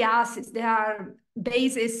fatty acids. There are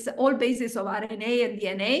bases, all bases of RNA and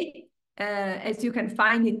DNA, as you can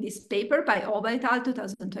find in this paper by Ova et al.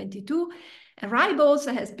 2022.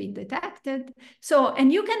 Ribose has been detected. So,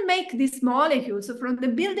 and you can make these molecules from the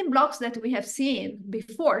building blocks that we have seen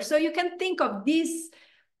before. So you can think of these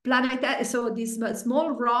these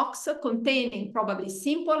small rocks containing probably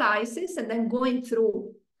simple ices and then going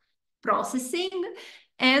through processing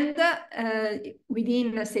and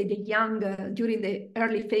within, say, the young, during the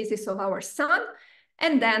early phases of our sun,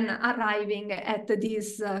 and then arriving at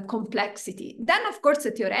this complexity. Then, of course,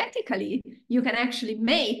 theoretically, you can actually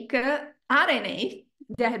make RNA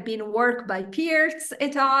there have been work by Pierce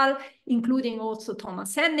et al., including also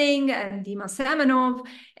Thomas Henning and Dima Semenov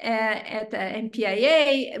at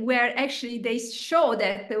NPIA, where actually they show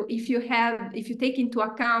that if you take into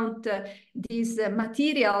account this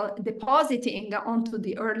material depositing onto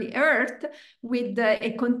the early Earth with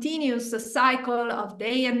a continuous cycle of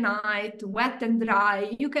day and night, wet and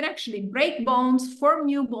dry, you can actually break bonds, form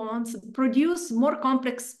new bonds, produce more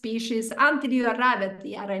complex species until you arrive at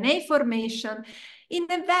the RNA formation in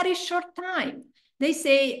a very short time. They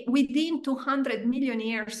say within 200 million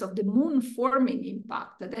years of the moon forming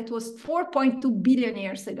impact, that was 4.2 billion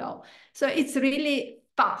years ago. So it's really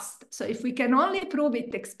fast. So if we can only prove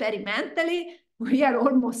it experimentally, we are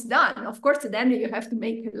almost done. Of course, then you have to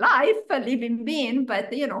make life a living being,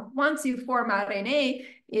 but once you form RNA,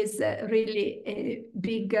 is really a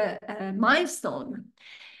big milestone.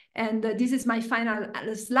 And this is my final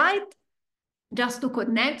slide, just to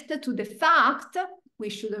connect to the fact, we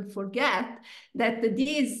shouldn't forget, that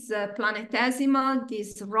these planetesimal,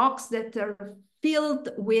 these rocks that are filled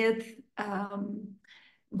with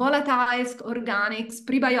volatiles, organics,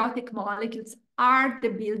 prebiotic molecules are the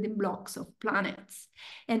building blocks of planets.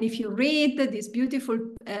 And if you read this beautiful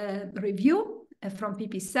review from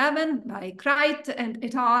PP7 by Kreit and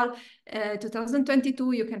et al.,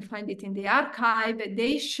 2022, you can find it in the archive.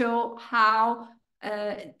 They show how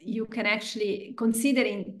you can actually,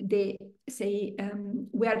 considering the, say,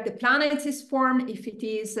 where the planet is formed, if it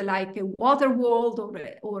is like a water world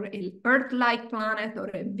or an Earth-like planet or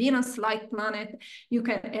a Venus-like planet, you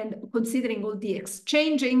can, and considering all the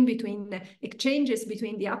exchanges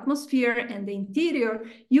between the atmosphere and the interior,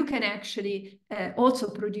 you can actually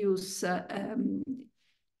also produce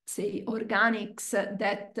say, organics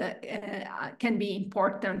that can be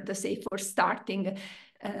important, say, for starting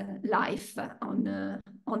life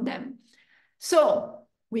on them. So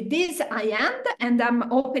with this, I end, and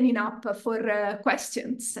I'm opening up for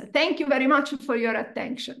questions. Thank you very much for your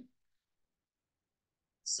attention.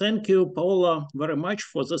 Thank you, Paola, very much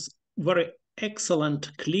for this very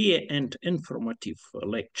excellent, clear, and informative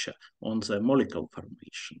lecture on the molecule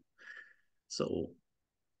formation. So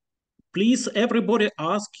please, everybody,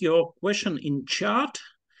 ask your question in chat.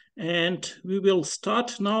 And we will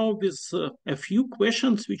start now with a few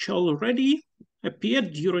questions which already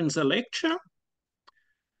appeared during the lecture.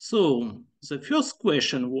 So the first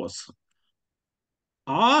question was,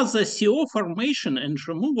 are the CO formation and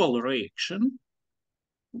removal reaction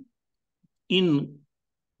in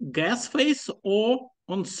gas phase or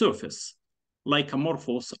on surface, like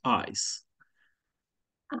amorphous ice?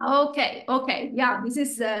 Okay, yeah, this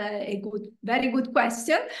is a very good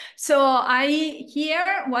question. So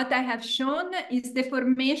here what I have shown is the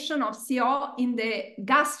formation of CO in the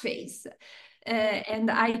gas phase. And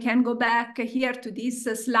I can go back here to this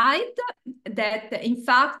slide that in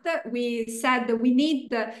fact we said that we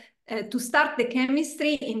need to start the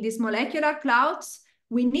chemistry in these molecular clouds.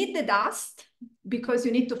 We need the dust because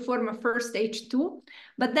you need to form a first H2,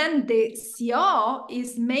 but then the CO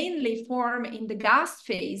is mainly formed in the gas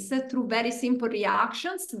phase through very simple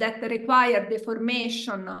reactions that require the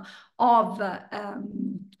formation of,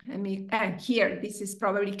 here, this is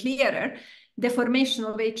probably clearer, the formation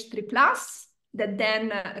of H3+, that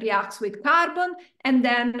then reacts with carbon and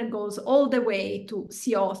then goes all the way to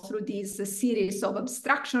CO through this series of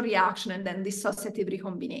abstraction reaction and then dissociative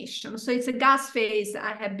recombination. So it's a gas phase.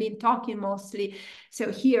 I have been talking mostly,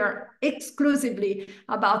 so here exclusively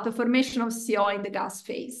about the formation of CO in the gas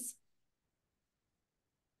phase.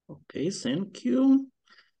 Okay, thank you.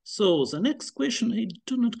 So the next question, I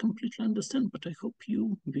do not completely understand, but I hope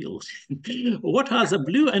you will. What are the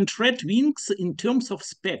blue and red wings in terms of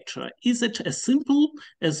spectra? Is it as simple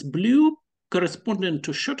as blue corresponding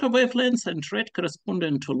to shorter wavelengths and red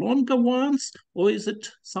corresponding to longer ones, or is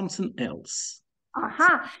it something else?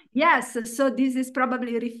 Yes, so this is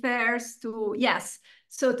probably refers to, yes,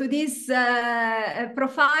 so to this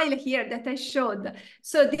profile here that I showed.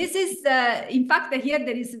 So this is, in fact, here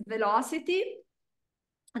there is velocity.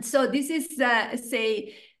 So this is,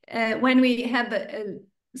 say, when we have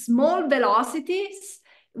small velocities,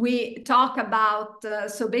 we talk about,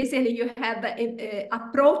 so basically you have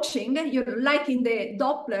approaching, you're like in the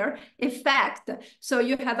Doppler effect. So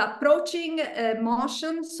you have approaching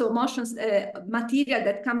motion, so motions, material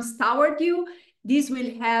that comes toward you. This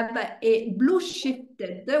will have a blue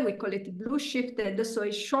shifted, we call it blue shifted, so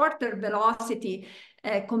a shorter velocity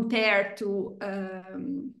compared to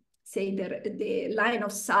say the line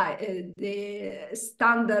of sight, the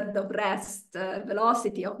standard of rest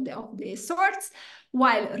velocity of the source,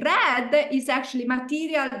 while red is actually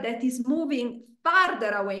material that is moving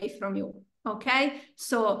farther away from you. Okay,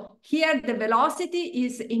 so here the velocity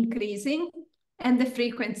is increasing and the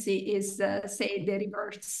frequency is, say, the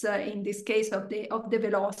reverse in this case of the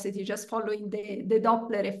velocity, just following the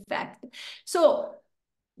Doppler effect. So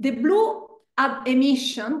the blue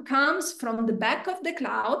emission comes from the back of the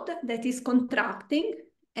cloud that is contracting,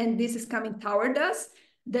 and this is coming toward us.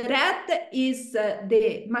 The red is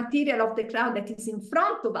the material of the cloud that is in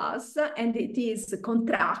front of us, and it is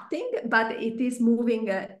contracting, but it is moving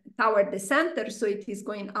toward the center, so it is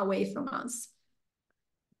going away from us.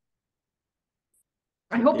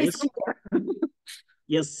 I hope it's clear.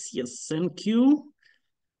 Yes, thank you.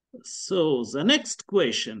 So the next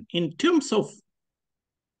question, in terms of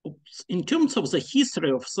the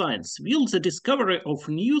history of science, will the discovery of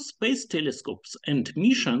new space telescopes and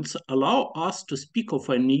missions allow us to speak of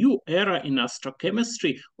a new era in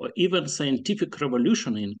astrochemistry or even scientific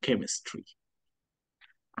revolution in chemistry?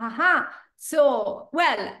 So,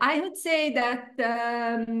 well, I would say that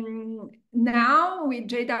now with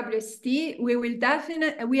JWST,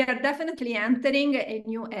 we are definitely entering a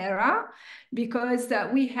new era, because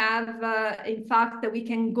we have, in fact, we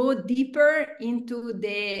can go deeper into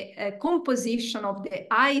the composition of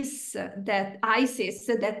the ices that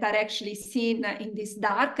are actually seen in these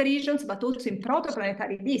dark regions, but also in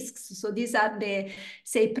protoplanetary disks. So these are the,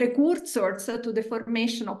 say, precursors to the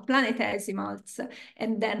formation of planetesimals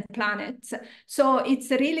and then planets. So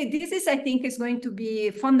it's really, this is, I think, is going to be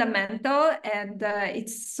fundamental, and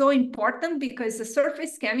it's so important because the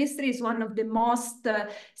surface chemistry is one of the most,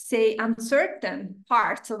 say, uncertain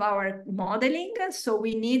parts of our modeling. So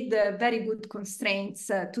we need very good constraints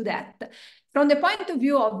to that. From the point of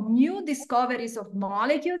view of new discoveries of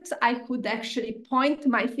molecules, I could actually point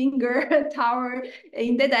my finger toward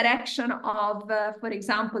in the direction of, for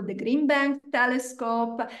example, the Green Bank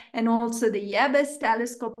telescope and also the Yebes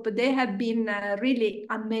telescope. They have been really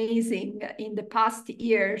amazing in the past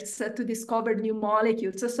years to discover new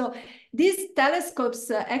molecules. So these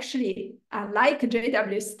telescopes actually, like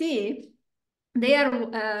JWST, they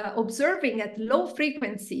are observing at low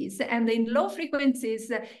frequencies, and in low frequencies,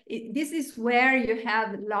 this is where you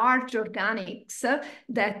have large organics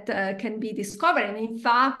that can be discovered. And in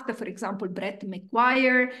fact, for example, Brett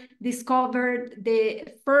McGuire discovered the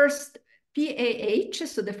first PAH,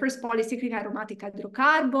 so the first polycyclic aromatic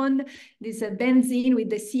hydrocarbon, this benzene with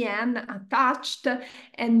the CN attached,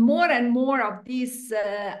 and more of these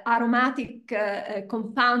aromatic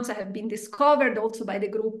compounds have been discovered also by the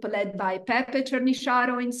group led by Pepe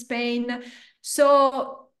Chernysharo in Spain.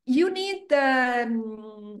 So you need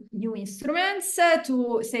new instruments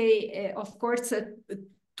to say, of course,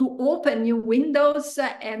 to open new windows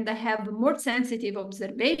and have more sensitive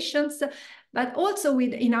observations, but also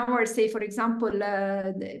in our, say, for example,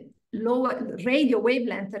 the low radio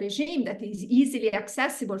wavelength regime that is easily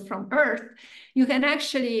accessible from Earth, you can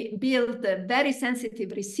actually build very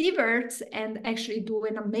sensitive receivers and actually do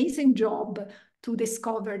an amazing job to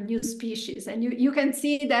discover new species. And you can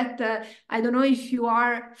see that, I don't know if you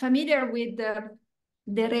are familiar with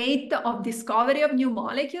the rate of discovery of new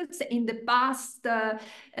molecules in the past,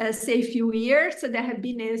 say, few years. There have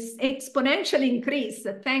been an exponential increase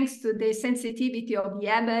thanks to the sensitivity of the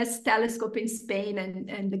Yebes telescope in Spain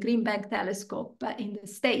and the Green Bank telescope in the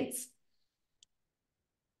States.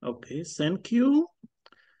 Okay, thank you.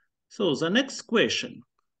 So the next question,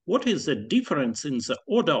 what is the difference in the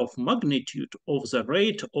order of magnitude of the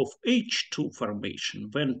rate of H2 formation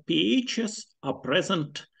when pHs are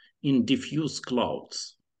present in diffuse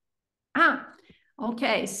clouds?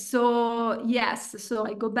 Okay, so yes, so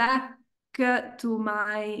I go back to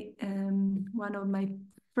my one of my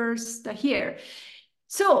first here.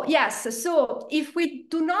 So yes, so if we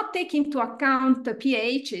do not take into account the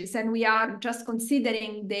pHs and we are just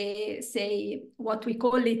considering the, say, what we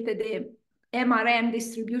call it, the MRM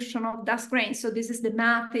distribution of dust grains. So this is the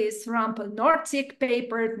Mathis, Rumpel, Nortzig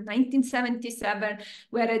paper, 1977,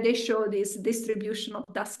 where they show this distribution of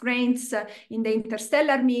dust grains in the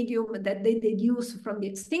interstellar medium that they deduce from the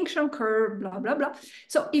extinction curve, blah, blah, blah.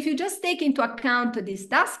 So if you just take into account these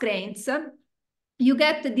dust grains, you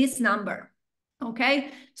get this number. Okay,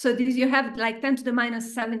 so this you have like 10 to the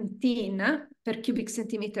minus 17 per cubic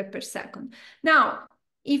centimeter per second. Now,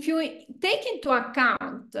 if you take into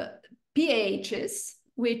account pHs,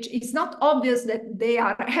 which is not obvious that they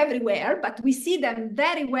are everywhere, but we see them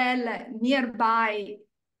very well nearby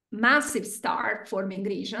massive star forming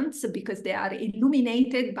regions because they are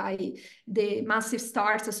illuminated by the massive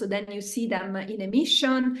stars. So then you see them in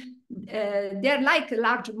emission. They're like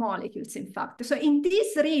large molecules, in fact. So in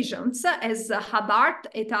these regions, as Hubbard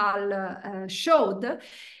et al. Showed,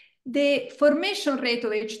 the formation rate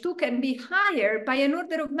of H2 can be higher by an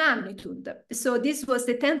order of magnitude. So this was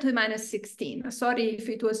the 10 to the minus 16. Sorry if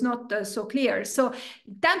it was not so clear. So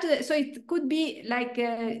it could be like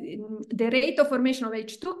the rate of formation of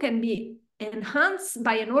H2 can be enhanced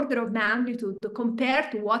by an order of magnitude compared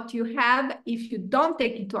to what you have if you don't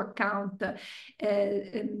take into account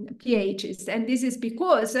pHs. And this is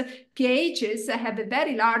because pHs have a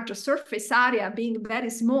very large surface area, being very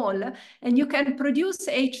small, and you can produce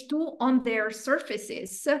H2 on their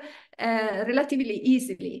surfaces relatively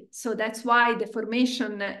easily. So that's why the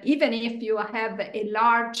formation, even if you have a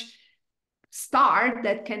large star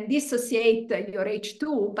that can dissociate your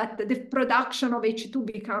H2, but the production of H2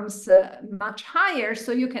 becomes much higher,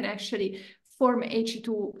 so you can actually form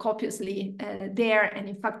H2 copiously there. And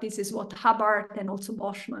in fact, this is what Hubbard and also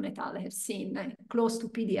Boschman et al. Have seen close to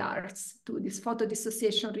PDRs, to these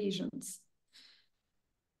photodissociation regions.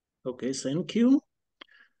 Okay, thank you.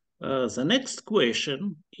 The next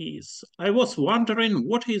question is, I was wondering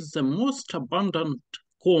what is the most abundant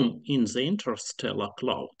comb in the interstellar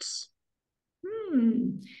clouds?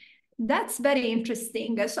 That's very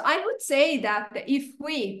interesting. So I would say that if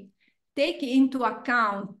we take into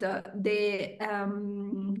account the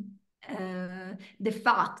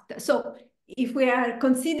fact, so if we are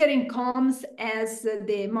considering combs as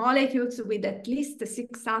the molecules with at least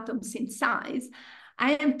 6 atoms in size,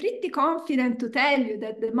 I am pretty confident to tell you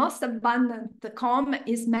that the most abundant comb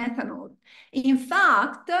is methanol. In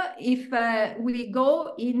fact, if we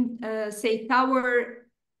go in, say, our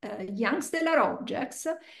young stellar objects,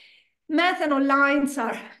 methanol lines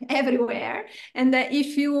are everywhere. And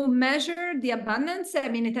if you measure the abundance, I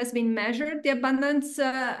mean, it has been measured, the abundance,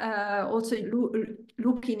 also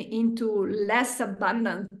looking into less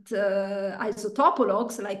abundant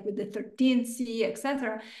isotopologues, like with the 13C,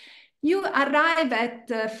 etc., you arrive at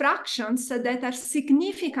fractions that are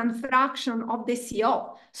significant fraction of the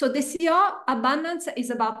CO. So the CO abundance is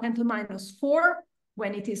about 10 to the minus 4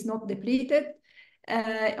 when it is not depleted.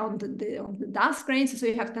 On the dust grains, so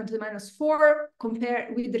you have 10 to the minus 4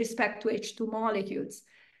 compared with respect to H2 molecules.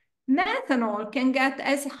 Methanol can get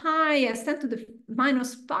as high as 10 to the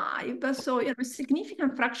minus 5, so a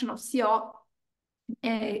significant fraction of CO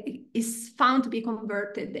is found to be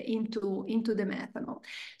converted into the methanol.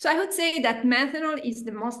 So I would say that methanol is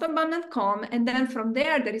the most abundant comb, and then from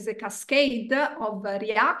there is a cascade of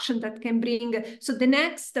reaction that can bring, so the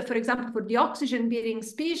next, for example, for the oxygen-bearing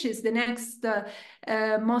species, the next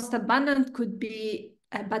most abundant could be,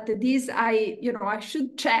 but this I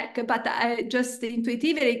should check, but just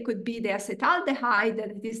intuitively it could be the acetaldehyde,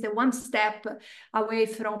 that it is the one step away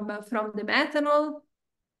from the methanol.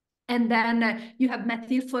 And then you have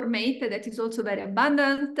methyl formate that is also very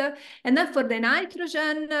abundant. And then for the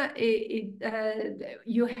nitrogen,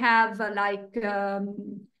 you have like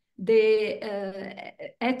the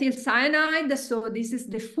ethyl cyanide. So this is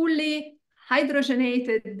the fully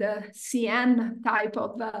hydrogenated CN type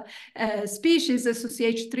of species, so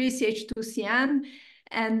CH3, CH2CN.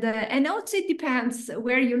 And also it depends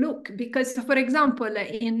where you look, because, for example,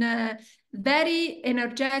 in very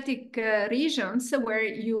energetic regions where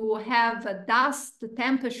you have dust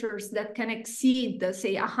temperatures that can exceed,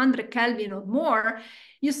 say, 100 Kelvin or more,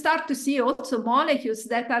 you start to see also molecules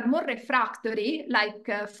that are more refractory, like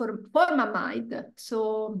formamide.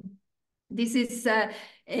 So this is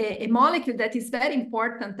a molecule that is very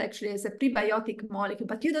important, actually, as a prebiotic molecule,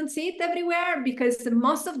 but you don't see it everywhere because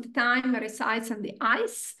most of the time it resides on the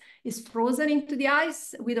ice, is frozen into the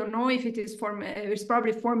ice. We don't know if it is it's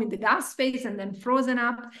probably formed in the gas phase and then frozen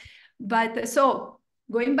up. But so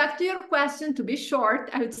going back to your question, to be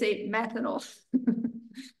short, I would say methanol.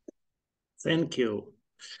 Thank you.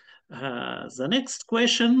 The next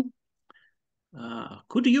question,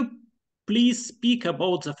 could you please speak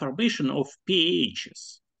about the formation of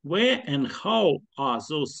pHs? Where and how are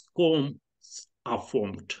those combs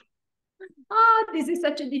formed? This is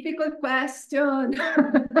such a difficult question.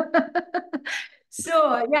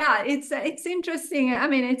 So yeah, it's interesting. I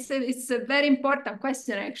mean, it's a very important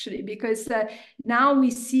question actually, because now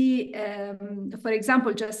we see, for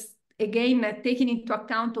example, just again taking into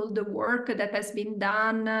account all the work that has been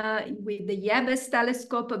done with the Yebes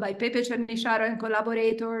telescope by Pepe Cernicharo and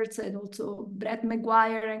collaborators, and also Brett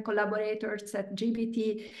McGuire and collaborators at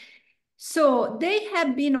GBT. So they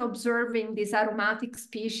have been observing these aromatic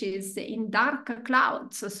species in dark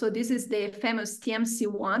clouds. So this is the famous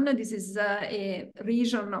TMC1. This is a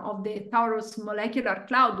region of the Taurus molecular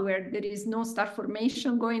cloud where there is no star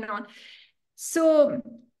formation going on. So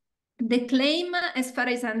the claim, as far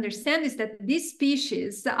as I understand, is that these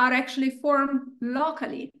species are actually formed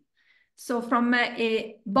locally. So from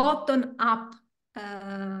a bottom-up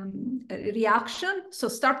reaction. So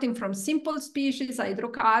starting from simple species,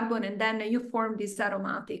 hydrocarbon, and then you form these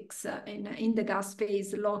aromatics in the gas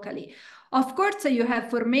phase locally. Of course, you have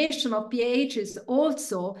formation of pHs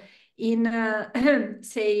also in,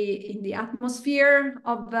 say, in the atmosphere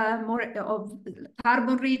of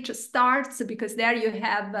carbon-rich starts, because there you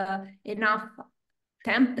have enough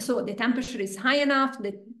so the temperature is high enough,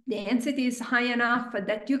 the density is high enough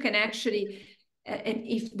that you can actually, and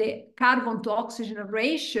if the carbon to oxygen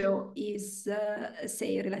ratio is,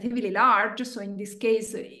 say, relatively large, so in this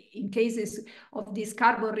case, in cases of these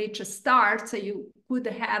carbon-rich starts, you could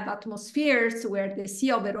have atmospheres where the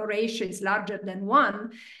C/O ratio is larger than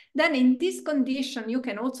 1, then in this condition, you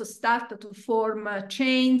can also start to form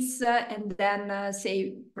chains and then,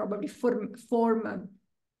 say, probably form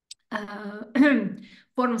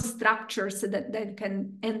form structures that then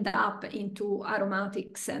can end up into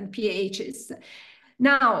aromatics and pHs.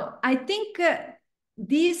 Now, I think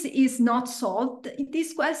this is not solved in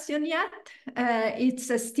this question yet.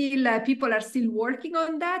 It's still, people are still working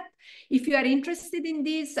on that. If you are interested in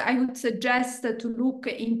this, I would suggest to look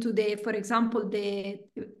into the, for example, the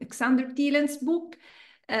Alexander Thielen's book,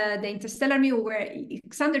 the Interstellar Mu, where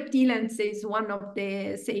Alexander Thielen's is one of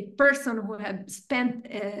the, say, person who have spent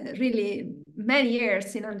really many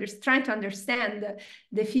years in trying to understand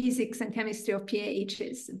the physics and chemistry of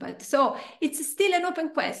pHs. But so it's still an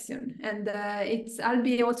open question, and I'll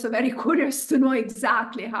be also very curious to know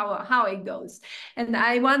exactly how it goes. And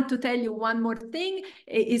I want to tell you one more thing,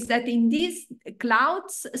 is that in these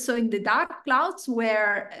clouds, so in the dark clouds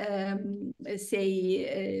where,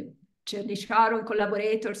 say, Cernicaro and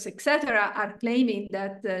collaborators, etc., are claiming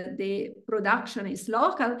that the production is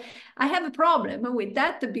local, I have a problem with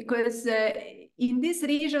that, because in these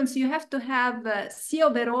regions you have to have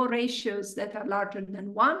C/O ratios that are larger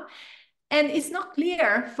than 1. And it's not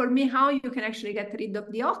clear for me how you can actually get rid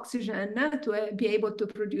of the oxygen to be able to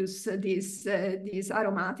produce these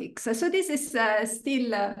aromatics. So this is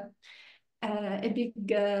still a big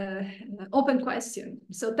open question.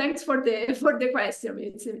 So thanks for the question.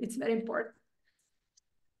 It's very important.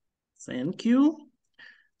 Thank you.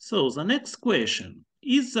 So the next question: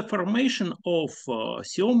 is the formation of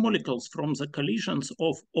CO molecules from the collisions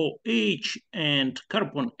of OH and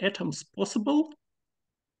carbon atoms possible?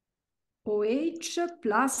 OH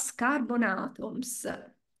plus carbon atoms.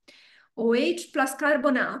 OH plus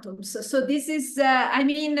carbon atoms. So this is, I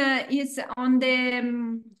mean, is on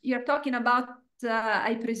the, you're talking about,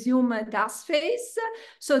 I presume, a gas phase.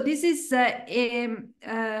 So this is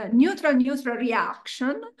a neutral-neutral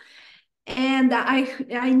reaction. And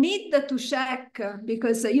I need to check,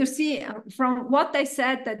 because you see from what I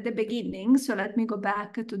said at the beginning, so let me go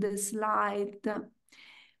back to the slide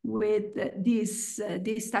with this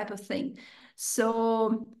type of thing.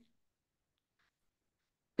 So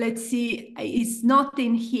let's see, it's not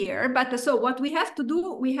in here, but so what we have to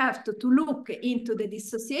do, we have to look into the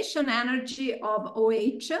dissociation energy of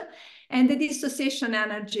OH and the dissociation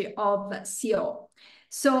energy of CO.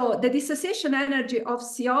 So the dissociation energy of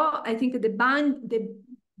CO, I think the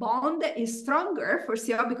bond is stronger for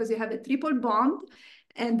CO because you have a triple bond,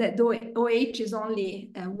 and the OH is only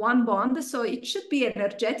one bond, so it should be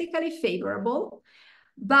energetically favorable.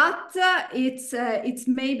 But it's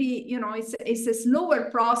maybe, you know, it's a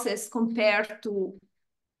slower process compared to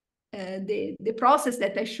the process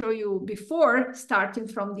that I showed you before, starting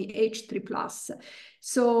from the H3+.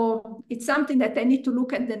 So it's something that I need to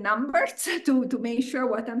look at the numbers to make sure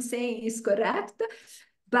what I'm saying is correct.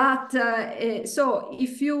 But so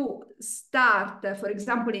if you start, for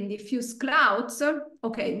example, in diffuse clouds,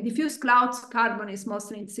 okay, in diffuse clouds, carbon is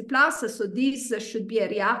mostly in C+, so this should be a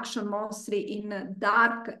reaction mostly in a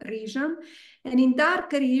dark region. And in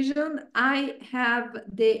dark region, I have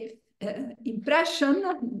the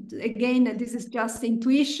impression, again, this is just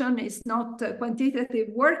intuition, it's not quantitative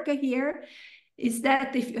work here, is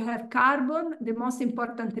that if you have carbon, the most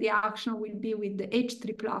important reaction will be with the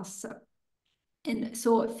H3+. And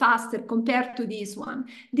so faster compared to this one.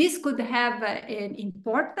 This could have an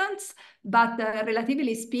importance, but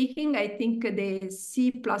relatively speaking, I think the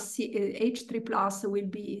H3+ will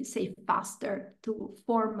be, say, faster to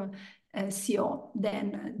form CO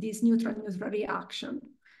than this neutral-neutral reaction.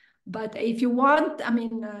 But if you want, I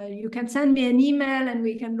mean, you can send me an email and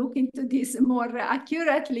we can look into this more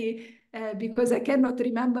accurately, because I cannot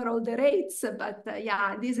remember all the rates, but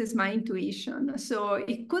yeah, this is my intuition. So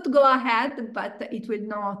it could go ahead, but it will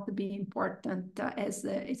not be important as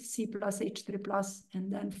C plus H3+,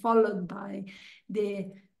 and then followed by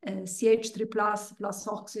the CH3+ plus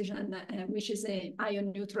oxygen, which is an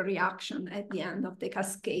ion neutral reaction at the end of the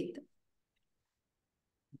cascade.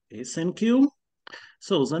 Okay, thank you.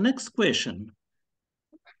 So the next question,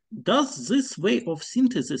 does this way of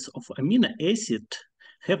synthesis of amino acid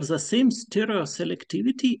have the same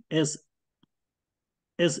stereoselectivity as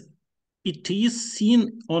it is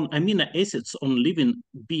seen on amino acids on living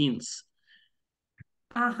beings?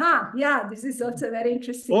 Yeah, this is also a very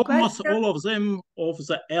interesting Almost question. all of them of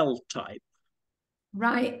the L type.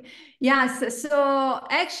 Right. Yes. So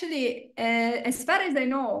actually, as far as I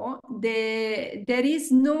know, there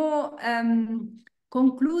is no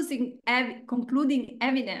conclusive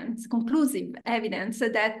evidence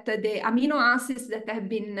that the amino acids that have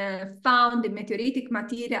been found in meteoritic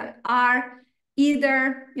material are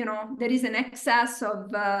either, there is an excess of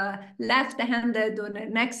left-handed or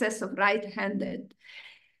an excess of right-handed.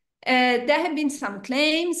 There have been some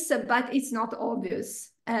claims, but it's not obvious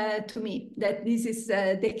to me that this is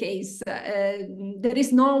the case. There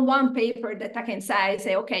is no one paper that I can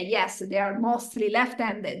say, okay, yes, they are mostly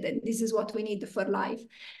left-handed, and this is what we need for life.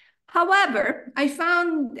 However, I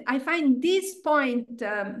find this point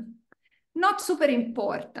not super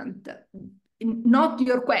important. Not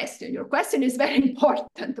your question. Your question is very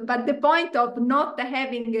important, but the point of not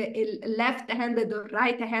having a left-handed or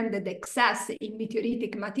right-handed excess in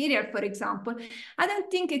meteoritic material, for example, I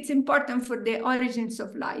don't think it's important for the origins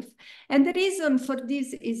of life. And the reason for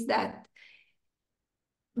this is that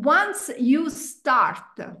once you start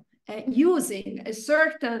using a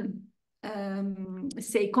certain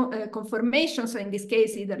conformation, so in this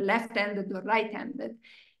case, either left-handed or right-handed,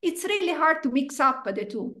 it's really hard to mix up the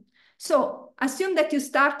two. So assume that you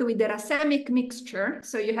start with a racemic mixture,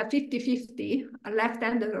 so you have 50-50,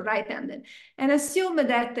 left-handed or right-handed, and assume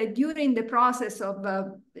that during the process of,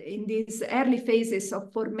 in these early phases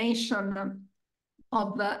of formation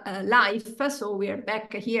of life, so we are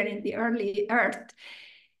back here in the early Earth,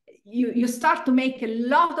 you start to make a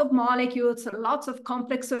lot of molecules, lots of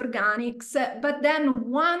complex organics, but then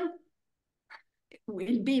one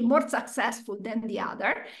will be more successful than the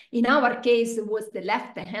other. In our case, it was the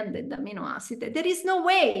left-handed amino acid. There is no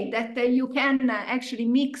way that you can actually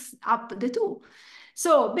mix up the two.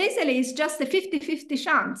 So basically, it's just a 50-50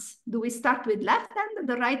 chance. Do we start with left-handed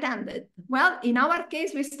or right-handed? Well, in our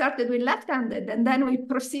case, we started with left-handed, and then we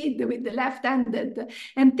proceed with the left-handed,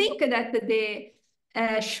 and think that the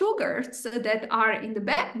sugars that are in the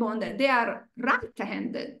backbone, they are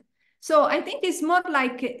right-handed. So I think it's more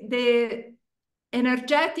like the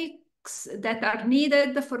energetics that are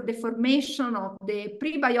needed for the formation of the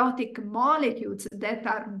prebiotic molecules that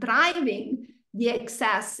are driving the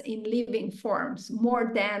excess in living forms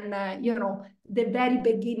more than, the very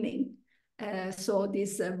beginning. So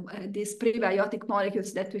these prebiotic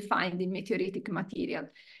molecules that we find in meteoritic material.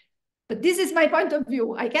 But this is my point of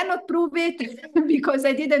view. I cannot prove it because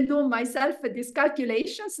I didn't do myself these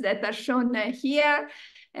calculations that are shown here.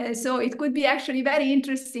 So it could be actually very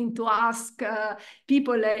interesting to ask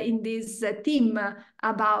people in this team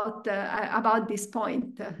about this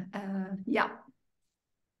point. Yeah.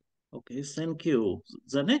 Okay, thank you.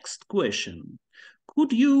 The next question.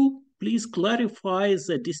 Could you please clarify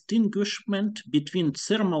the distinguishment between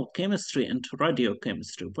thermal chemistry and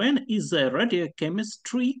radiochemistry? When is the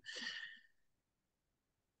radiochemistry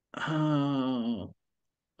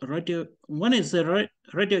when is the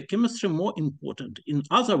radiochemistry more important? In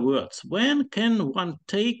other words, when can one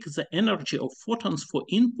take the energy of photons for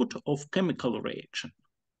input of chemical reaction?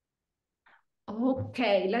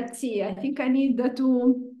 Okay, let's see. I think I need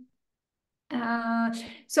to.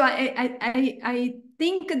 So I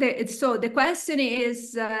think that so the question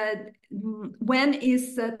is when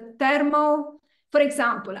is thermal? For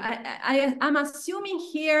example, I'm assuming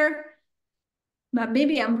here, but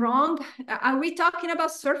maybe I'm wrong. Are we talking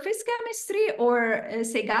about surface chemistry or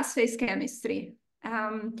say gas phase chemistry?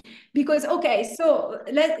 Because okay, so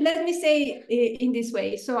let me say in this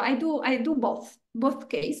way. So I do both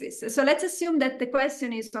cases. So let's assume that the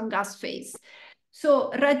question is on gas phase.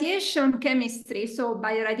 So radiation chemistry, so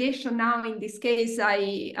by radiation now in this case,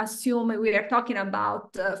 I assume we are talking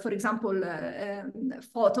about, for example,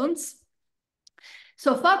 photons.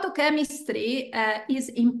 So photochemistry is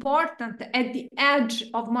important at the edge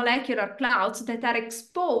of molecular clouds that are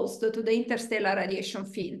exposed to the interstellar radiation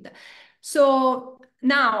field. So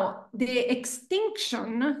now the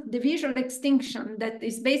extinction, the visual extinction, that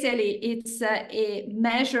is basically, it's a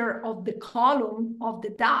measure of the column of the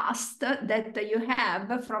dust that you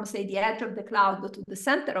have from, say, the edge of the cloud to the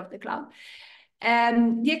center of the cloud.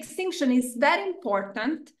 The extinction is very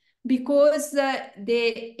important because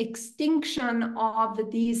the extinction of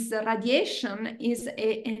this radiation is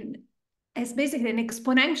basically an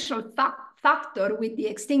exponential factor with the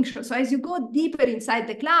extinction. So as you go deeper inside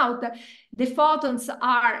the cloud, the photons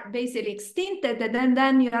are basically extincted, and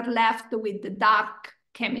then you are left with the dark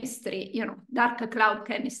chemistry, dark cloud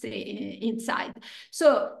chemistry inside.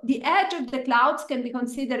 So the edge of the clouds can be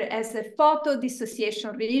considered as a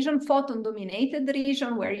photodissociation region, photon-dominated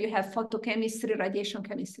region, where you have photochemistry, radiation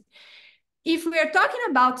chemistry. If we are talking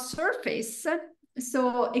about surface,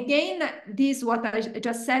 so again, this, what I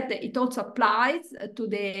just said, it also applies to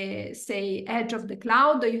the, say, edge of the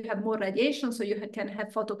cloud. You have more radiation, so you can have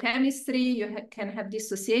photochemistry, you can have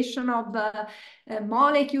dissociation of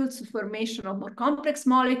molecules, formation of more complex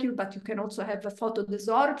molecules, but you can also have a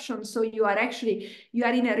photodesorption. So you are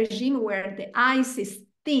in a regime where the ice is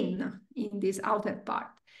thin in this outer part.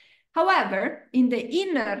 However, in the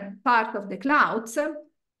inner part of the clouds,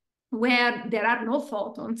 where there are no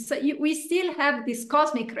photons, we still have these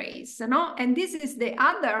cosmic rays, and this is the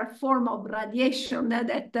other form of radiation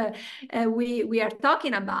that we are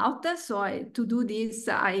talking about. So to do this,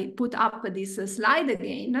 I put up this slide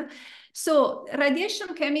again. So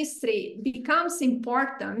radiation chemistry becomes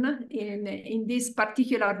important in these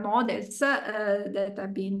particular models that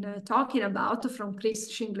I've been talking about from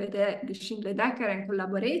Chris Schindler-Decker and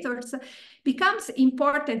collaborators, becomes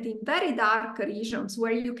important in very dark regions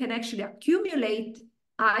where you can actually accumulate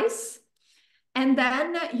ice, and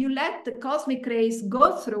then you let the cosmic rays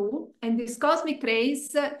go through, and these cosmic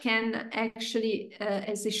rays can actually,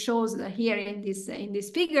 as it shows here in this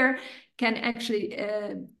figure, can actually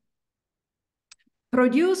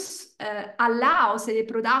allows the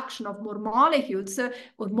production of more molecules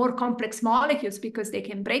or more complex molecules, because they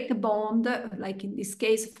can break a bond, like in this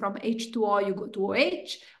case from H2O you go to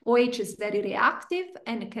OH. OH is very reactive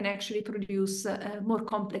and it can actually produce more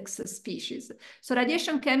complex species. So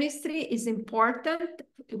radiation chemistry is important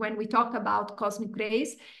when we talk about cosmic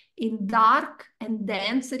rays in dark and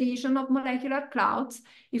dense region of molecular clouds.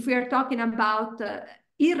 If we are talking about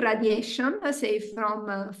irradiation, say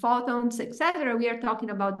from photons, etc., we are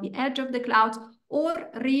talking about the edge of the clouds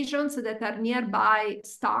or regions that are nearby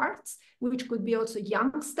stars, which could be also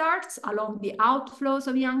young stars along the outflows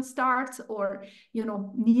of young stars, or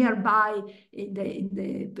nearby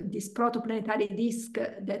this protoplanetary disk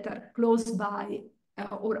that are close by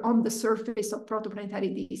or on the surface of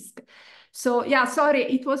protoplanetary disk. So yeah, sorry,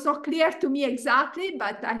 it was not clear to me exactly,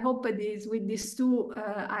 but I hope with these two,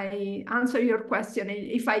 I answer your question.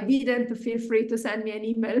 If I didn't, feel free to send me an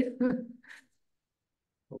email.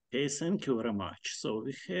 Okay, thank you very much. So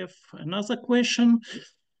we have another question.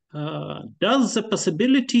 Does the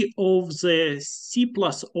possibility of the C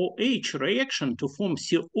plus OH reaction to form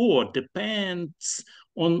CO depends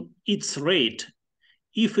on its rate,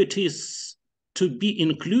 if it is to be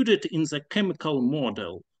included in the chemical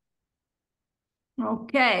model?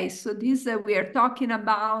 Okay, so this we are talking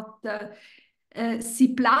about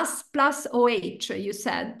C plus OH, you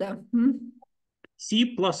said.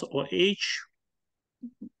 C plus OH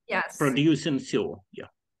yes. producing CO, yeah.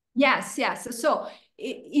 Yes. So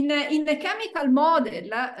in the chemical model,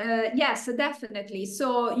 yes, definitely.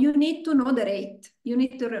 So you need to know the rate. You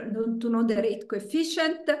need to know the rate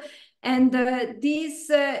coefficient. And this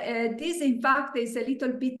in fact is a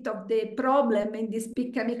little bit of the problem in these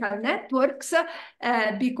big chemical networks,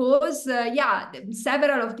 because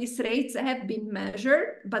several of these rates have been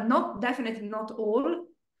measured, but definitely not all.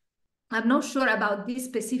 I'm not sure about these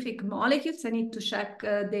specific molecules. I need to check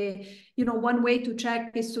one way to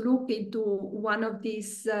check is to look into one of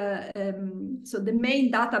these. So the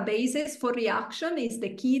main databases for reaction is the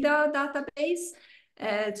KIDA database.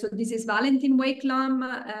 So this is Valentin Wakelam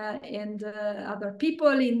and other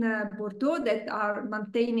people in Bordeaux that are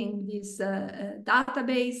maintaining this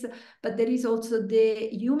database. But there is also the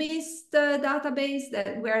UMIST database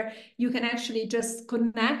where you can actually just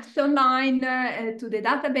connect online to the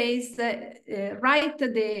database, write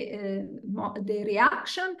the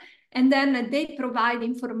reaction, and then they provide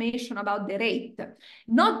information about the rate,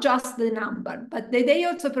 not just the number, but they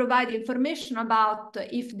also provide information about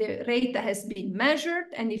if the rate has been measured,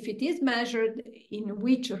 and if it is measured, in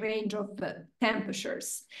which range of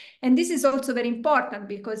temperatures. And this is also very important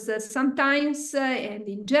because sometimes, and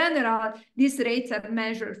in general, these rates are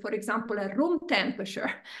measured, for example, at room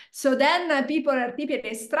temperature. So then people are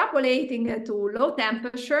typically extrapolating to low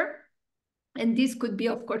temperature. And this could be,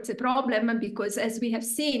 of course, a problem because, as we have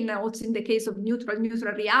seen also in the case of neutral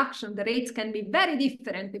reaction, the rates can be very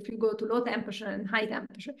different if you go to low temperature and high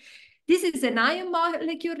temperature. This is an ion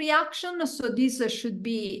molecule reaction, so this should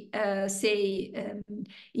be,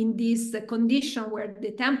 in this condition where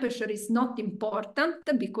the temperature is not important,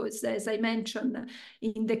 because, as I mentioned,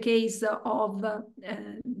 in the case of,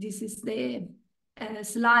 this is the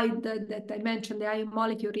slide that I mentioned, the ion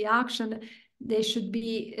molecule reaction, they should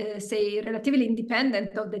be, say, relatively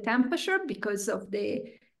independent of the temperature because of the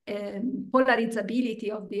polarizability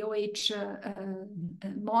of the OH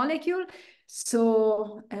molecule.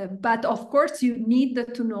 So, but of course, you need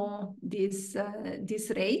to know these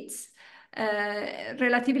rates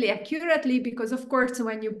relatively accurately, because of course,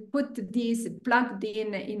 when you put these plugged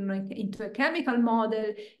into a chemical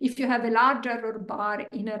model, if you have a large error bar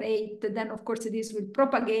in a rate, then of course this will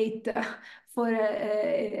propagate for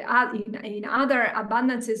in other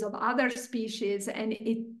abundances of other species, and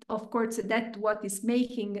it, of course, that's what is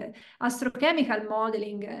making astrochemical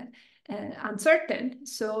modeling uncertain.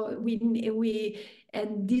 So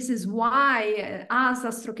and this is why us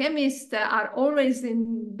astrochemists are always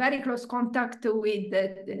in very close contact with,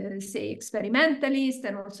 say, experimentalists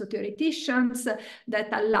and also theoreticians that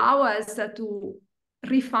allow us to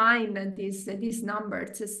refine these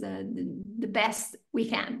numbers as the best we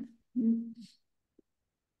can.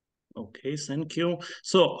 Okay, thank you.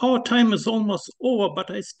 So our time is almost over, but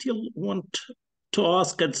I still want to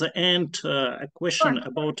ask at the end a question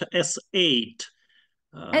about S8.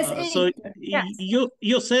 S8, So yes.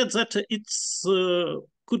 you said that it's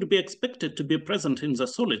could be expected to be present in the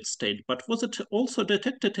solid state, but was it also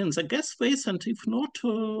detected in the gas phase? And if not,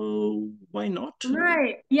 why not?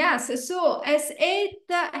 Right. Yes. So S8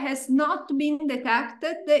 has not been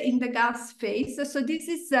detected in the gas phase. So this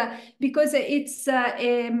is because it's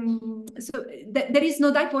so there is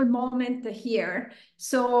no dipole moment here.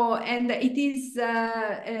 So, and it is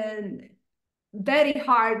very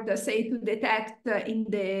hard, say, to detect in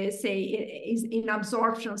the, say, is in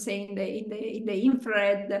absorption, say, in the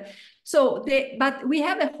infrared. So but we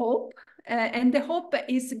have a hope. And the hope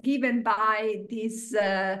is given by these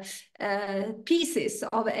pieces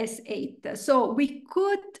of S8. So we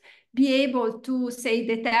could be able to, say,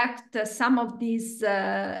 detect some of these,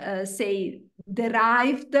 say,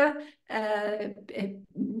 derived,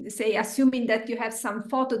 say, assuming that you have some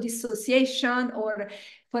photodissociation, or,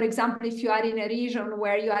 for example, if you are in a region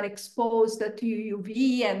where you are exposed to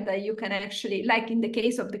UV, and you can actually, like in the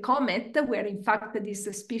case of the comet, where in fact these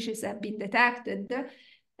species have been detected,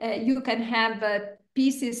 you can have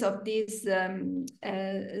pieces of these,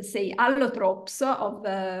 say, allotropes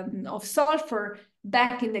of sulfur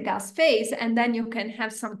back in the gas phase, and then you can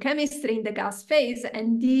have some chemistry in the gas phase,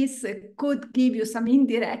 and this could give you some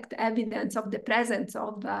indirect evidence of the presence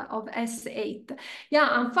of S8. Yeah,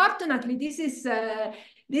 unfortunately, this is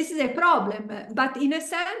a problem, but in a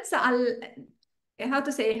sense, how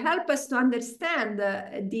to say, help us to understand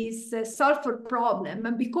this sulfur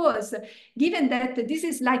problem, because given that this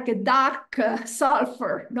is like a dark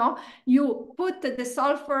sulfur, no, you put the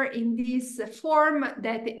sulfur in this form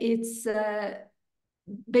that it's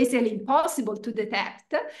basically impossible to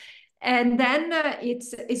detect, and then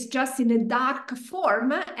it's just in a dark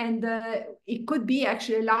form, and it could be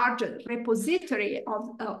actually a large repository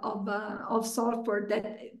of sulfur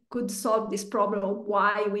that could solve this problem of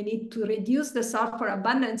why we need to reduce the sulfur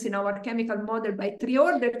abundance in our chemical model by 3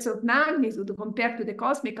 orders of magnitude compared to the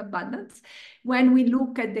cosmic abundance when we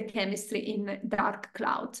look at the chemistry in dark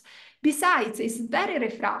clouds. Besides, it's very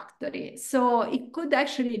refractory, so it could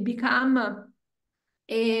actually become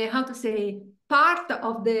how to say, part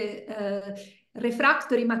of the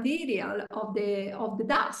refractory material of the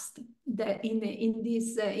dust in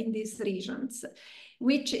these regions,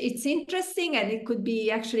 which it's interesting, and it could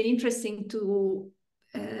be actually interesting to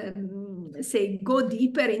say, go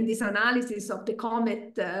deeper in this analysis of the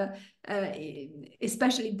comet,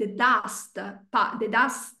 especially the dust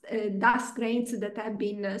grains that have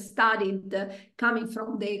been studied coming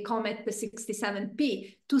from the comet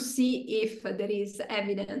 67P, to see if there is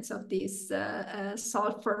evidence of these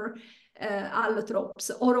sulfur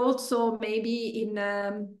allotropes, or also maybe in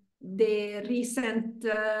the recent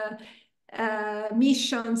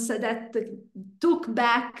missions that took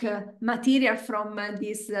back material from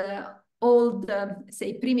these old,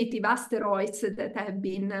 say, primitive asteroids that have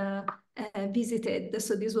been visited.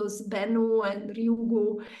 So this was Bennu and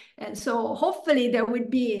Ryugu. And so hopefully there will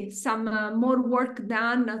be some more work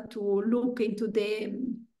done to look into the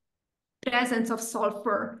presence of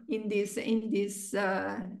sulfur in this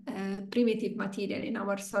primitive material in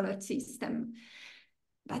our solar system.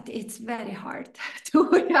 But it's very hard to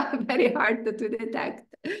detect.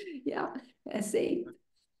 Yeah, S8.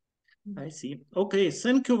 I see. Okay,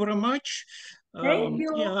 thank you very much. Thank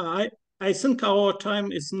you. Yeah, I think our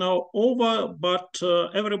time is now over, but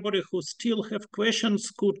everybody who still have questions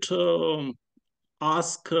could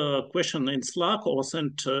ask a question in Slack or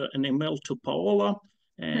send an email to Paola.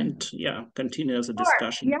 and continue the Sure.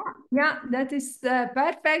 discussion. Yeah, that is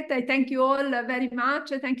perfect. I thank you all very much.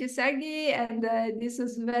 Thank you, Segi, and this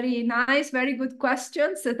was very nice, very good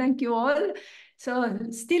questions. So thank you all. So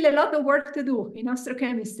still a lot of work to do in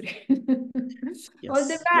astrochemistry. All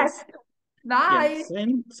the best. Bye.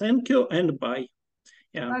 Thank you and bye.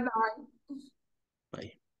 Bye-bye.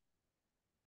 Bye.